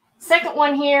second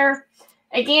one here,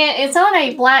 again, it's on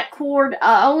a black cord.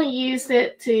 I only used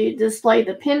it to display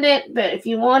the pendant, but if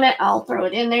you want it, I'll throw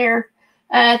it in there.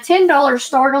 $10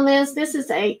 start on this. This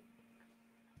is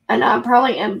and I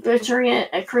probably am butchering it,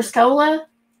 a Criscola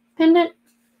pendant.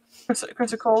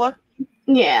 Criscola?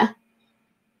 Yeah.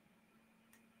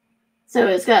 So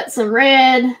it's got some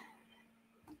red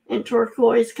and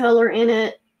turquoise color in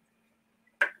it.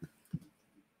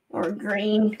 Or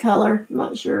green color, I'm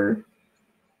not sure.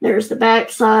 There's the back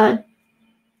side.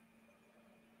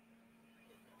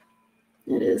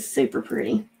 It is super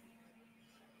pretty.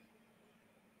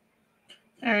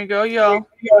 There you go, y'all.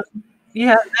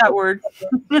 Yeah, that word.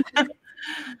 I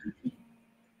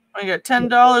got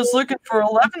 $10 looking for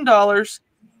 $11.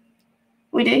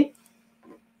 We do?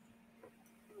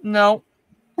 No.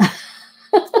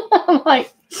 I'm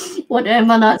like, what am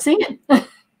I not seeing?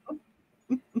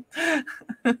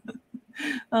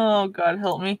 Oh, God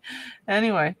help me.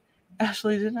 Anyway,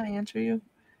 Ashley, didn't I answer you?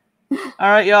 All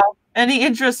right, y'all. Any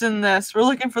interest in this? We're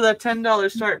looking for that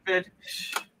 $10 start bid.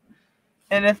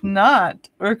 And if not,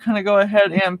 we're going to go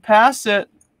ahead and pass it.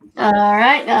 All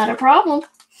right, not a problem.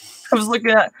 I was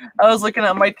looking at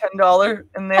my $10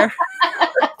 in there.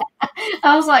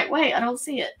 I was like, wait, I don't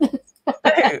see it.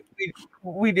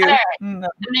 we do. Right. No.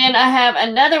 And then I have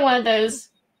another one of those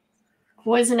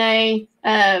Cloisonne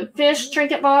fish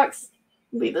trinket box.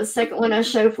 Will be the second one I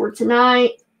show for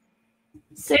tonight.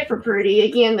 Super pretty.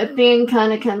 Again, the fin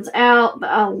kind of comes out, but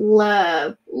I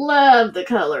love the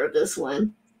color of this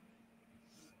one.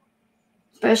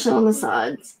 Especially on the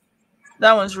sides.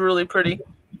 That one's really pretty.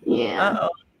 Yeah. Uh-oh.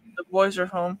 The boys are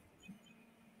home.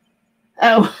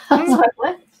 Oh, I was like,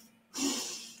 what?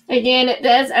 Again, it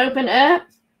does open up.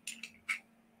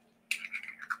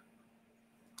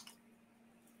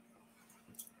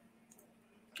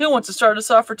 Who wants to start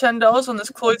us off for $10 on this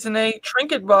Cloisonne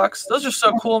trinket box? Those are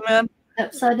so cool, man.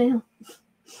 Upside down.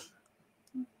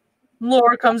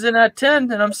 Laura comes in at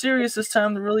 10, and I'm serious this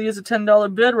time. There really is a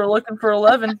 $10 bid. We're looking for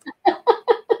 11.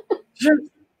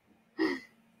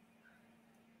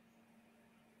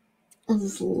 I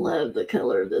just love the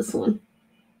color of this one.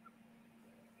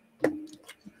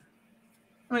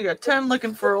 We got 10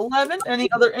 looking for 11.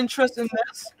 Any other interest in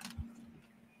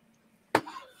this?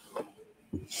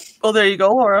 Oh, there you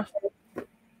go, Laura.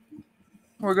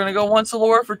 We're going to go once to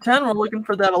Laura for 10. We're looking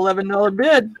for that $11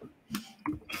 bid.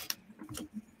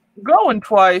 Going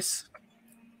twice.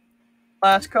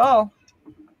 Last call.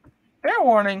 Fair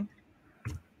warning.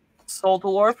 Sold to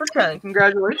Laura for 10.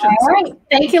 Congratulations. All right.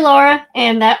 Thank you, Laura.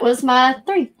 And that was my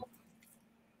 3.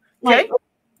 Okay.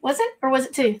 Was it? Or was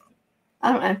it 2?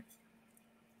 I don't know.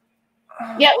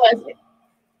 Yeah, it was.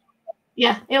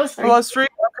 Yeah, it was 3. It was 3?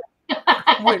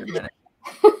 Okay. Wait a minute.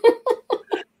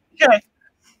 Okay.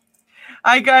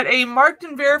 I got a marked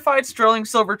and verified sterling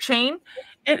silver chain.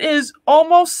 It is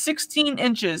almost 16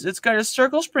 inches. It's got a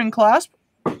circle spring clasp.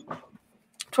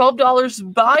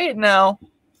 $12. Buy it now.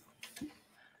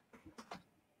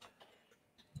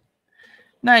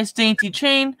 Nice dainty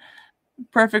chain.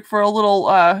 Perfect for a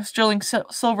little sterling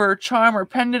silver charm or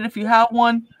pendant if you have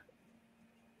one.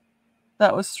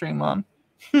 That was 3, Mom.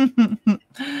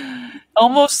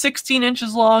 Almost 16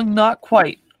 inches long. Not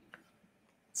quite.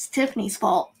 It's Tiffany's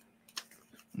fault.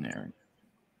 There.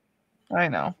 I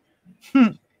know.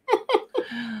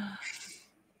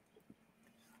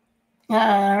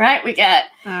 All right, we got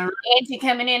Angie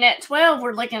coming in at 12.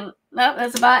 We're looking. No,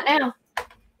 that's about now.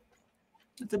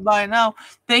 To buy now.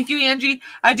 Thank you, Angie.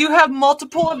 I do have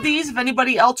multiple of these. If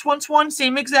anybody else wants one,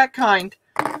 same exact kind.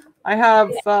 I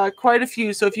have quite a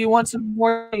few. So if you want some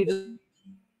more, you just...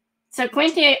 So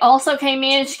Quintia also came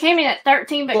in. She came in at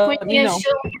 13, but Quintia,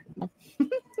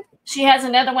 she has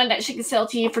another one that she can sell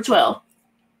to you for 12.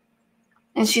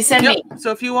 And she said me.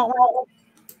 So if you want one,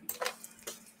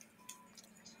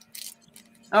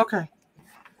 Okay.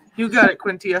 You got it,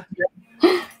 Quintia.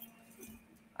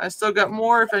 I still got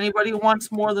more if anybody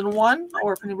wants more than one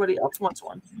or if anybody else wants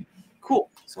one. Cool.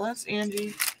 So that's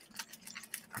Angie.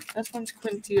 That one's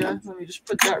Quintia. Let me just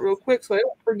put that real quick so I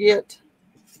don't forget.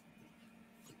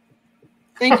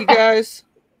 Thank you, guys.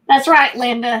 That's right,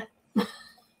 Linda.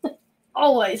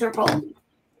 Always her fault.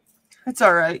 That's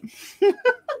all right.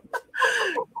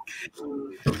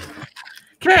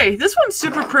 Okay, this one's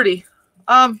super pretty.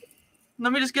 Let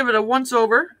me just give it a once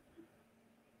over.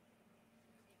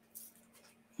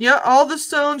 Yeah, all the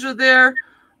stones are there.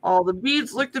 All the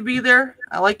beads look to be there.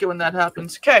 I like it when that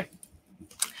happens. Okay.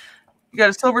 You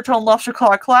got a silver tone lobster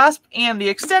claw clasp and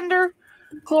the extender.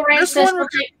 Cool Ranch says we'll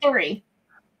take 3.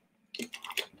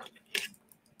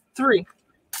 3.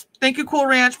 Thank you, Cool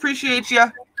Ranch. Appreciate you.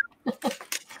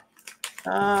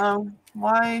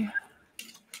 Why?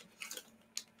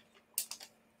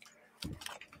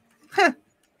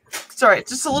 Sorry,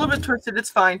 it's just a little bit twisted. It's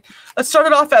fine. Let's start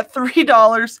it off at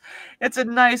 $3. It's a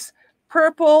nice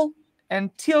purple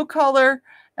and teal color,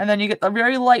 and then you get the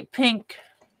very light pink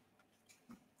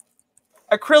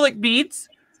acrylic beads.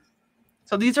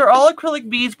 So these are all acrylic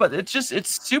beads, but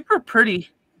it's super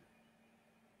pretty.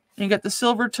 You get the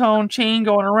silver tone chain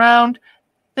going around.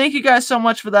 Thank you guys so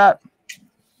much for that.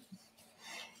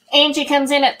 Angie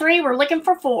comes in at 3. We're looking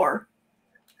for 4.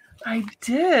 I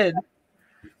did.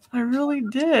 I really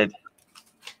did.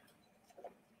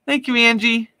 Thank you,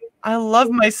 Angie. I love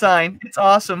my sign. It's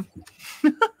awesome.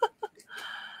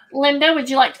 Linda, would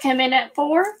you like to come in at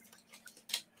 4?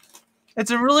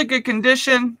 It's in really good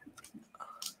condition.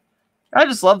 I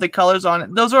just love the colors on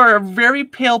it. Those are a very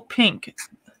pale pink.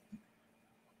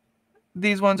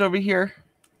 These ones over here.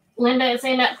 Linda is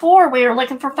in at 4. We are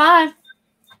looking for 5.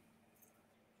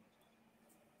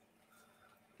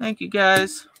 Thank you,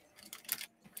 guys.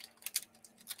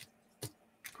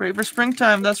 Great for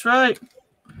springtime. That's right.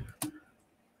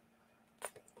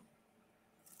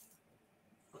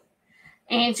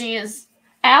 Angie is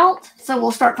out, so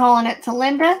we'll start calling it to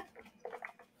Linda.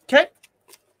 Okay.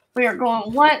 We are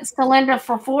going once to Linda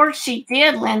for 4. She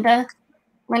did, Linda.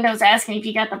 Linda was asking if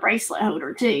you got the bracelet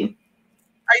holder, too.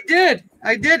 I did.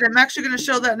 I did. I'm actually going to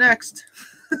show that next.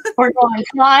 We're going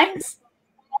twice.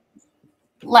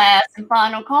 Last and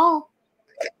final call.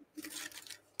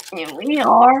 And we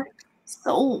are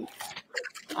sold.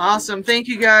 Awesome. Thank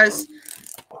you, guys.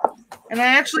 And I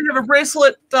actually have a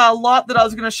bracelet lot that I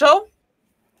was going to show.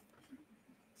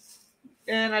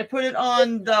 And I put it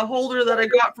on the holder that I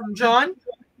got from John.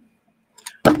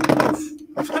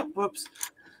 Whoops.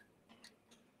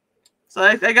 So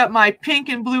I got my pink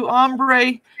and blue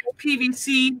ombre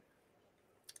PVC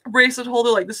bracelet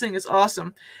holder. Like, this thing is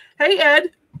awesome. Hey,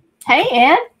 Ed. Hey,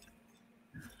 Ed.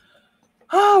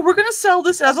 Oh, we're going to sell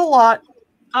this as a lot.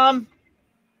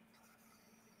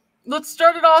 Let's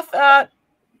start it off at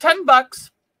 $10.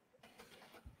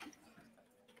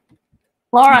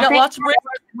 Laura, I got think lots of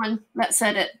one that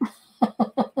said it.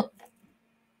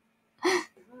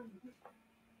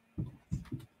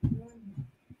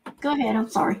 Go ahead. I'm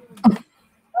sorry.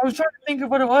 I was trying to think of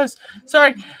what it was.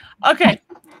 Sorry. Okay.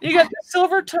 You got the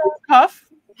silver toe cuff.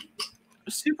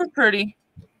 Super pretty.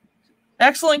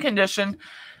 Excellent condition.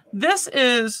 This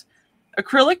is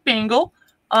acrylic bangle.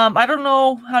 I don't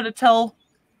know how to tell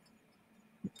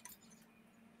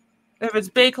if it's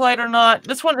Bakelite or not.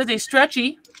 This one is a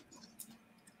stretchy.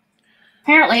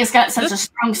 Apparently, it's got such a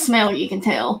strong smell, you can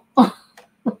tell.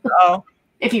 Oh.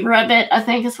 If you rub it, I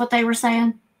think is what they were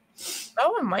saying.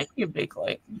 Oh, it might be a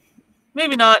Bakelite.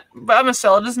 Maybe not, but I'm going to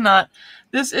sell it. It's not.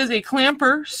 This is a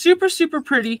clamper. Super, super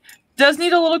pretty. Does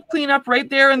need a little cleanup right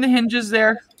there in the hinges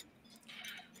there.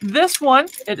 This one,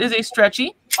 it is a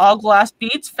stretchy. All glass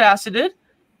beads, faceted.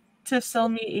 To sell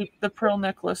me the pearl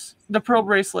necklace. The pearl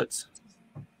bracelets.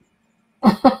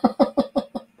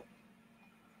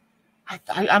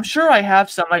 I'm sure I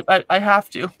have some. I have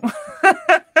to.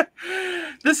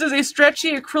 This is a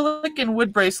stretchy acrylic and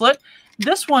wood bracelet.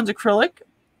 This one's acrylic.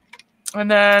 And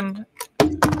then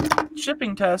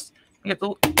shipping test. You get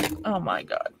the, oh my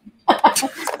God.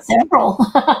 Several.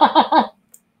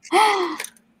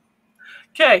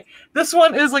 Okay. This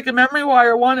one is like a memory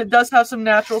wire one. It does have some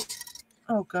natural,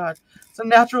 oh God, some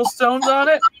natural stones on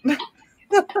it.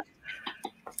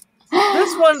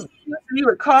 This one, you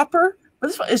at copper.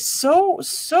 This one is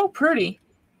so pretty.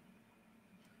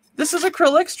 This is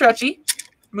acrylic, stretchy.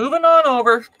 Moving on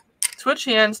over. Switch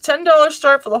hands. $10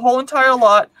 start for the whole entire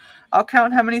lot. I'll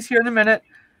count how many's here in a minute.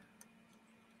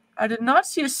 I did not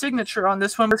see a signature on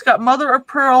this one, but it's got mother of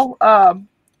pearl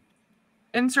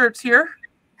inserts here.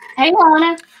 Hey,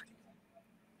 Lana.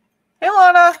 Hey,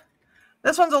 Lana.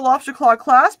 This one's a lobster claw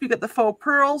clasp. You get the faux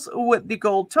pearls with the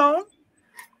gold tone.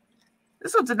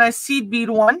 This one's a nice seed bead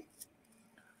one.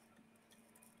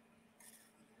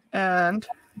 And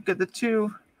get the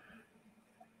two.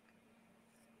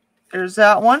 There's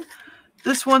that one.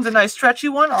 This one's a nice stretchy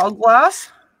one, all glass.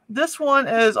 This one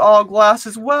is all glass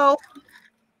as well.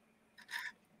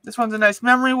 This one's a nice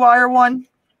memory wire one.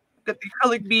 Get the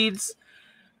acrylic beads.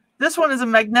 This one is a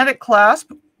magnetic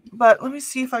clasp, but let me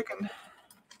see if I can.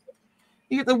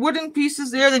 You get the wooden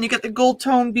pieces there, then you get the gold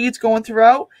tone beads going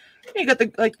throughout. You get the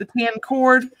tan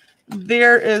cord.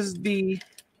 There is the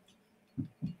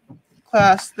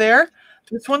clasp there.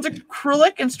 This one's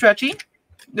acrylic and stretchy.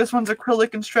 This one's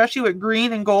acrylic and stretchy with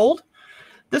green and gold.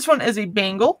 This one is a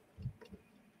bangle.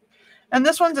 And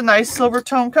this one's a nice silver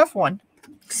tone cuff one.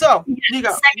 So you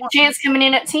got second chance coming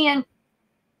in at 10.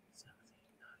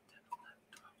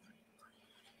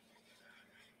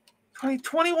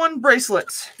 21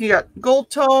 bracelets. You got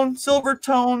gold tone, silver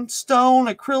tone, stone,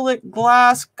 acrylic,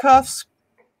 glass, cuffs.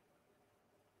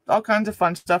 All kinds of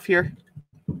fun stuff here.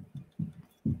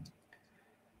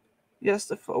 Yes,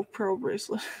 the faux pearl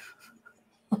bracelet.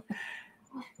 All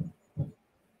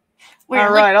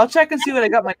right, I'll check and see what I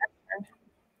got my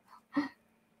next.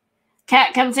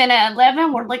 Cat comes in at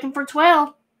 11. We're looking for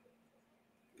 12.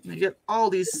 You get all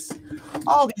these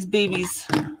babies.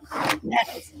 That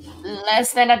is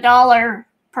less than $1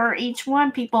 per each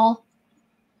one, people.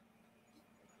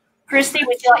 Christy,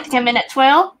 would you like to come in at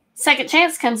 12? Second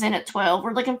chance comes in at 12.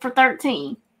 We're looking for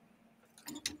 13.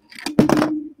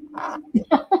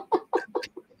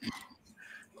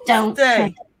 Don't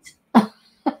stay.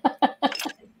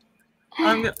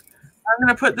 I'm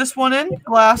gonna put this one in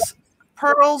glass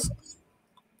pearls,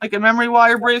 like a memory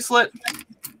wire bracelet.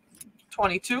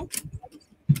 22.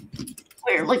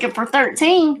 We're looking for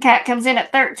 13. Cat comes in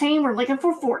at 13. We're looking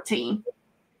for 14.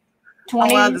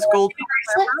 20. I'll add this gold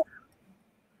bracelet.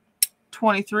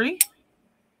 23.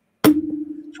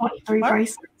 23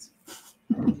 bracelets.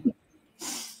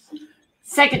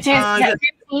 Second chance at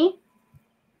 15.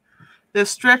 This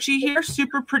stretchy here,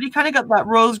 super pretty. Kind of got that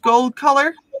rose gold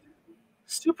color.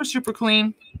 Super, super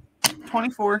clean.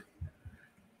 24.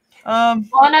 Well,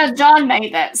 I know John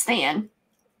made that stand.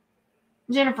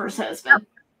 Jennifer's husband.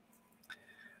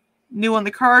 New on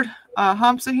the card,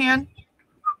 humps a hand.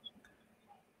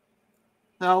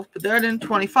 I'll put that in.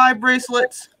 25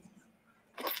 bracelets.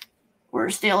 We're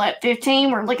still at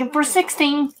 15. We're looking for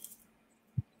 16.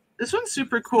 This one's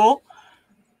super cool.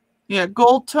 Yeah,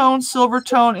 gold tone, silver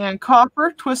tone, and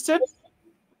copper twisted.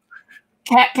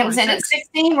 Cat comes in at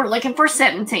 16. We're looking for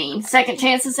 17. Second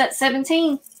chance is at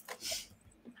 17.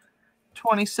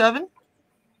 27.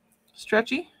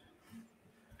 Stretchy.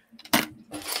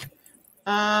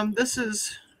 This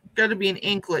is got to be an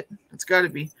anklet. It's got to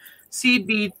be. Seed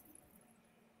bead.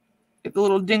 Get the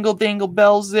little dingle dangle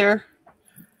bells there.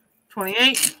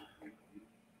 28.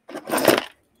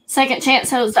 Second chance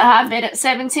holds the high bid at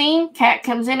 17. Cat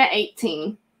comes in at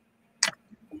 18.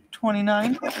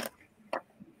 29.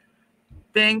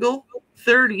 Bangle.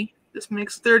 30. This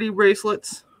makes 30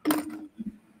 bracelets.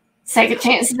 Second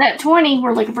chance is at 20.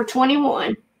 We're looking for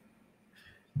 21.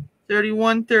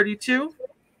 31, 32.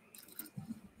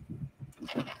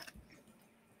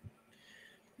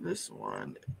 This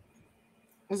one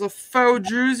was a faux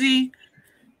druzy.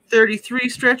 33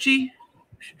 stretchy.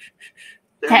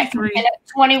 33. Cat at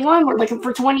 21. We're looking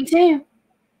for 22.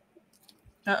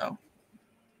 Uh-oh.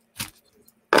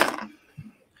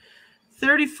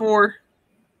 34.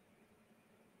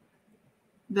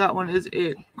 That one is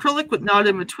a acrylic with knot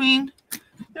in between.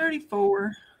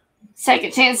 34.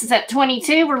 Second chance is at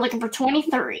 22. We're looking for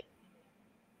 23.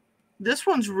 This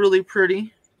one's really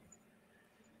pretty.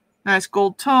 Nice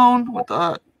gold tone with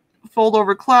a fold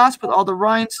over clasp with all the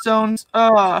rhinestones.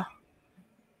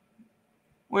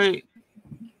 Wait.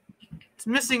 It's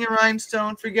missing a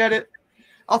rhinestone. Forget it.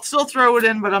 I'll still throw it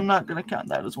in, but I'm not going to count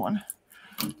that as one.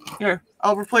 Here,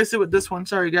 I'll replace it with this one.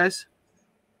 Sorry, guys.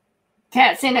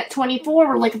 Cat's in at 24.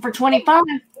 We're looking for 25.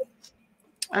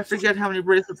 I forget how many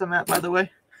bracelets I'm at, by the way.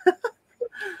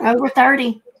 Over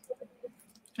 30.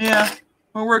 Yeah,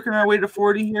 we're working our way to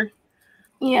 40 here.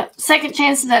 Yeah. Second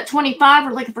chance is at 25.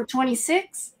 We're looking for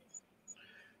 26.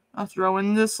 I'll throw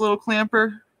in this little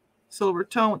clamper. Silver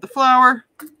tone with the flower.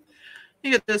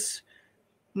 You get this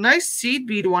nice seed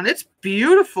bead one. It's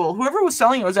beautiful. Whoever was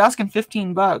selling it was asking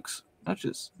 $15. That's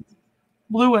just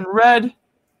blue and red.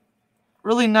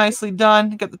 Really nicely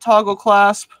done. You got the toggle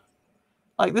clasp.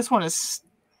 Like, this one is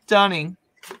stunning.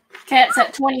 Cat's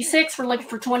at 26. We're looking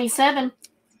for 27.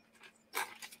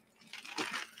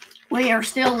 We are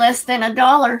still less than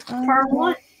 $1 per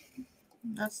one.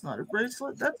 That's not a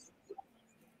bracelet.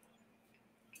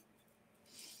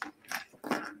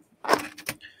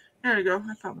 There we go.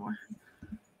 I found more.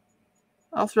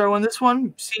 I'll throw in this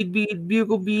one. Seed bead,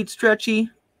 bugle bead, stretchy.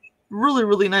 Really,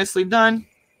 really nicely done.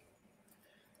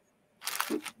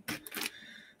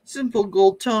 Simple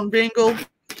gold tone bangle.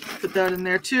 Put that in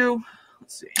there too.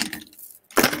 Let's see.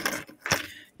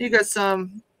 You got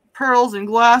some pearls and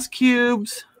glass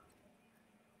cubes.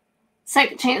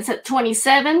 Second chance at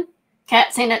 27.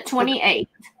 Cat's in at 28.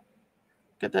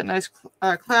 Got that nice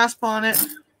clasp on it.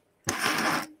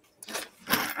 Let's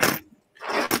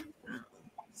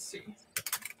see.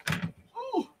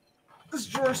 Oh, this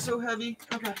drawer's so heavy.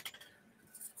 Okay.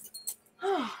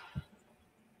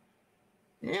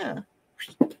 Yeah.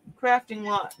 Crafting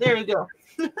lot. There you go.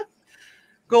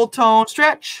 Gold tone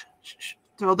stretch.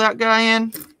 Throw that guy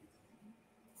in.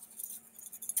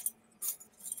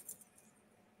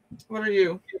 What are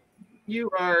you? You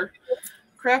are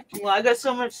crafting lot. I got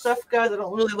so much stuff, guys. I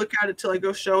don't really look at it till I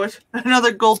go show it.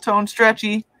 Another gold tone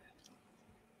stretchy.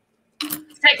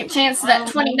 Second chance at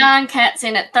 29. Cat's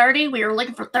in at 30. We were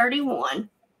looking for 31.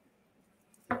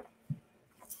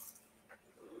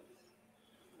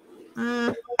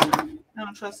 I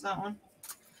don't trust that one.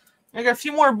 I got a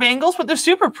few more bangles, but they're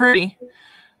super pretty.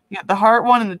 You got the heart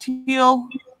one and the teal.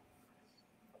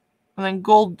 And then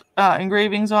gold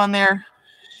engravings on there.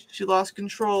 She lost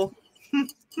control.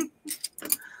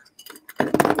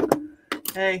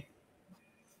 Hey.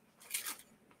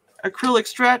 Acrylic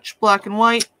stretch, black and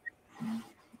white.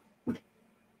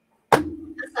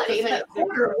 That's not even a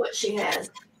quarter of what she has.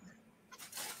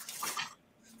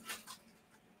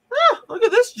 Ah, look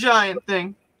at this giant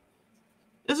thing.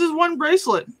 This is one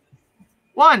bracelet.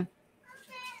 One.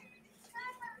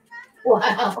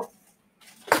 Wow.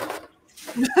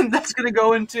 That's going to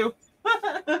go into.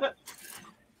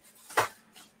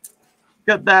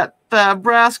 Got that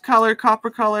brass color, copper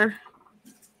color.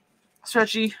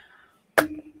 Stretchy.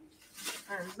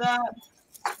 There's that.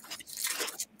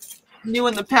 New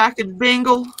in the package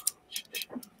bangle.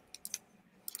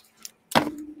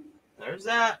 There's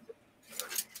that.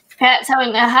 Cat's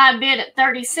having a high bid at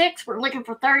 36. We're looking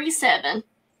for 37.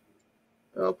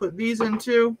 I'll put these in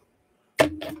too.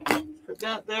 Put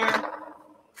that there.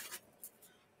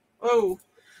 Oh,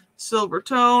 silver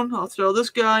tone. I'll throw this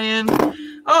guy in.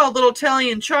 Oh, a little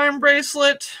Italian charm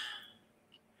bracelet.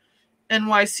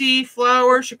 NYC,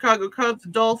 flower, Chicago Cubs,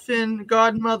 dolphin,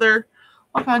 godmother.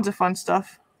 All kinds of fun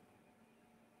stuff.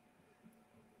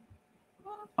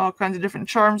 All kinds of different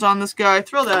charms on this guy.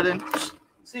 Throw that in.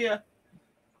 See ya.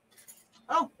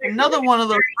 Oh, another one of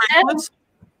those bracelets.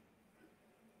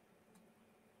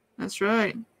 That's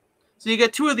right. So you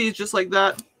get two of these just like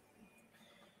that.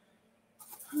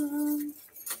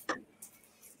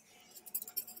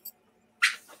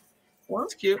 Well,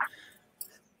 that's cute.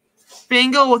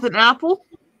 Bangle with an apple.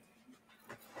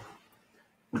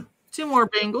 Two more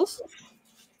bangles.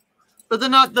 But they're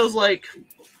not those, like,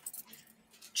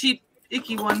 cheap,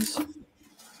 icky ones.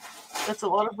 That's a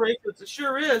lot of bracelets. It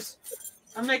sure is.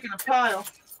 I'm making a pile.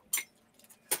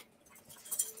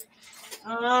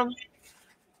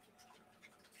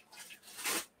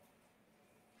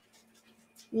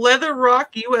 Leather Rock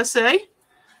USA.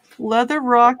 Leather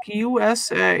Rock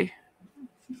USA.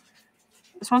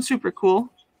 This one's super cool.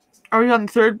 Are we on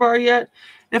the third bar yet?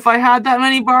 If I had that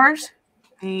many bars?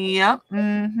 Yep.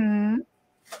 Mm-hmm.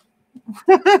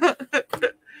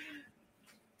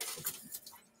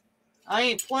 I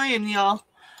ain't playing, y'all.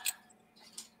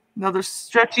 Another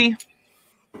stretchy.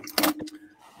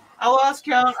 I lost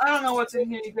count. I don't know what's in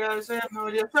here, you guys. I have no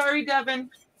idea. Sorry, Devin.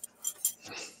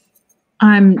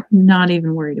 I'm not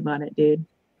even worried about it, dude.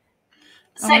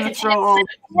 Second chance at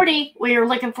 40. We were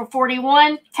looking for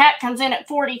 41. Cat comes in at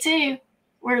 42.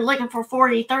 We're looking for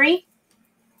 43.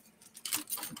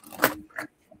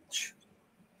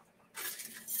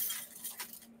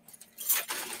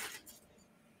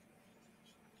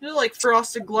 You know, like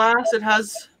frosted glass. It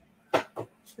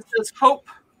says hope.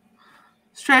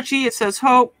 Stretchy. It says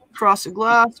hope. Frosted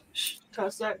glass.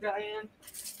 Toss that guy in.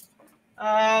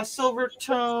 Silver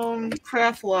tone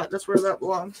craft lot. That's where that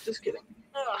belongs. Just kidding.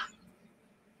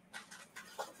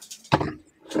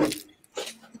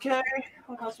 Okay.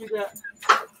 What else we got?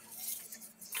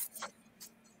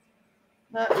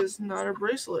 That is not a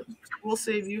bracelet. We'll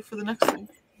save you for the next one.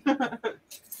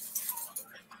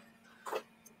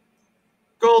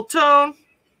 Gold tone.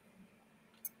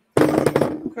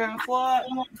 Craft lot.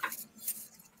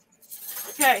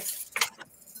 Okay.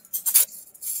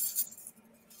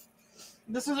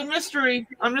 This is a mystery.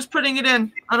 I'm just putting it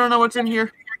in. I don't know what's in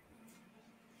here.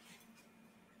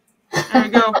 There we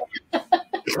go.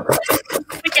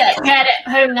 We got Cat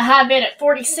at home the high bid at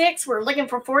 46. We're looking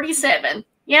for 47.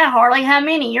 Yeah, Harley, how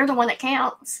many? You're the one that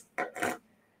counts.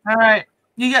 All right.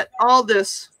 You got all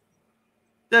this.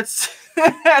 That's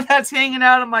that's hanging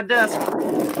out on my desk.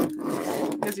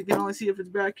 I guess you can only see if it's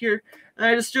back here. And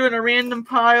I just threw in a random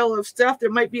pile of stuff. There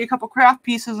might be a couple craft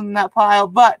pieces in that pile,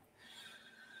 but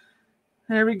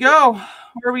there we go.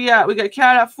 Where are we at? We got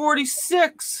Cat at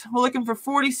 46. We're looking for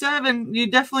 47.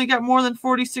 You definitely got more than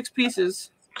 46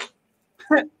 pieces.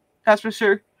 That's for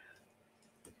sure.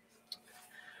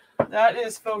 That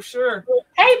is for sure.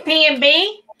 Hey,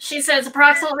 P&B. She says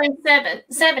approximately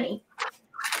 70.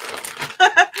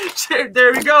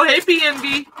 There we go. Hey,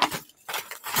 PNB.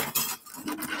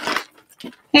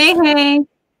 Hey, hey.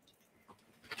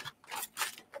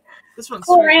 This one's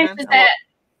Cool sweet, Ranch man. is at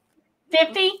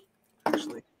 50,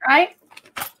 Actually, right?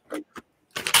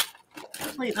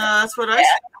 that's what I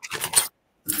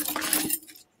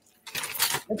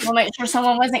Just want to make sure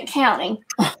someone wasn't counting.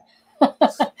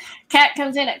 Cat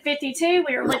comes in at 52.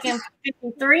 We were looking for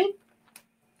 53.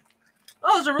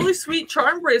 Oh, there's a really sweet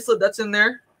charm bracelet that's in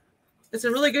there. It's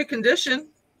in really good condition.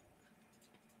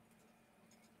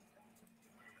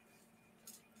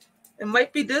 It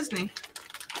might be Disney.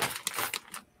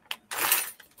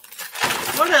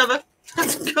 Whatever.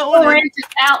 Let's go. Cool Ranch is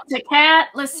out to Cat.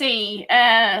 Let's see.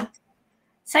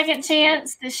 Second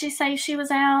chance. Did she say she was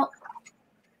out?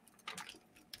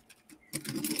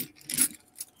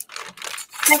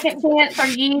 Second chance, are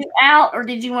you out or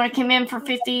did you want to come in for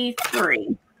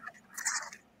 53?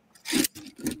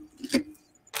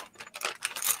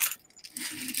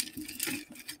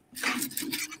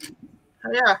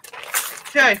 Yeah.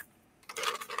 Okay.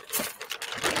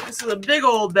 This is a big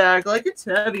old bag. Like, it's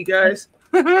heavy, guys.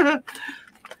 Ed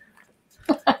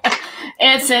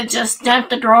said just dump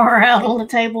the drawer out on the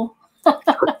table.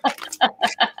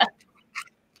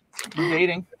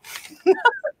 Dating.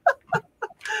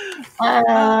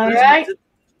 All right.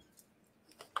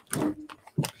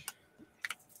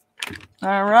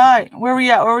 All right. Where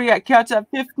we at? Where we at? Cat's at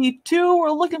 52.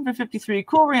 We're looking for 53.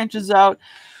 Cool Ranch is out.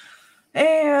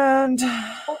 And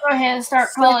We'll go ahead and start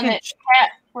calling it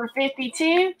Cat for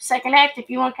 52. Second act, if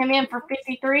you want to come in for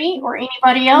 53 or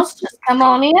anybody else, just come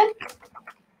on in.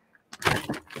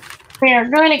 We are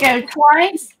going to go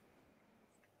twice.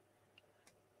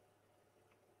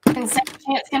 And second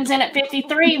chance comes in at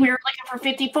 53. We were looking for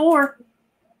 54.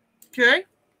 okay.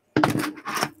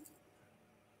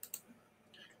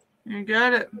 You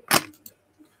got it.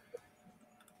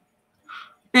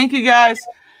 Thank you, guys.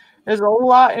 There's a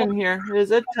lot in here.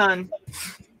 There's a ton.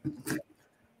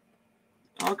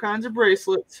 All kinds of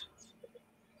bracelets.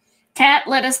 Cat,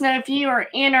 let us know if you are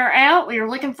in or out. We are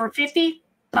looking for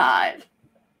 55.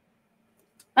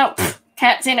 Oh,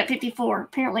 Cat's in at 54.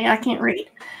 Apparently, I can't read.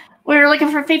 We were looking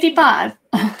for 55.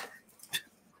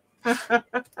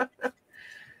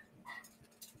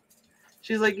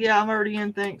 She's like, yeah, I'm already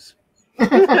in. Thanks.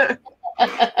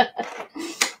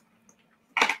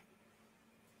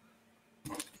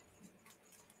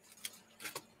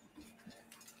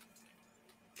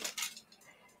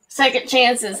 Second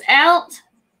chance is out.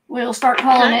 We'll start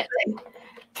calling it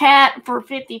Cat for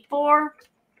 54.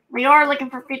 We are looking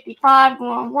for 55.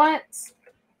 Going once.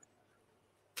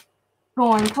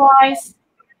 Going twice.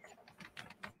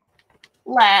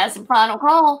 Last and final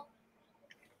call.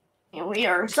 And we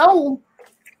are sold.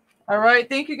 All right.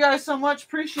 Thank you guys so much.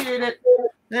 Appreciate it.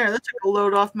 There, that took a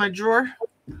load off my drawer.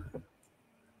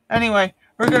 Anyway,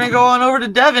 we're going to go on over to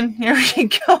Devin. Here we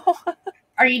go.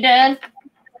 Are you done?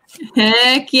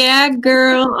 Heck yeah,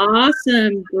 girl.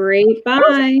 Awesome. Great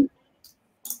buy.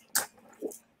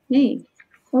 Hey.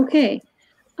 Okay.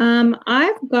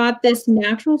 I've got this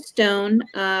natural stone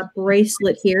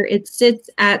bracelet here. It sits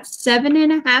at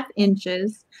 7.5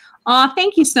 inches. Aw,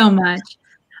 thank you so much.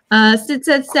 Sits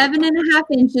at 7.5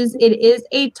 inches. It is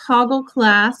a toggle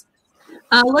clasp.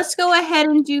 Let's go ahead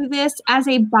and do this as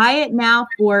a buy it now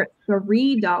for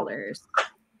 $3.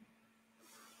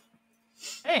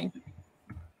 Hey.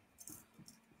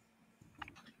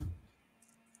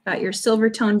 Got your silver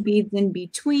tone beads in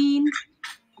between.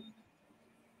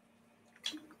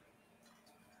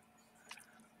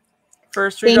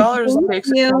 First $3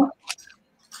 takes it.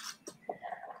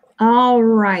 All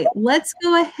right, let's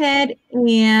go ahead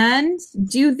and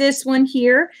do this one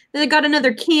here. Then I got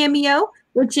another cameo,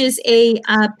 which is a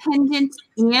pendant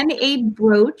and a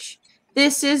brooch.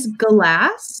 This is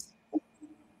glass,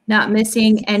 not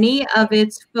missing any of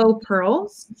its faux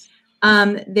pearls.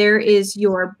 There is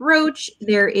your brooch.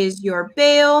 There is your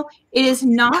bail. It is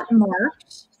not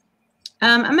marked.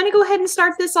 I'm going to go ahead and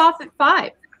start this off at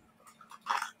 $5.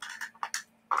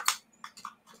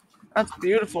 That's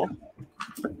beautiful.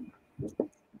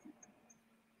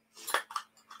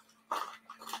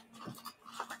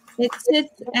 It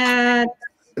sits at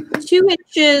 2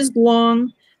 inches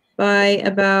long by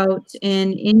about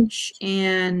an inch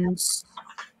and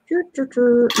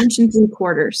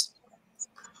 3/4.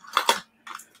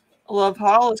 Love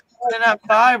Hall is coming in at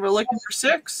 5. We're looking for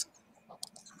 6.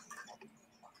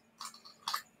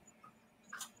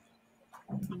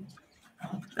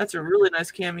 That's a really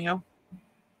nice cameo.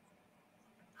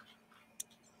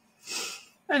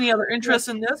 Any other interest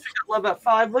in this? We got Love at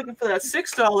 5. Looking for that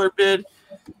 $6 bid.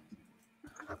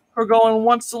 We're going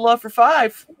once to Love for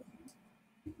 5.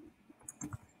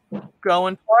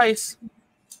 Going twice.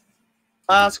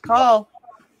 Last call.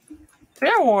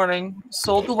 Fair warning.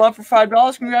 Sold to Love for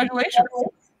 $5. Congratulations.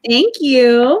 Thank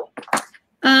you.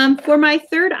 For my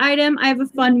third item, I have a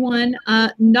fun one.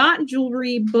 Not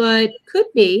jewelry, but could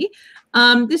be.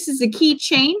 This is a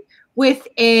keychain with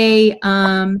a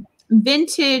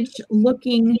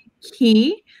vintage-looking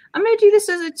key. I'm going to do this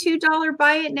as a $2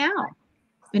 buy it now,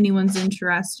 if anyone's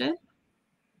interested.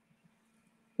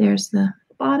 There's the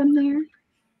bottom there.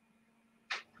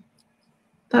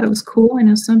 Thought it was cool. I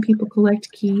know some people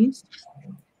collect keys.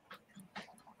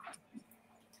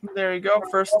 There you go.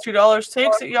 First $2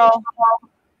 takes it, y'all.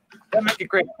 That'd make a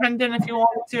great pendant if you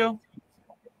wanted to.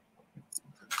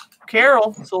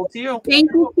 Carol, sold to you.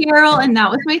 Thank you, Carol. And that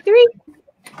was my 3.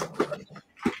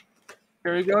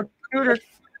 There you go, Scooter.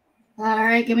 All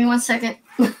right, give me 1 second.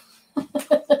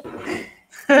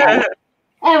 I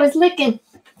was licking.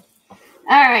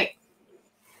 All right.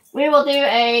 We will do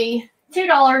a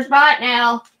 $2 buy it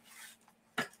now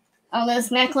on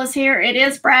this necklace here. It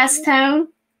is brass tone.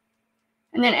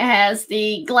 And then it has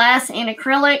the glass and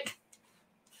acrylic.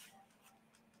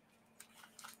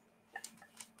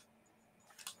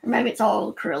 Or maybe it's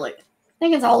all acrylic. I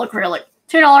think it's all acrylic.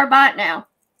 $2 buy it now.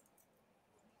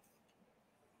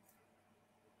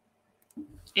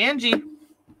 Angie.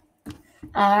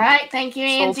 All right. Thank you,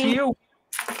 Sold Angie. to you.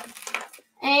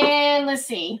 And let's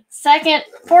see. Second,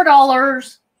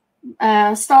 $4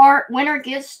 star winner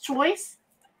gets choice.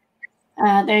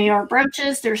 They are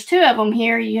brooches. There's 2 of them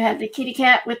here. You have the kitty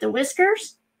cat with the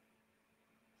whiskers.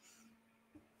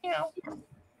 Yeah.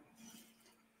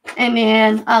 And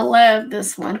then I love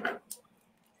this one.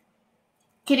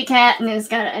 Kitty cat, and then it's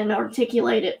got an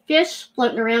articulated fish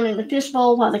floating around in the fish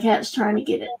bowl while the cat's trying to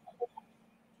get it.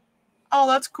 Oh,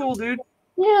 that's cool, dude.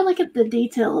 Yeah, look at the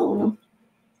detail on them.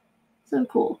 So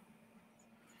cool.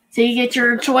 So you get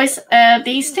your choice of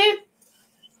these 2.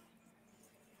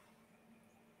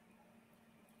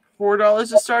 $4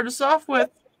 to start us off with.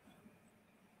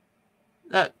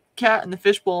 That cat and the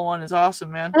fishbowl one is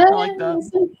awesome, man. I like that.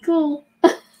 So cool.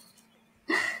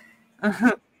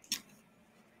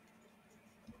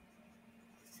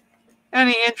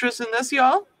 Any interest in this,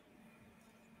 y'all?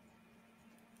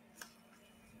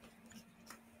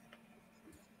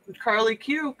 Carly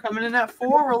Q coming in at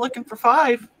 4. We're looking for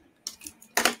 5.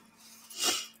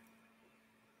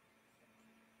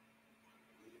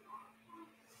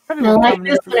 I like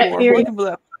this one up here. Looking for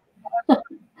that.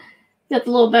 Got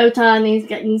the little bow tie, and you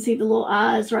can see the little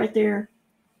eyes right there.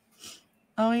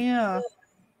 Oh yeah.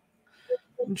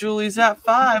 Julie's at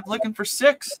 5, looking for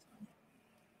 6.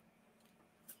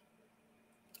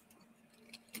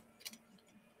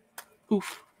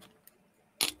 Oof.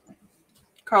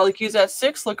 Carly Q's at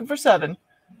 6, looking for 7.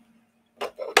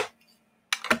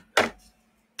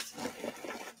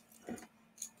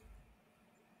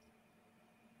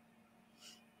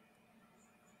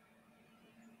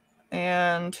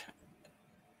 And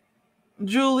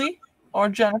Julie or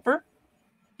Jennifer,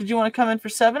 did you want to come in for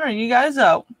 7, or are you guys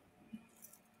out?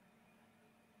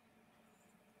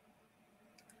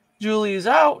 Julie's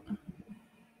out. I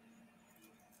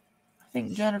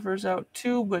think Jennifer's out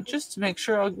too, but just to make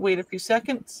sure, I'll wait a few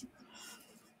seconds.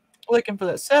 Looking for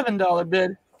that $7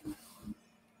 bid.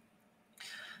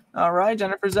 All right,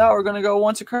 Jennifer's out. We're going to go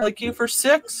once to Carly Q for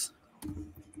 6.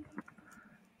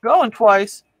 Going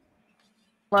twice.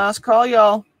 Last call,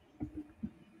 y'all.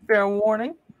 Fair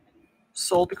warning.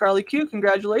 Sold to Carly Q.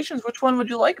 Congratulations. Which one would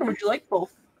you like, or would you like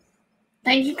both?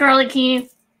 Thank you, Carly Q.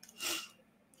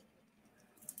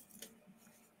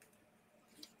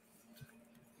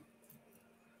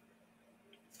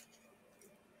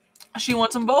 She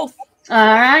wants them both. All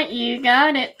right, you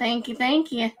got it. Thank you,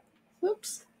 thank you.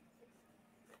 Oops.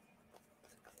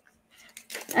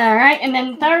 All right, and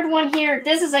then the third one here.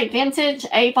 This is a vintage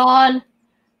Avon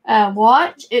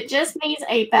watch. It just needs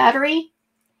a battery.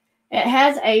 It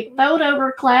has a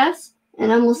fold-over clasp,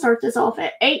 and I'm going to start this off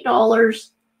at $8.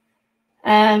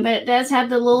 But it does have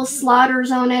the little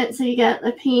sliders on it. So you got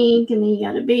a pink, and then you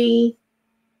got a B.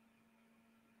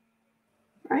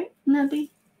 Right? No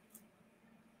B.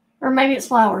 Or maybe it's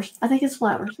flowers. I think it's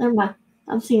flowers. Never mind.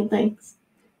 I'm seeing things.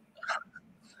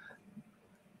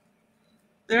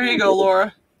 There you go,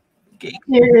 Laura. Okay.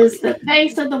 Here is the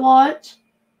face of the watch.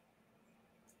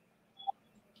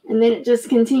 And then it just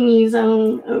continues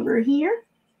on over here.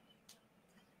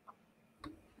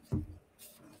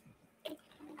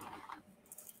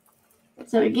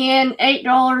 So again,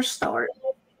 $8 start.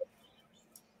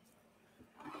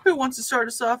 Who wants to start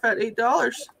us off at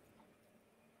 $8?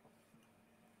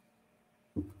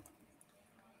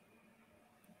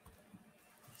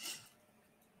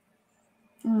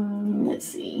 Let's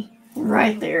see.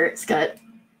 Right there, it's got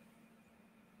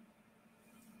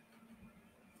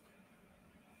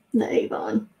the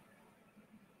Avon.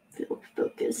 Field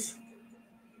focus.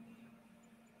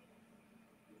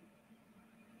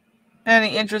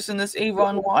 Any interest in this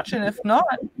Avon watch? And if not,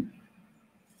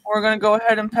 we're going to go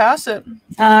ahead and pass it.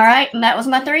 All right, and that was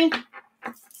my 3.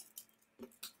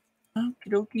 Okie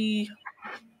dokie.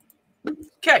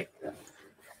 Okay.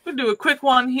 We'll do a quick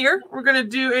one here. We're going to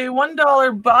do a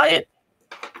 $1 buy it.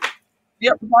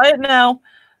 Yep, buy it now.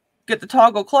 Get the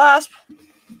toggle clasp.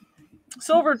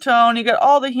 Silver tone. You got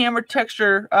all the hammer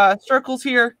texture circles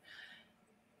here.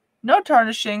 No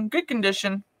tarnishing. Good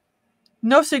condition.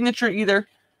 No signature either.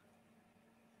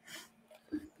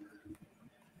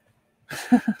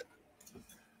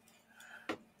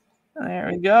 There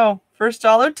we go. First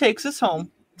dollar takes us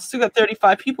home. Still got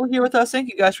 35 people here with us. Thank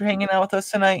you guys for hanging out with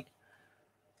us tonight.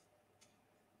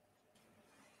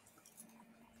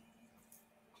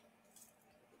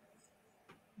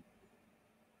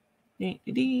 And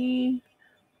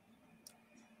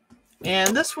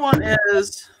this one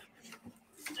is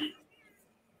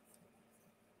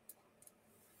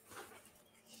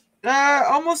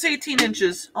almost 18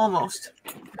 inches, almost.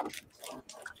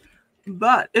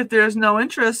 But if there's no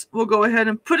interest, we'll go ahead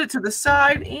and put it to the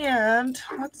side. And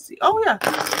let's see. Oh, yeah.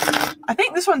 I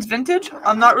think this one's vintage.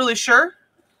 I'm not really sure.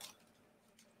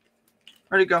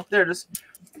 Where'd it go? There it is.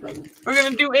 We're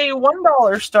going to do a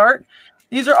 $1 start.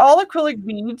 These are all acrylic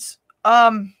beads.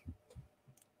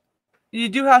 You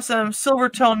do have some silver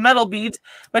tone metal beads,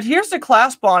 but here's the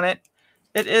clasp on it.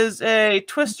 It is a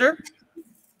twister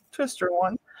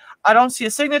one. I don't see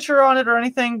a signature on it or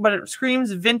anything, but it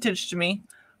screams vintage to me.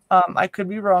 I could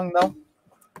be wrong though.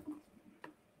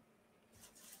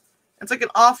 It's like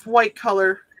an off-white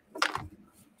color.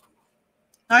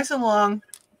 Nice and long.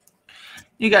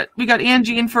 We got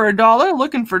Angie in for $1,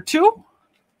 looking for $2.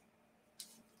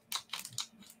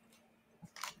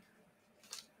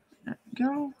 There we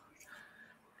go.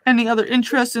 Any other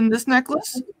interest in this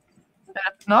necklace?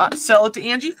 If not, sell it to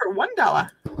Angie for $1.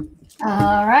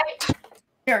 All right.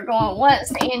 You're going once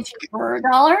to Angie for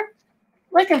 $1.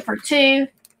 Looking for $2.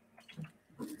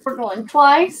 We're going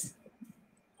twice.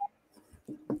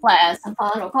 Last and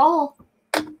final call.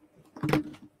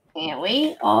 And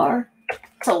we are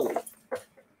sold.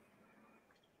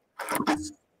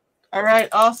 All right,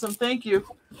 awesome. Thank you.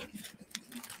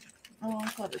 Oh, I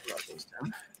thought I brought those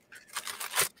down.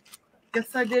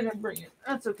 Guess I didn't bring it.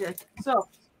 That's okay. So,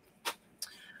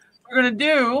 we're going to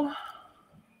do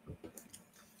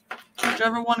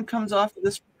whichever one comes off of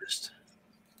this first.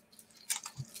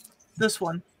 This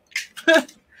one.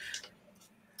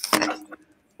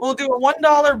 We'll do a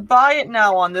 $1 buy it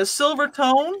now on this silver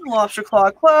tone lobster claw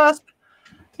clasp.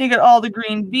 You get all the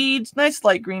green beads, nice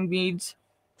light green beads.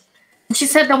 She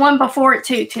said the one before it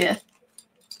too, Tiff.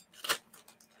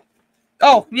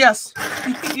 Oh, yes.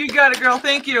 You got it, girl.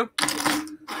 Thank you.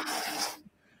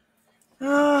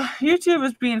 YouTube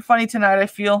is being funny tonight, I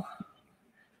feel.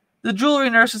 The jewelry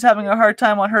nurse is having a hard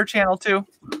time on her channel, too.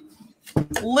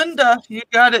 Linda, you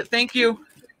got it. Thank you.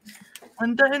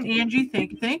 Linda and Angie,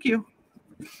 thank you.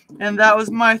 And that was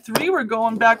my 3. We're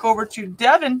going back over to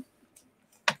Devin.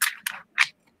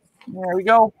 There we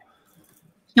go.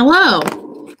 Hello.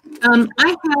 I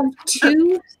have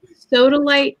 2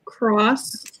 Sodalite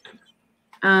cross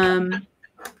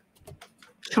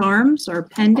charms or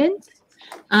pendants.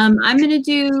 I'm going to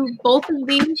do both of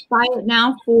these. Buy it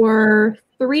now for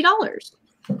 $3.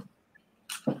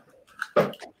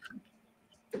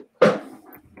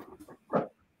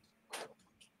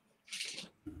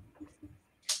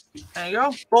 There you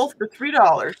go. Both for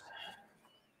 $3.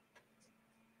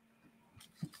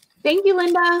 Thank you,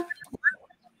 Linda.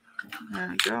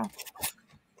 There you go.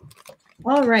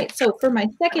 All right. So for my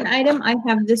second item, I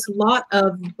have this lot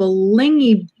of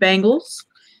blingy bangles.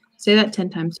 Say that 10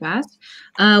 times fast.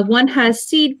 One has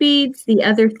seed beads. The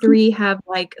other 3 have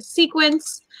like a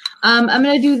sequence. I'm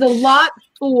going to do the lot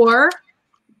for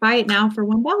buy it now for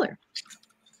 $1.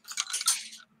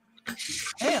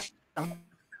 Damn. Look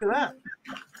at that.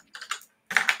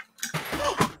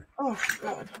 Oh,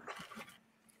 God.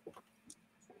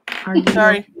 Are you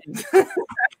Sorry.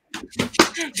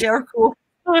 Yeah, we're cool.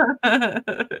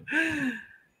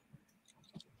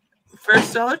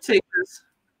 First dollar takers.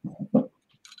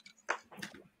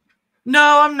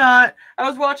 No, I'm not. I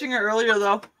was watching it earlier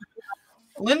though.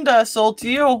 Linda, sold to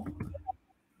you.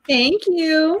 Thank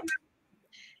you.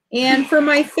 And for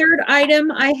my third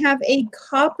item, I have a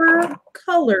copper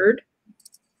colored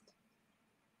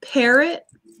parrot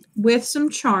with some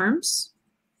charms.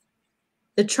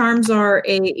 The charms are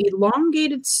a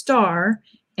elongated star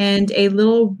and a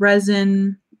little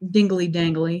resin dingly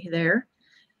dangly there.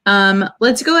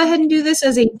 Let's go ahead and do this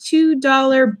as a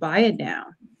 $2 buy it now.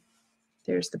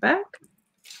 There's the back.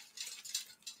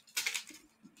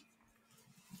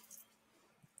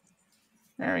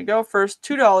 There we go. First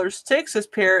 $2 takes this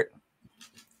parrot.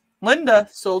 Linda,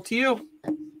 sold to you.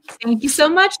 Thank you so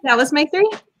much. That was my 3.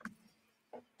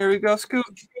 Here we go, Scoop.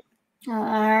 All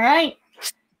right.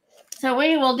 So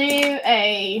we will do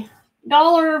a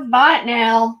 $1 buy it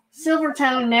now silver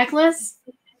tone necklace.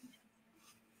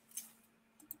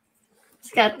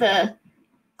 It's got the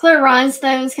clear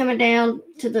rhinestones coming down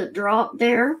to the drop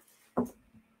there.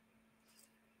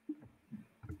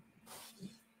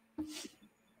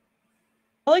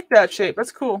 I like that shape.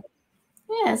 That's cool.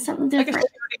 Yeah, something Like a different.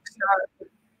 shooting star.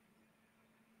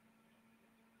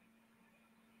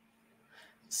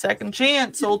 Second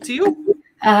chance, sold to you.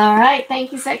 All right.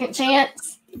 Thank you, Second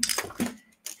Chance.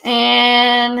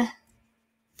 And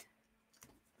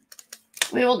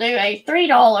we will do a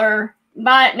 $3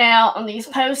 buy it now on these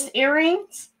post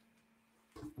earrings.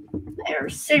 They're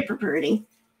super pretty.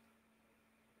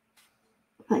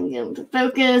 I can get them to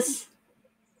focus.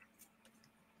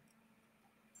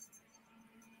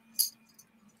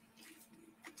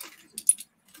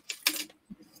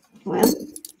 Well,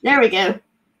 there we go.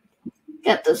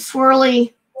 Got the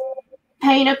swirly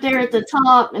paint up there at the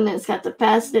top, and then it's got the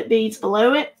faceted beads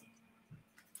below it.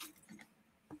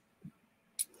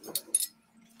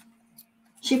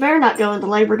 She better not go into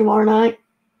labor tomorrow night.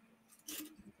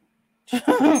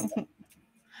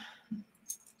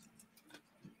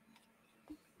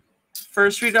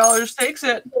 First $3 takes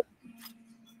it.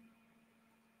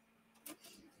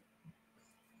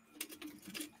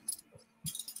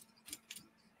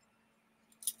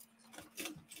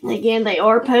 And again, they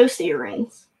are post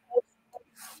earrings.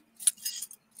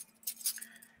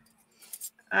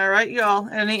 All right, y'all.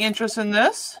 Any interest in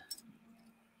this?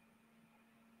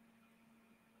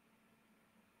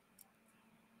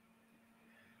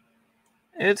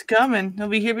 It's coming. It'll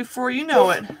be here before you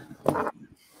know it.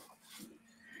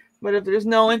 But if there's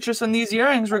no interest in these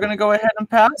earrings, we're going to go ahead and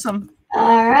pass them.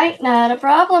 All right, not a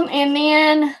problem. And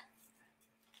then,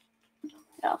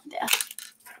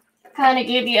 kind of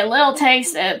give you a little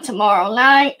taste of tomorrow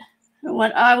night,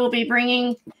 what I will be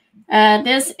bringing.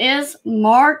 This is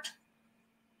marked,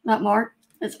 not marked,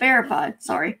 it's verified,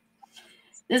 sorry.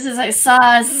 This is a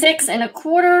size 6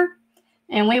 1/4,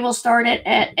 and we will start it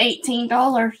at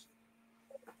 $18.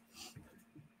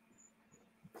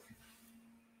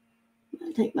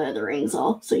 I'll take my other rings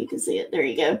off so you can see it. There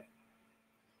you go.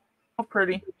 How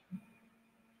pretty.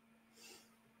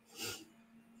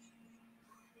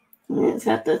 And it's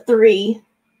got the 3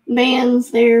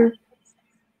 bands there.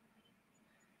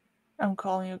 I'm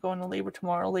calling you going to labor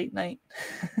tomorrow late night.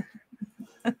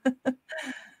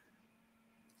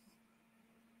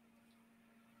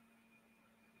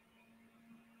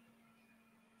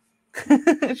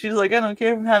 She's like, I don't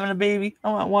care if I'm having a baby. I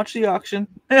want to watch the auction.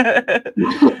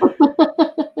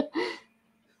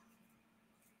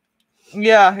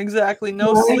 Yeah, exactly.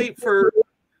 No sleep for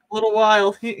a little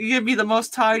while. You're gonna be the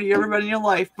most tired you ever been in your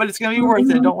life, but it's gonna be worth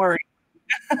it. Don't worry.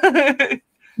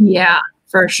 Yeah,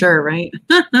 for sure, right?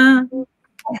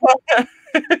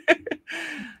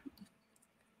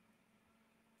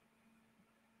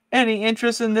 Any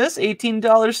interest in this?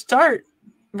 $18 start.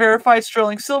 Verified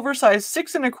sterling silver, size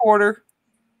 6 1/4.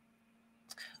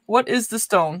 What is the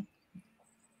stone?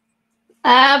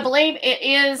 I believe it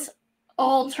is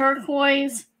all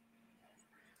turquoise.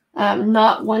 I'm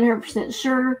not 100%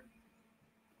 sure.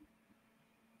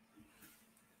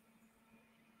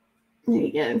 There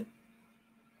you go.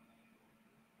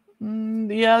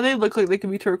 Yeah, they look like they could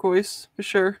be turquoise for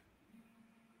sure.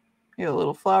 Yeah, a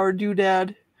little flower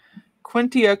doodad.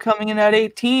 Quintia coming in at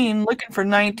 18, looking for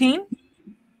 19.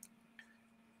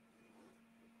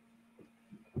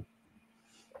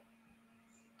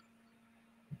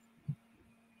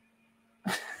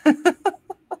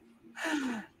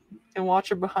 And watch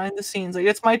her behind the scenes. Like,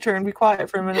 it's my turn. Be quiet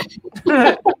for a minute.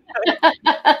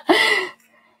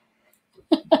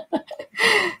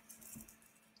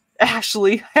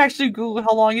 Ashley, I actually Googled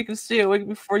how long you can stay awake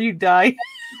before you die.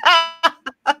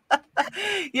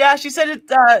 Yeah, she said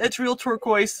it's real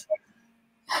turquoise.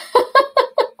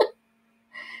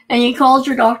 And you called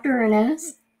your doctor and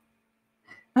asked?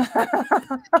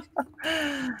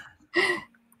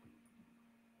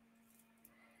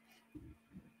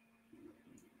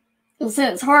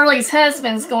 Since Harley's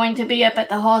husband's going to be up at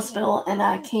the hospital and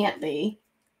I can't be.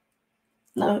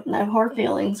 No hard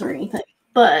feelings or anything.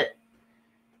 But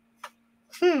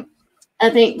I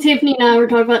think Tiffany and I were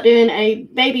talking about doing a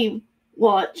baby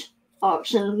watch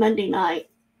auction Monday night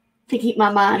to keep my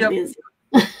mind busy.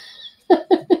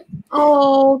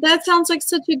 Oh, that sounds like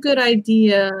such a good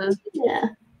idea. Yeah.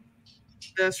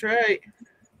 That's right.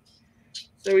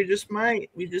 So we just might.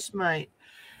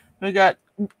 We got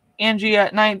Angie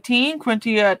at 19,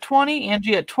 Quinty at 20,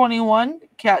 Angie at 21.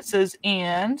 Kat says,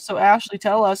 and so Ashley,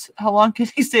 tell us, how long can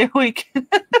he stay awake?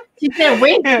 She said,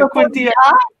 wait, yeah, Quinty.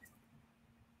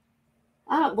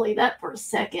 I don't believe that for a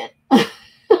second.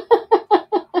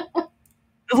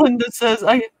 Linda says,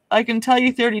 I can tell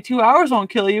you 32 hours won't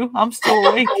kill you. I'm still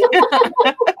awake.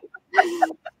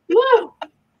 Woo.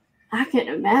 I can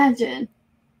imagine.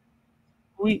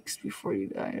 Weeks before you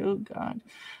die. Oh, God.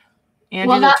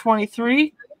 Angie's at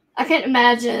 23. I can't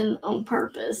imagine on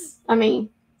purpose. I mean,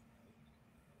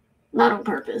 not on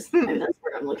purpose. Maybe that's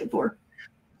what I'm looking for.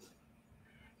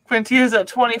 Quinty is at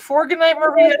 24. Good night,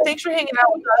 Maria. Thanks for hanging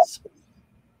out with us.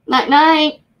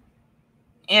 Night.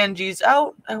 Angie's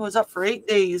out. I was up for 8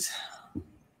 days.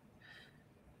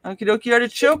 Okie dokie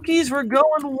artichokes. We're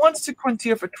going once to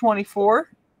Quinty for 24.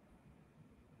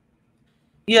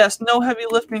 Yes, no heavy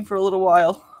lifting for a little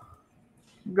while.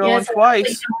 Going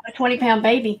twice. A 20-pound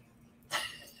baby.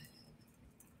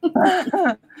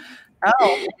 Ow.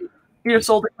 Here,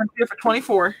 sold it Quinty for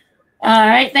 24. All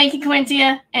right. Thank you,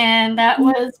 Quintia. And that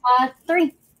was my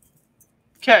 3.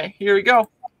 Okay, here we go.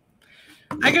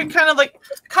 I got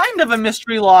kind of a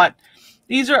mystery lot.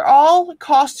 These are all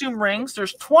costume rings.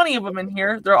 There's 20 of them in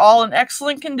here. They're all in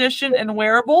excellent condition and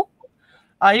wearable.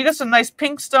 You got some nice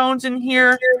pink stones in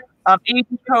here.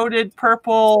 Age-coated,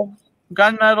 purple,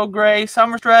 gunmetal gray.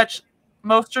 Some are stretch.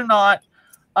 Most are not.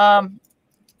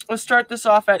 Let's start this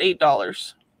off at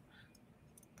 $8.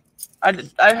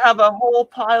 I have a whole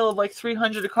pile of like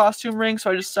 300 of costume rings,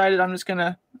 so I decided I'm just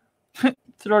gonna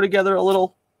throw together a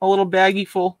little baggie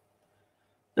full.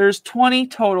 There's 20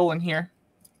 total in here.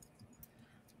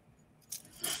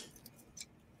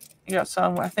 You got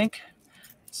some, I think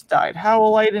it's dyed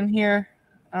howlite in here.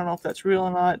 I don't know if that's real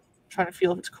or not. I'm trying to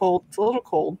feel if it's cold. It's a little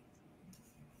cold.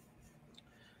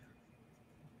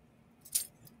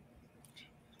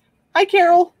 Hi,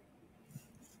 Carol.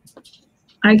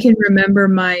 I can remember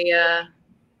my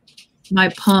my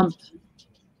pump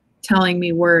telling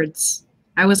me words.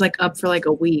 I was like up for like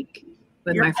a week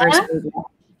with my first baby.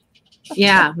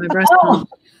 Yeah, my breast pump.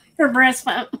 Her breast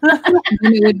pump.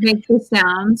 And it would make the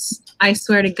sounds. I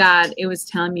swear to God, it was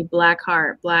telling me black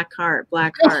heart, black heart,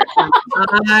 black heart.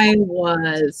 I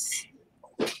was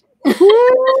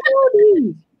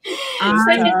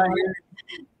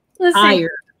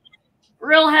tired.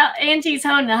 Real how Angie's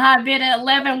holding a high bid at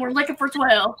 11. We're looking for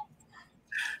 12.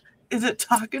 Is it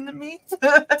talking to me?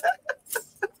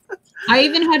 I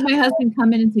even had my husband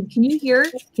come in and say, "Can you hear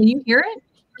it? Can you hear it?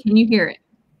 Can you hear it?"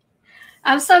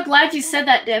 I'm so glad you said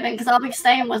that, Devin, because I'll be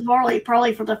staying with Marley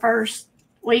probably for the first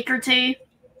week or two.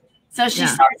 So she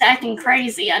starts acting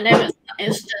crazy. I know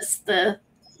it's just the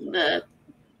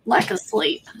lack of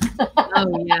sleep.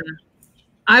 Oh yeah,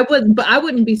 but I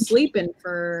wouldn't be sleeping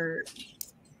for.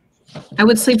 I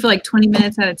would sleep for like 20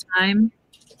 minutes at a time.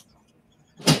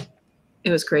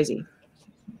 It was crazy.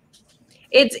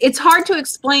 It's hard to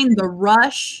explain the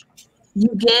rush you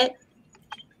get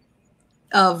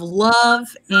of love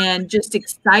and just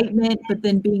excitement, but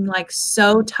then being like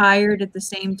so tired at the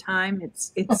same time.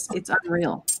 It's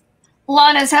unreal.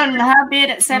 Lana's having a high bid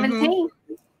at 17.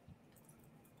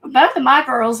 Mm-hmm. Both of my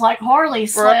girls, like Harley,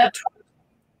 slept.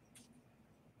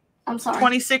 I'm sorry.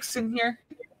 26 in here.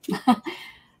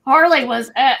 Harley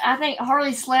was, I think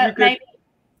Harley slept maybe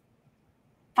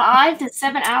 5 to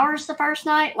 7 hours the first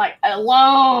night, like a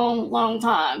long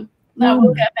time. I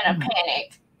woke up in a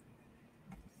panic.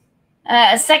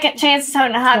 Second chance is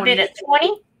holding a high bid at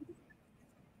 20.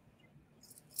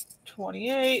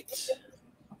 28.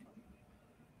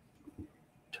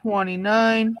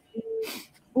 29.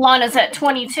 Lana's at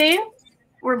 22.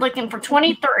 We're looking for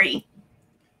 23.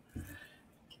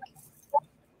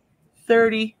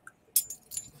 30.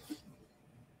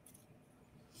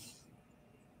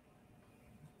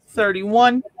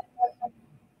 31.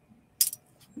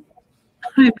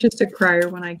 I'm just a crier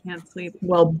when I can't sleep.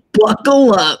 Well,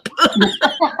 buckle up.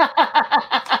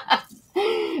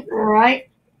 Right.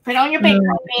 Put on your big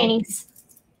panties.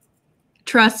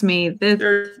 Trust me,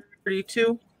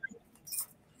 32.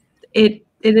 it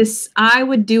is. I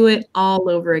would do it all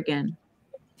over again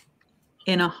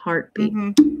in a heartbeat.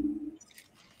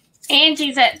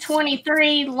 Angie's at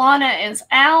 23. Lana is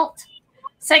out.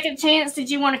 Second chance. Did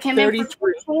you want to come 33. in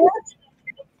for 24?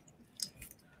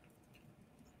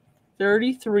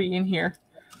 33 in here.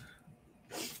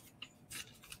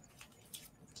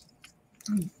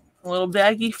 A little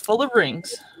baggie full of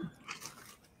rings.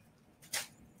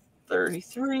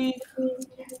 33.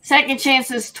 Second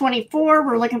chance is 24.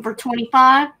 We're looking for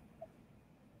 25.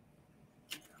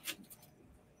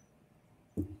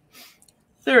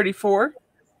 34.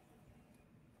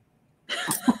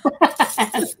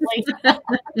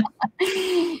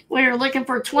 We're looking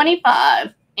for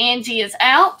 25. Angie is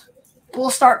out. We'll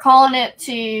start calling it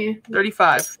to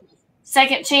 35.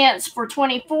 second chance for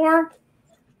 24.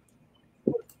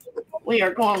 We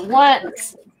are going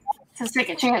once to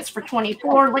second chance for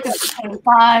 24. Looking for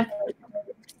 25.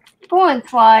 Going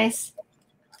twice.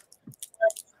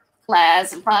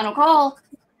 Last and final call.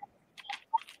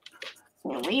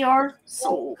 And we are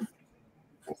sold.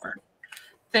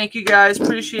 Thank you guys.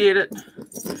 Appreciate it.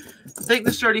 I think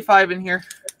there's 35 in here.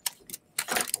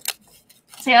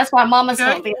 See, that's why Mama's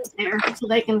going to be up there so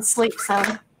they can sleep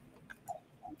some.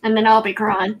 And then I'll be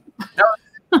crying.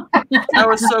 I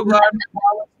was so glad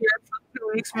I was here for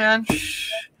 2 weeks, man.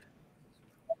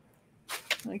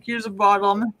 Like, here's a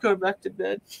bottle. I'm going to go back to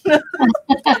bed.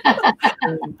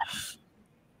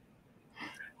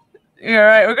 All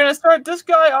right, we're going to start this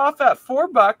guy off at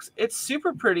 $4. It's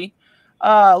super pretty.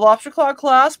 Lobster claw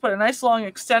clasp, but a nice long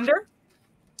extender.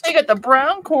 You get the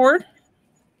brown cord.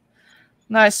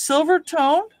 Nice silver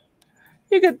tone.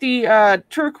 You get the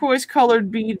turquoise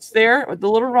colored beads there with the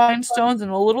little rhinestones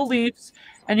and the little leaves.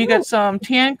 And you get some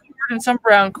tan cord and some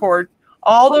brown cord.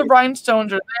 All the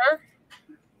rhinestones are there.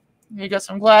 You got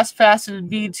some glass faceted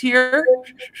beads here.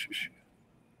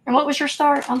 And what was your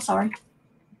start? I'm sorry.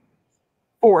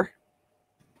 4.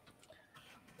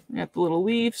 You got the little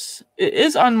leaves. It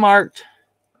is unmarked.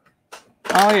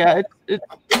 Oh, yeah. It's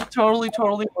totally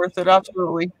worth it.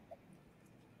 Absolutely.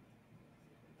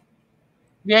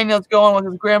 Daniel's going with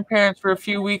his grandparents for a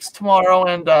few weeks tomorrow,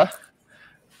 and I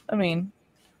mean,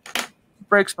 it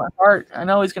breaks my heart. I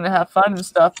know he's gonna have fun and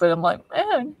stuff, but I'm like,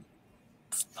 man,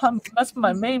 that's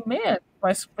my main man,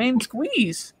 my main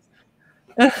squeeze.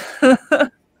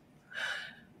 $4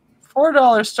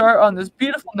 start on this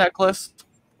beautiful necklace.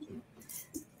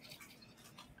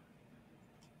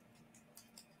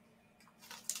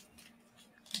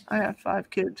 I have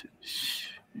 5 kids.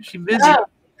 She's busy. Oh.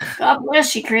 God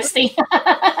bless you, Christy.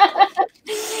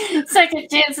 Second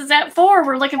chance is at 4.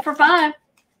 We're looking for 5.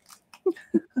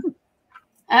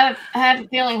 I have a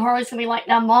feeling Harley's going to be like,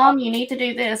 now, Mom, you need to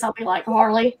do this. I'll be like,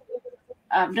 Harley,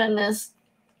 I've done this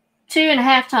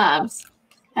 2.5 times.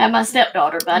 I had my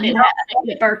stepdaughter, but I didn't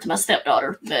give birth to my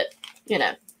stepdaughter. But, you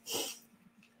know.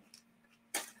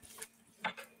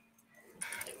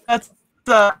 That's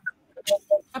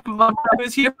Mom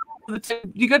is here.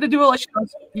 You got to do it like she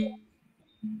does.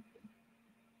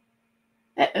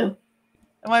 Uh-oh.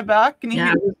 Am I back? Can you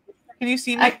hear me? Can you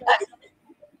see me?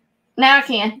 Now I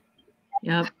can.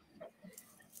 Yep.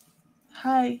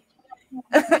 Hi.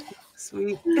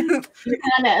 Sweet. You're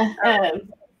kind of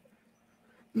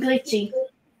glitchy.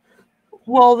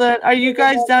 Well, then, are you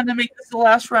guys down to make this the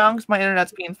last round? Because my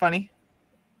internet's being funny.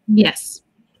 Yes.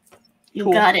 You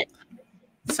Cool. got it.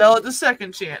 Sell it the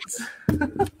second chance.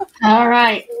 All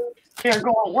right. We're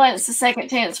going once, the second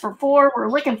chance for 4. We're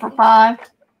looking for 5.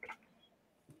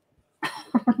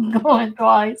 Going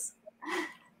twice.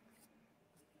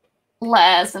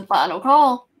 Last and final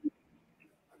call.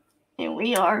 And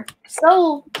we are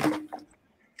sold.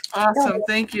 Awesome.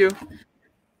 Thank you.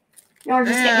 Y'all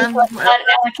just getting me excited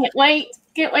now. I can't wait.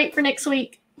 Can't wait for next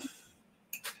week.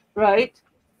 Right.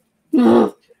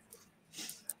 My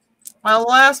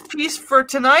last piece for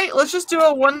tonight. Let's just do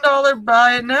a $1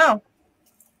 buy it now.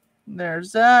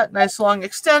 There's that. Nice long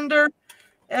extender.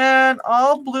 And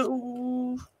all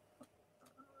blue.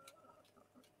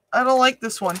 I don't like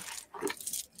this one.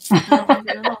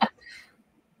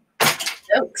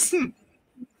 Jokes.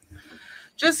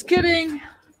 Just kidding.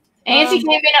 Angie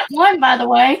came in at 1, by the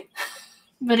way.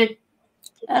 But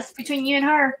that's between you and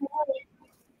her.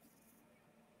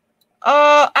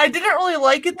 I didn't really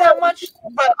like it that much,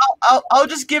 but I'll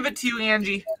just give it to you,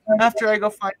 Angie, after I go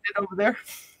find it over there.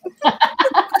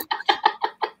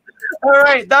 All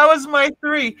right, that was my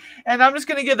 3, and I'm just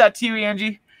gonna give that to you,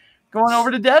 Angie. Going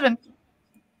over to Devin.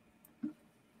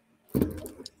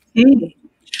 Hey.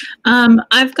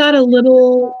 I've got a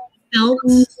little felt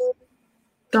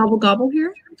gobble gobble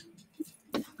here.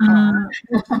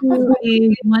 Do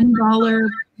a $1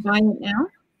 buy it now.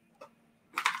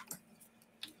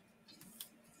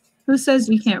 Who says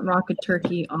you can't rock a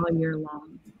turkey all year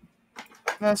long?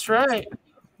 That's right.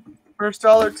 First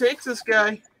dollar takes this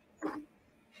guy.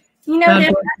 You know,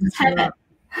 Devin,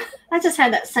 I just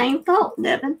had that same thought,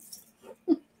 Devin.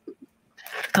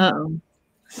 Uh-oh.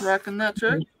 Rocking that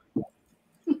trick.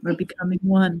 We're becoming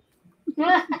one.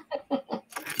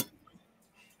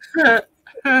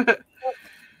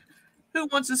 Who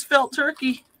wants his felt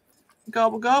turkey?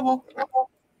 Gobble, gobble.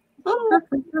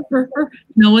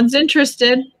 No one's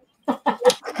interested. You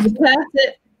pass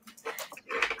it.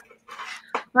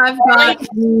 I've got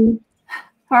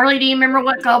Harley, do you remember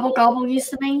what gobble gobble used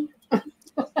to mean?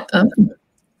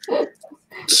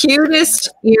 Cutest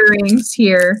earrings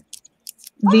here.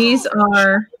 These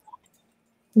are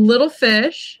little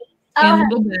fish in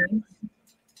little bags.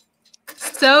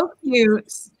 So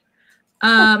cute.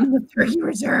 The turkey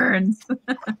returns.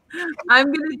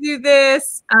 I'm gonna do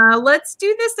this. Let's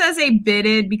do this as a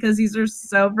bidded because these are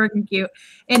so freaking cute,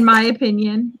 in my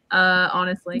opinion.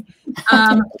 Honestly,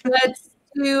 let's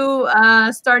do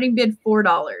starting bid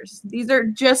 $4. These are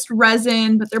just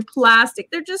resin, but they're plastic.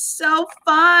 They're just so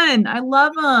fun. I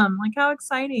love them. Like, how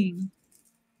exciting!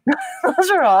 Those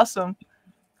are awesome.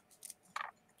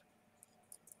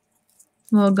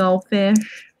 Little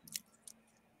goldfish.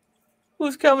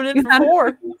 Who's coming in for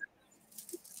 4?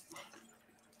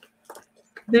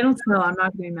 They don't sell. I'm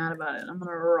not going to be mad about it. I'm going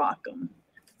to rock them.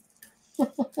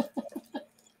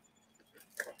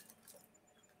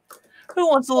 Who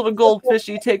wants a little goldfish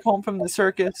you take home from the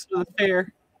circus or the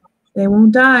fair? They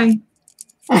won't die.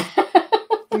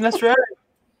 That's right.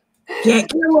 Can't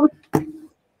kill them.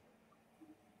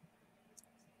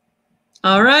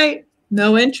 All right.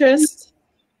 No interest.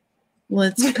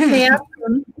 Let's pay out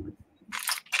them.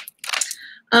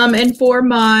 And for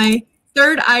my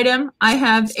third item, I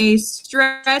have a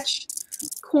stretch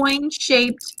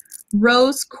coin-shaped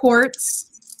rose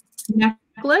quartz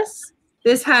necklace.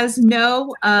 This has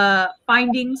no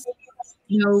findings,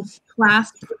 no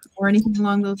clasp or anything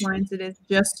along those lines. It is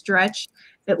just stretch.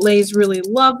 It lays really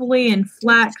lovely and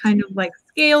flat, kind of like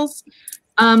scales.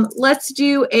 Let's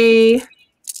do a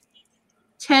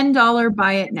 $10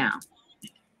 buy it now.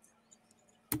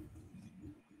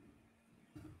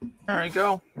 There we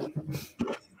go.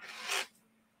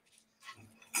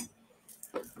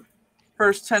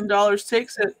 First $10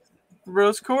 takes it.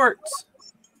 Rose quartz.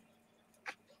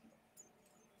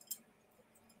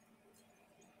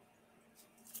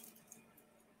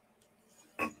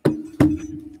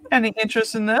 Any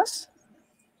interest in this?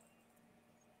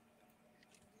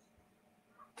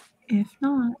 If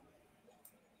not,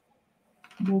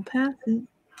 we'll pass it.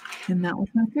 And that was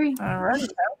my 3. All right.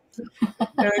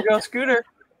 There we go, Scooter.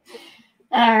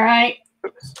 All right.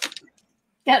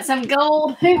 Got some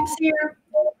gold hoops here.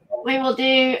 We will do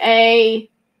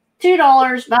a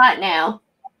 $2 buy it now.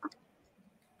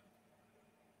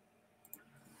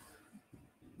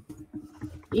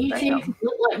 You two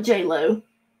look like J-Lo.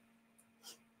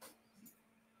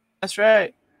 That's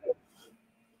right.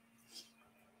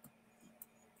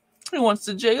 Who wants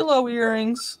the J-Lo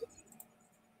earrings?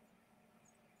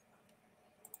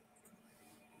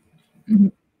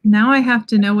 Now I have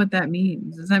to know what that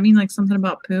means. Does that mean like something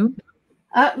about poop?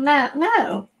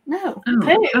 No. Oh,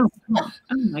 Poop. oh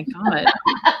my God.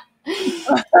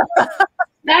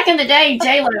 Back in the day,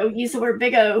 J-Lo used to wear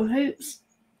big O hoops.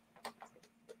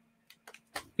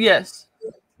 Yes.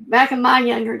 Back in my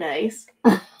younger days.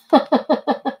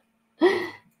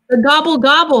 The gobble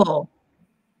gobble.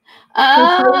 Oh.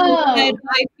 I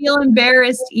feel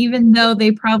embarrassed even though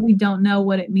they probably don't know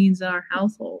what it means in our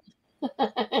household.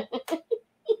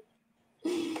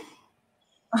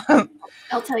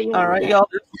 I'll tell you. All right, y'all.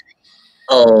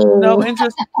 Oh. No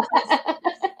interest.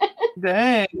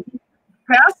 Dang.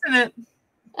 Passing it.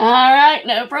 All right,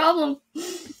 no problem.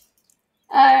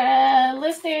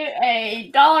 Let's do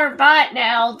a $1 buy it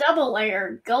now. Double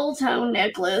layer gold tone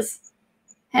necklace.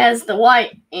 Has the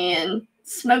white and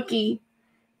smoky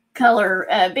color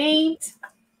beads.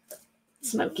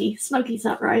 Smoky's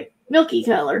not right. Milky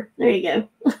color. There you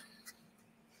go.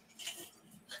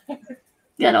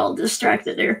 Got all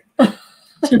distracted there.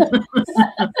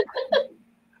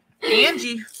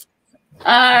 Angie.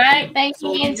 All right, thank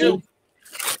you, Angie.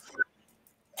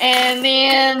 And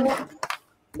then,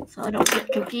 so I don't get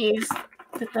confused,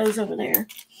 put those over there.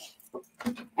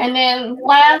 And then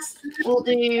last, we'll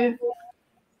do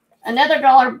another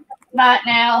 $1 buy it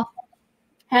now.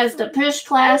 Has the push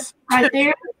clasp right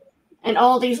there, and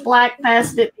all these black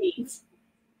faceted beads.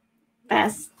 Yeah,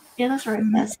 that's right.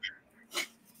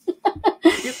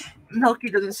 Yep. Milky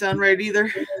doesn't sound right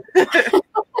either.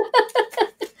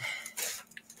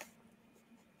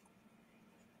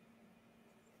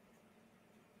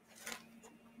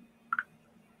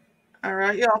 All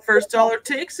right, y'all. First dollar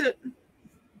takes it.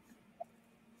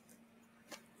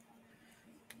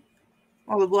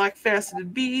 All the black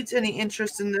faceted beads. Any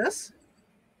interest in this?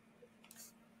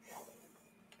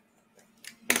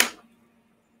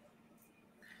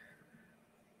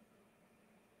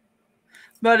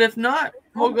 But if not,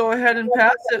 we'll go ahead and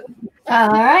pass it. All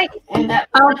right. And that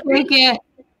I'll take it.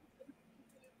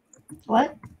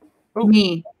 what? Oh,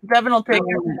 Me. Devin will take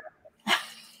it.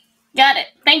 Got it.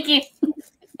 Thank you.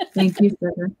 Thank you,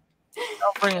 sir.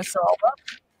 I'll bring us all up.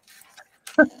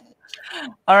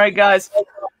 All right, guys.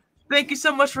 Thank you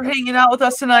so much for hanging out with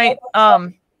us tonight.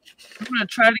 I'm going to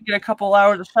try to get a couple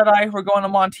hours of shut-eye. We're going to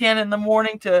Montana in the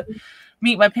morning to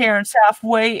meet my parents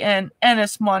halfway in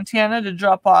Ennis, Montana to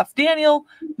drop off Daniel.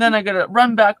 Then I got to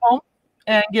run back home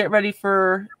and get ready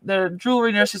for the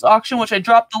Jewelry Nurses auction, which I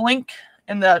dropped the link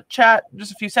in the chat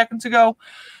just a few seconds ago.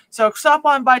 So stop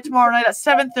on by tomorrow night at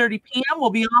 7:30 p.m. We'll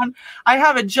be on. I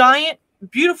have a giant,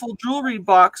 beautiful jewelry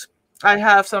box. I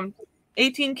have some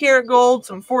 18 karat gold,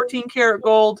 some 14 karat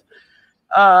gold.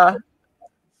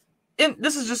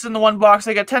 This is just in the one box.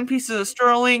 I got 10 pieces of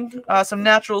sterling, some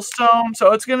natural stone.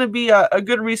 So it's going to be a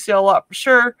good resale lot for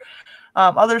sure.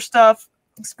 Other stuff.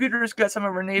 Scooter's got some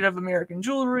of her Native American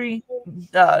jewelry.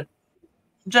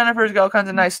 Jennifer's got all kinds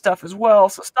of nice stuff as well.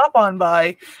 So stop on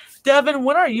by. Devin,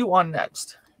 when are you on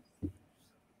next?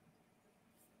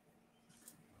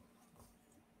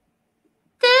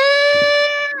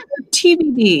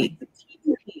 TBD.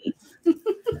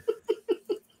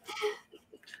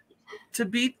 To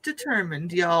be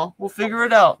determined, y'all. We'll figure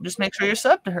it out. Just make sure you're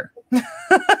sub to her.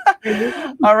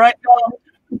 All right, y'all.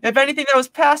 If anything that was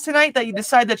passed tonight that you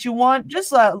decide that you want,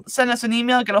 just send us an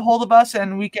email, get a hold of us,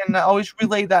 and we can always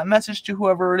relay that message to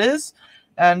whoever it is.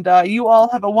 And you all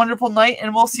have a wonderful night,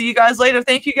 and we'll see you guys later.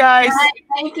 Thank you, guys. All right,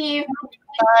 thank you.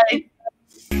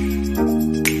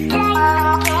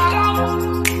 Bye.